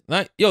like this.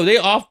 Not, yo,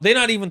 they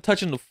not even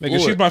touching the floor.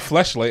 Nigga, she's my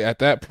flashlight at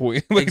that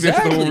point. Like,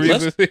 Exactly. There's no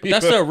reason.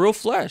 That's their real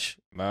flesh.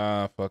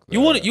 Nah, fuck that. You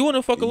want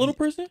to fuck a little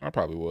person? I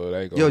probably would.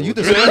 I ain't Yo, gonna you hold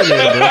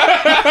discriminating, bro.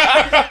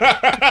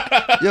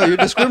 I Yo, you're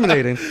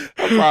discriminating.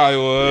 probably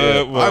would.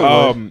 I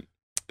but, would.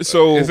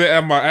 So is it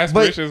at my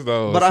aspirations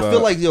though? But I so-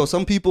 feel like, yo,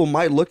 some people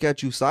might look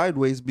at you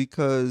sideways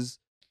because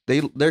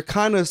they're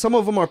kind of, some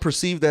of them are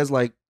perceived as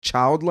like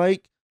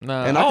childlike.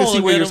 Nah, And I can don't see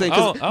look what at you're them.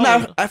 saying. Because I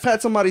don't- I've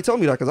had somebody tell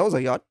me that because I was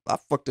like, yo, I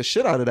fucked the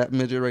shit out of that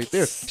midget right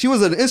there. She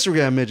was an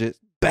Instagram midget,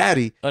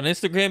 baddie. an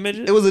Instagram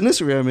midget. It was an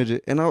Instagram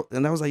midget, and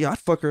I was like, yo, I'd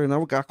fuck her, and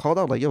I got called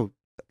out like, yo,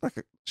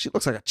 she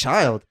looks like a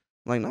child.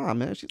 I'm like, nah,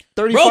 man, she's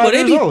 35 bro, but they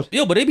years be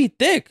old. but they be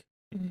thick.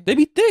 They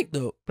be thick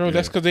though. bro,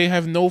 that's because they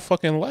have no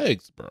fucking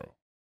legs, bro.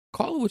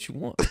 Call it what you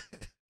want.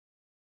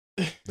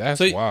 That's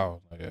So-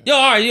 wild. Nigga. Yo,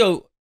 all right,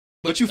 yo,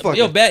 But you fucking.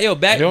 yo, back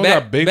They don't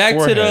got big back to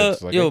the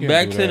foreheads. Like, yo, they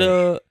back can't to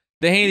do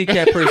the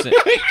handicapped person.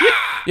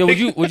 Yo,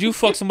 would you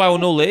fuck somebody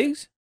with no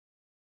legs?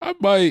 I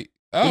might.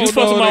 I Would you don't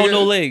fuck know, somebody with nigga.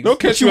 no legs? Don't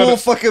but catch you me on won't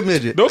the, fuck a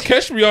midget. don't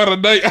catch me on the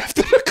night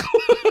after the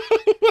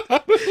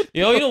club.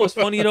 Yo, you know what's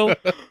funny though?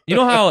 You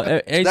know how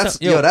anytime, That's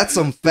that's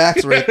some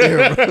facts right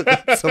there, bro.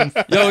 That's some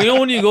facts. yo, you know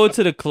when you go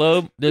to the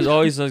club, there's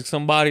always like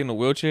somebody in a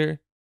wheelchair.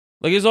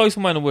 Like there's always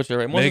somebody in a wheelchair,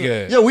 right? Most of the-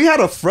 Nigga. Yo, we had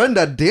a friend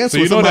that danced So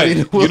you with know somebody that-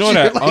 in a you know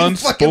wheelchair, that like,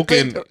 fucking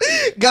unspoken-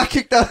 got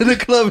kicked out of the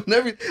club and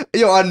everything.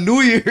 Yo, on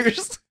New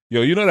Year's.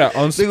 Yo, you know that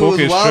was unspoken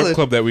strip wildin'.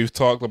 club that we've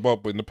talked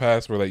about in the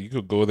past where like you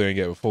could go there and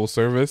get full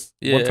service?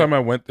 Yeah. One time I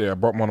went there, I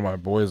brought one of my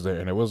boys there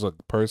and there was a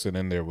person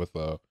in there with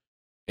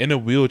in a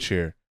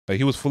wheelchair. Like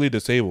he was fully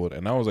disabled.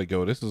 And I was like,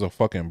 yo, this is a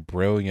fucking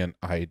brilliant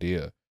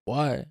idea.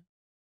 Why?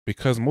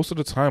 Because most of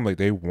the time, like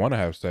they want to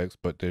have sex,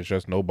 but there's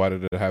just nobody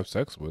to have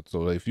sex with. So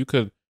like, if you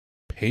could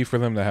pay for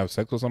them to have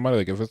sex with somebody,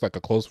 like if it's like a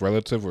close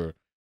relative or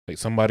like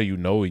somebody you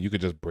know, you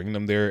could just bring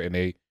them there and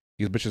these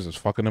bitches is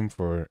fucking them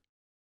for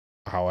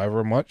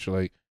however much,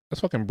 like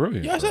That's fucking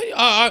brilliant. Yeah, bro.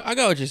 I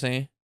got what you're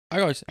saying. I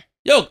got what you're saying.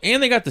 Yo,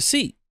 and they got the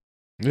seat.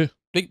 Yeah.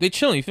 They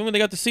chilling. You feel me? They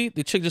got the seat.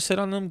 The chick just sit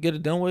on them, get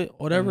it done with,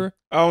 whatever.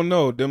 I don't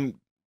know. Them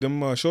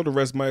shoulder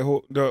rests might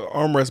hold. The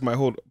arm rest might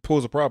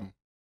pose a problem.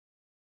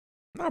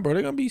 Nah, bro,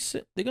 they're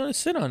gonna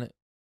sit on it.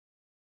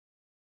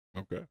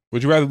 Okay.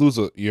 Would you rather lose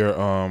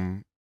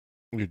your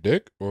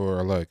dick or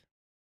a leg?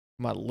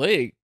 My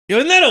leg. Yo,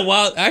 isn't that a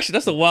wild? Actually,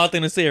 that's a wild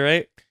thing to say,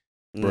 right?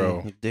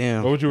 Bro.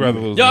 Damn. What would you rather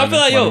lose? Yo, I man? feel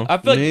like Manu? I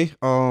feel like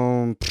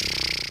Me?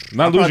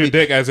 Not I'll lose probably- your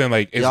dick as in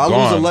like it's I'll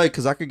gone. lose a leg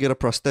because I could get a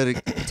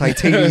prosthetic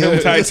titanium.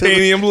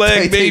 Titanium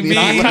leg, baby.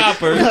 Titanium.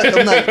 copper.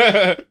 I'm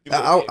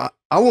not-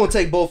 I won't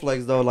take both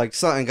legs though. Like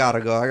something gotta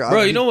go.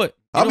 Bro, you know what?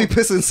 I'll be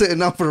pissing sitting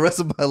down for the rest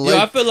of my life.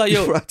 I feel like, yo,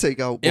 before I take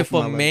out. Both if of a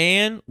my legs.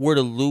 man were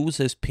to lose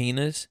his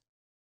penis,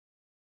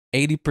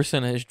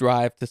 80% of his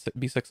drive to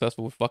be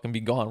successful would fucking be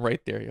gone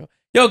right there, yo.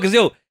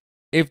 Because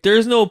if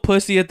there's no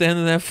pussy at the end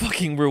of that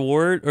fucking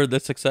reward or the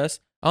success,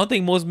 I don't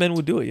think most men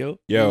would do it, yo.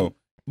 Yo,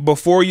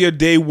 before your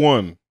day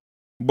one,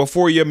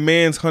 before your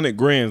man's 100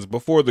 grands,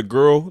 before the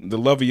girl, the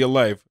love of your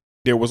life,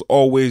 there was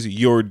always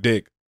your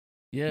dick.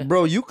 Yeah.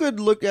 Bro, you could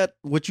look at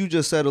what you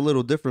just said a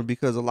little different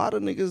because a lot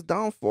of niggas'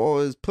 downfall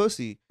is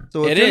pussy.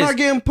 So if It you're is. not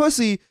getting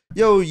pussy,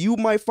 yo, you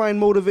might find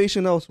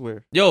motivation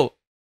elsewhere. Yo,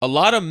 a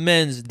lot of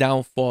men's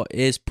downfall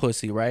is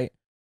pussy, right?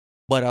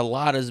 But a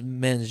lot of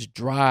men's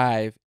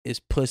drive is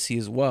pussy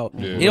as well.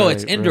 Yeah.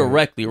 It's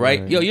indirectly,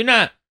 right? Yo, you're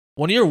not,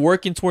 when you're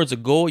working towards a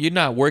goal, you're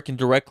not working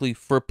directly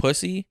for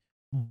pussy,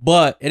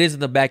 but it is in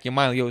the back of your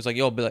mind. Yo, it's like,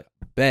 yo, be like,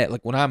 bet,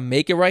 like when I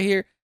make it right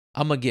here,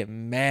 I'm gonna get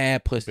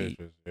mad pussy.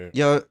 Bitches, yeah.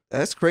 Yo,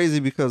 that's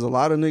crazy because a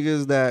lot of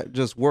niggas that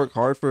just work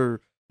hard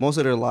for most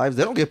of their lives,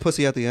 they don't get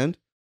pussy at the end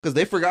because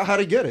they forgot how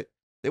to get it.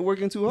 They're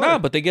working too hard. Nah,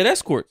 but they get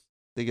escorts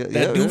they get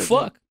that do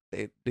fuck.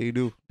 They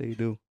do.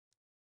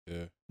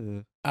 Yeah. Yeah.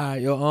 All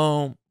right,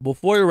 yo,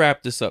 before we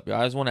wrap this up, yo,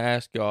 I just want to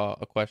ask y'all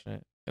a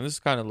question, and this is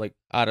kind of like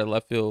out of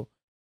left field.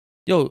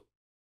 Yo,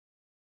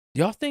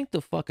 y'all think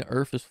the fucking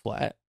Earth is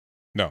flat?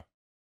 No.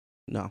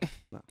 No.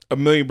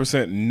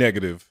 1,000,000%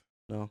 negative.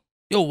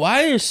 Yo,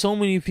 why is so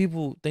many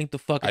people think the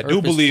fucking I Earth do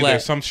is believe flat?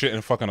 there's some shit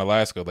in fucking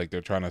Alaska, like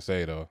they're trying to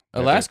say though.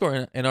 Alaska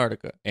or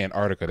Antarctica?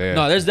 Antarctica. There.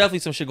 No, there's definitely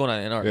some shit going on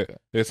in Antarctica.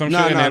 There's some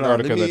shit in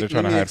Antarctica that they're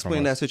trying to Let me hide explain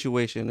from that us.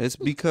 situation. It's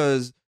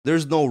because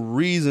there's no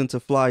reason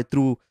to fly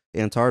through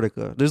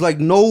Antarctica. There's like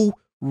no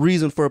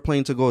reason for a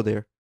plane to go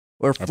there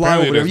or fly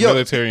Apparently, over there. there's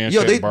military and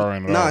shit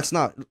borrowing it Nah, off. it's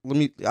not.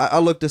 I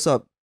looked this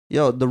up.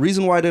 Yo, the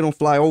reason why they don't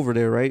fly over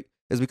there, right,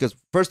 is because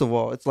first of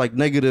all, it's like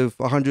negative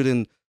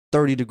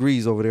 130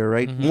 degrees over there,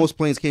 right? Mhm. Most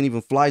planes can't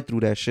even fly through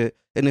that shit.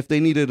 And if they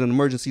needed an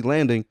emergency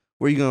landing,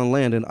 where are you gonna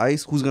land? In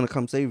ice? Who's gonna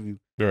come save you?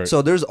 Right.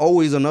 So there's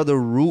always another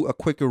route, a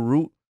quicker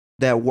route.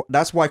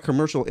 That's why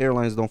commercial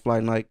airlines don't fly.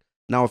 Like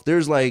now, if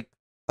there's like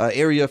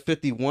Area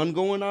 51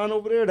 going on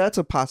over there, that's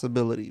a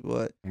possibility.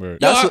 But Right.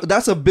 Yo,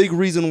 that's a big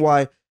reason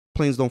why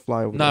planes don't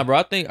fly over Nah, there. bro,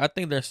 I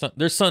think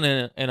there's sun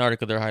in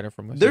Antarctica they're hiding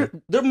from us.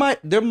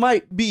 There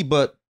might be,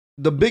 but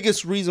the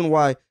biggest reason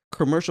why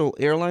commercial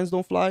airlines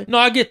don't fly. No,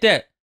 I get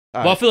that.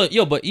 All But I right. feel like,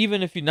 yo, but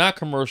even if you're not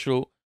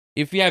commercial,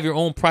 if you have your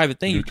own private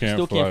thing, you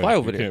still can't fly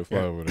over You there. can't fly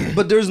over there.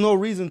 But there's no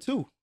reason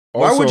to.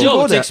 Why Also, would you Yo,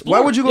 go to there? explore.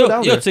 Why would you go Yo,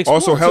 down yo, there? to explore.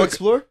 Also, To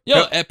explore?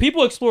 Yo,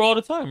 people explore all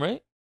the time,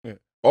 right?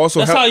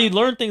 Also, That's how you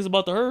learn things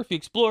about the Earth. You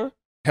explore.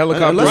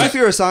 helicopters, Unless if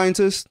you're a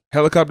scientist.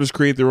 helicopters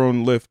create their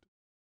own lift.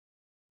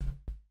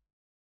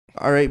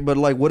 All right, but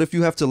like, what if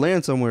you have to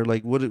land somewhere?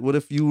 Like, what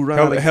if you run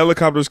out of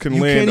Helicopters can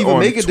you land can't even on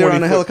make it there on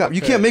 20 a foot- helicopter.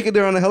 You can't make it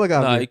there on a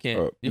helicopter. Nah, you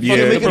can't. You yeah,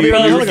 fucking make it the there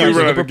on a propellers, helicopter. the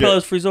run out of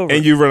propellers freeze over.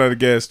 And you run out of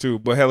gas too,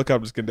 but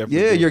helicopters can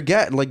definitely. Yeah, do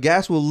it. your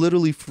gas will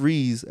literally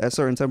freeze at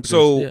certain temperatures.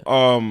 So,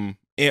 Yeah.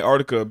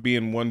 Antarctica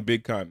being one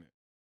big continent,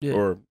 Yeah.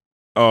 or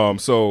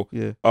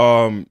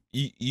yeah,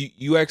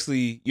 you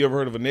actually you ever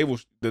heard of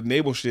the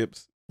naval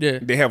ships? Yeah.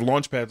 They have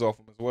launch pads off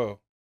them as well,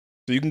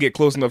 so you can get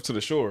close enough to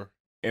the shore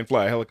and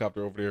fly a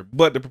helicopter over there.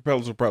 But the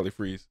propellers will probably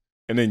freeze,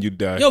 and then you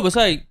die. Yo, but it's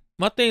like,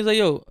 my thing is like,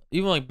 yo,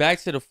 even like back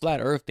to the flat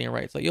Earth thing,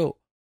 right? It's like, yo,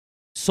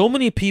 so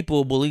many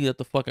people believe that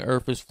the fucking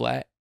Earth is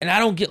flat, and I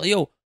don't get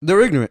like,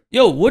 they're ignorant.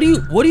 what do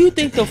you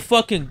think the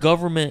fucking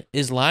government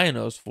is lying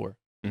to us for?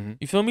 Mhm.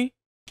 You feel me?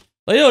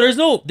 Like, yo,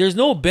 there's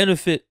no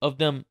benefit of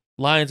them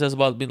lying to us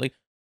about being like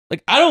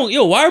I don't,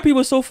 why are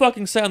people so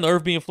fucking sad on the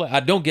Earth being flat? I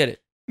don't get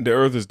it. The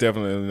Earth is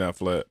definitely not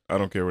flat. I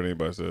don't care what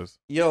anybody says.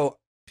 Yo,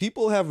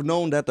 people have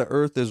known that the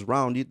Earth is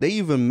round. They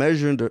even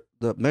measured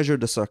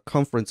the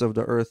circumference of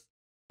the Earth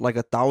like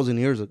 1,000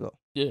 years ago.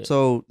 Yeah.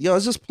 So, yo,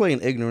 it's just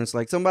plain ignorance.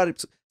 Like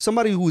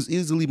somebody who's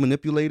easily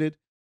manipulated,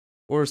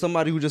 or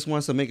somebody who just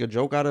wants to make a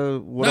joke out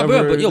of Nah, whatever.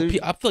 bro, but yo,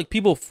 I feel like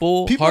people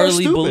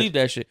full-heartedly stupid. believe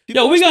that shit.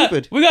 People Yo, are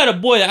stupid. we got a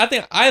boy that I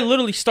think I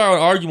literally start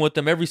arguing with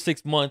them every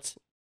 6 months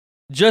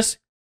just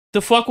to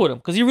fuck with him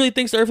because he really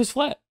thinks the Earth is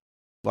flat.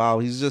 Wow,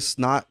 he's just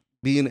not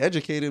being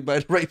educated by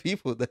the right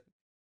people.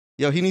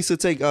 Yo, he needs to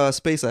take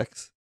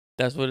SpaceX.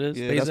 That's what it is.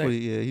 Yeah, that's what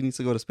he needs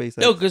to go to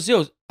SpaceX. Yo, because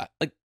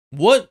like,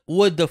 what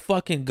would the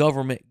fucking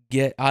government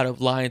get out of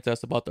lying to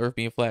us about the Earth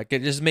being flat?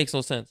 It just makes no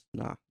sense.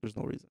 Nah, there's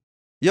no reason.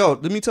 Yo,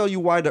 let me tell you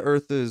why the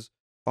Earth is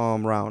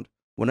round.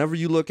 whenever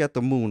you look at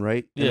the moon,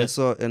 right? And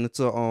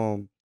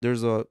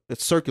Yeah.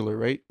 it's circular,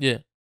 right? Yeah.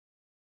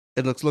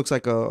 It looks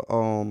like a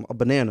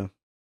banana.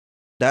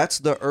 That's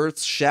the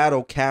Earth's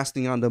shadow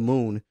casting on the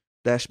moon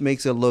that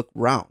makes it look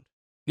round.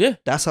 Yeah.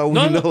 That's how we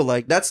No, know. no.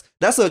 Like that's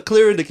a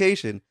clear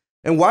indication.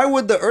 And why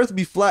would the Earth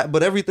be flat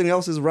but everything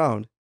else is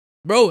round?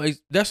 Bro,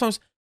 that's what I'm saying.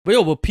 But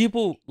yo, but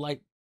people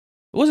like,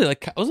 what was it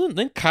like?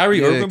 Wasn't Kyrie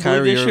Yeah, Irving Kyrie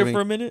believe this shit Irving.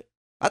 for a minute?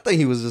 I think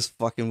he was just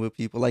fucking with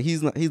people. Like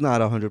he's not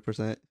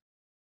 100%.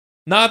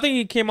 No, I think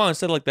he came out and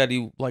said like that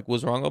he like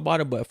was wrong about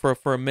it, but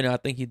for a minute I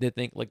think he did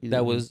think like Yeah.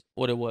 that was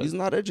what it was. He's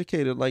not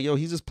educated. Like yo,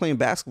 he's just playing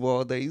basketball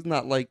all day. He's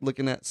not like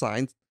looking at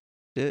science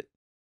shit.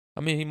 I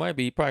mean, he might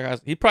be. He probably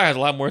has a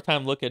lot more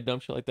time to look at dumb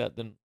shit like that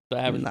than the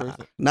average Nah,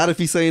 person. not if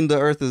he's saying the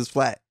Earth is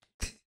flat.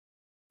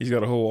 He's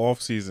got a whole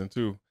off season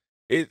too.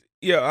 I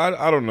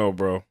don't know,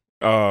 bro.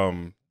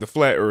 The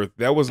flat Earth,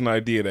 that was an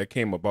idea that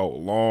came about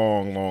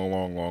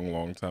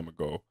long time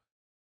ago,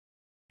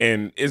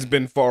 and it's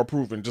been far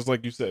proven, just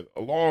like you said,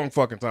 a long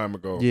fucking time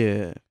ago.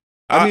 Yeah.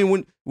 I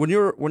mean, when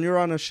you're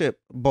on a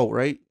boat,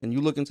 right, and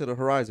you look into the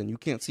horizon, you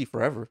can't see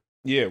forever.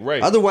 Yeah,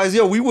 right. Otherwise,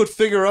 yo, we would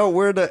figure out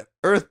where the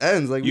Earth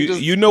ends. Like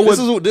You know this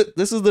what?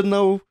 this is the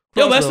no.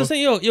 Yo, but that's crossover. the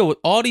thing. Yo, with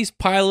all these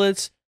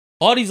pilots,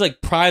 all these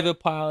like private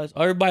pilots,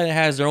 everybody that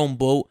has their own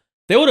boat,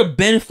 they would have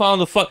been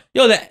found the fuck.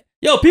 Yo,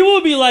 people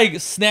would be like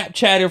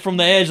Snapchatting from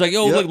the edge, like,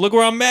 yo, Yep. look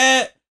where I'm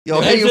at. Yo,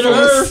 the hanging edge of from the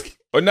the Earth.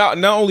 Or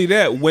not only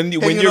that, when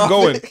hanging you're off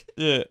going, it.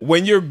 Yeah,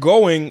 when you're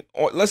going,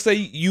 let's say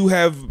you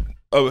have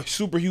a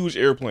super huge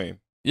airplane.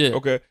 yeah.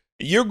 Okay,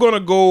 you're gonna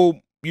go.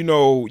 You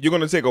know, you're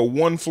gonna take a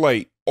one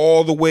flight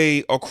all the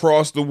way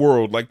across the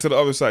world, like to the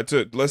other side,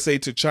 to let's say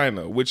to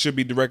China, which should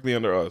be directly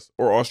under us,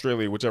 or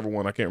Australia, whichever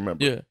one, I can't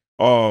remember.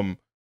 Yeah.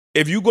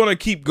 If you're gonna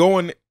keep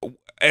going,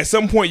 at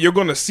some point you're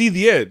gonna see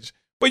the edge,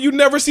 but you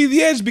never see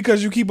the edge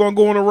because you keep on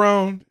going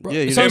around Bro,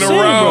 Yeah, that's you what and I'm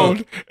saying,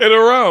 around and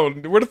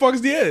around. Where the fuck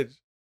is the edge?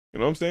 You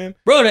know what I'm saying?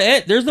 bro.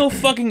 There's no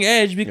fucking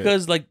edge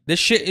because like this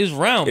shit is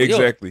round. Yo,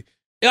 Exactly.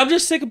 I'm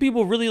just sick of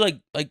people really like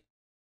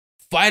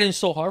fighting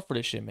so hard for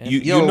this shit, man.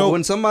 Yo, know,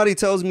 when somebody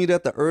tells me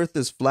that the Earth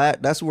is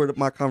flat, that's where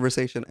my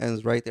conversation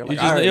ends right there. You Like,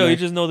 just, all right, yo, man. you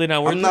just know they're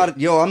not worth I'm it.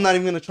 not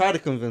even gonna try to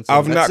convince them.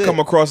 I've not That's come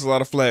it. across a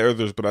lot of flat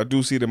earthers, but I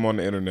do see them on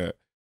the internet.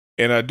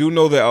 And I do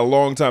know that a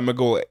long time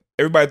ago,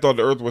 everybody thought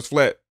the earth was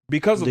flat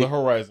because of the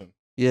horizon.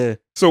 Yeah.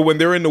 So when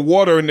they're in the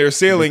water and they're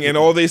sailing and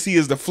all they see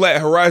is the flat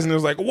horizon,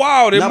 it's like,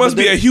 wow, there Nah, must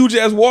but be they- a huge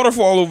ass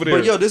waterfall over there.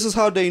 But yo, this is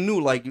how they knew.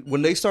 Like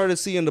when they started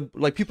seeing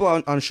the people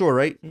on shore,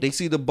 right? They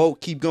see the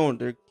boat keep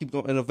going,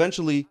 and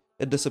eventually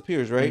it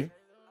disappears, right?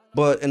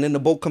 And then the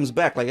boat comes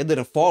back, like it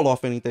didn't fall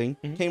off anything,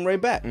 came right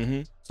back.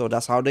 Mhm. So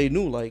that's how they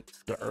knew, like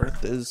the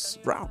Earth is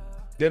round.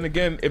 Then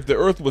again, if the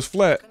earth was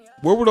flat,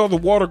 where would all the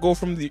water go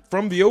from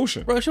the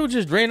ocean? Bro, shit would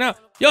just drain out.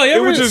 Yo, you It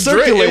ever would just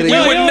circulate drain. it. We Yo,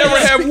 would you know never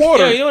what- have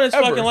water. Yo, you know what it's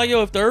ever. fucking like?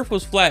 Yo, if the Earth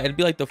was flat, it'd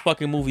be like the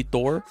fucking movie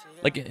Thor.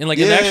 Like in an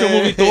Yeah. actual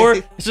movie Thor,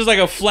 it's just like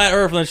a flat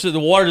Earth and shit, the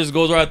water just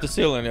goes right at the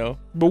ceiling, yo.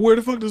 But where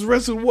the fuck does the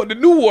rest of the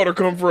new water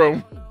come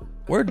from?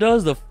 Where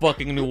does the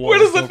fucking new water? Where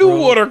does the go, new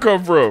bro? water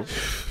come from?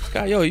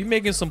 God, yo, you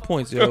making some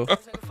points, yo.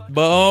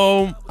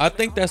 But I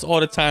think that's all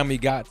the time we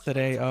got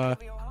today.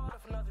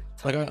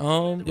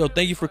 Yo,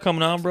 thank you for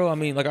coming on, bro. I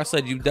mean, like I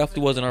said, you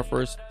definitely wasn't our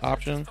first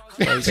option.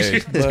 Like,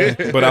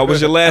 Hey. But I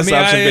was your last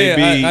option,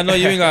 baby. I know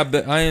you ain't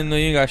got. I didn't know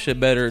you ain't got shit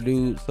better,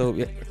 dude. So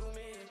yeah.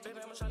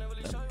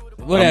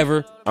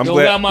 Whatever. I'm Yo,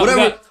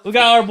 glad- we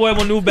got our boy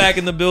Manu back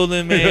in the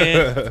building,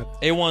 man.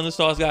 A1 the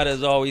sauce guy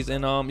as always,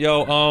 and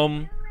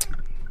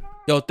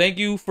yo, thank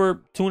you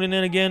for tuning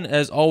in again.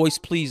 As always,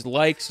 please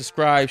like,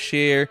 subscribe,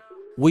 share.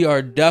 We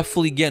are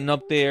definitely getting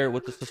up there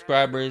with the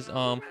subscribers.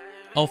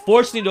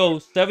 Unfortunately, though,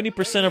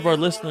 70% of our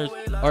listeners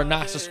are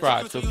not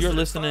subscribed. So if you're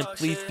listening,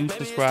 please do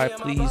subscribe.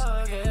 Please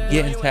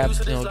get in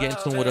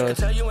tune with us.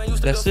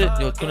 That's it.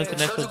 Yo, tune into the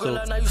next episode.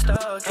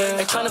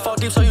 Ain't tryna fall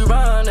deep, so you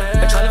run it.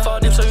 Ain't tryna fall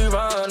deep, so you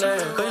run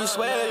it. Cause you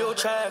swear you a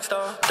track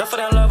star. Duff for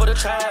that love with a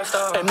track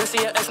star. And Missy,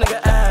 your ex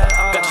nigga ass.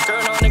 Got you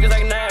stirring on niggas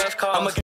like NASCAR.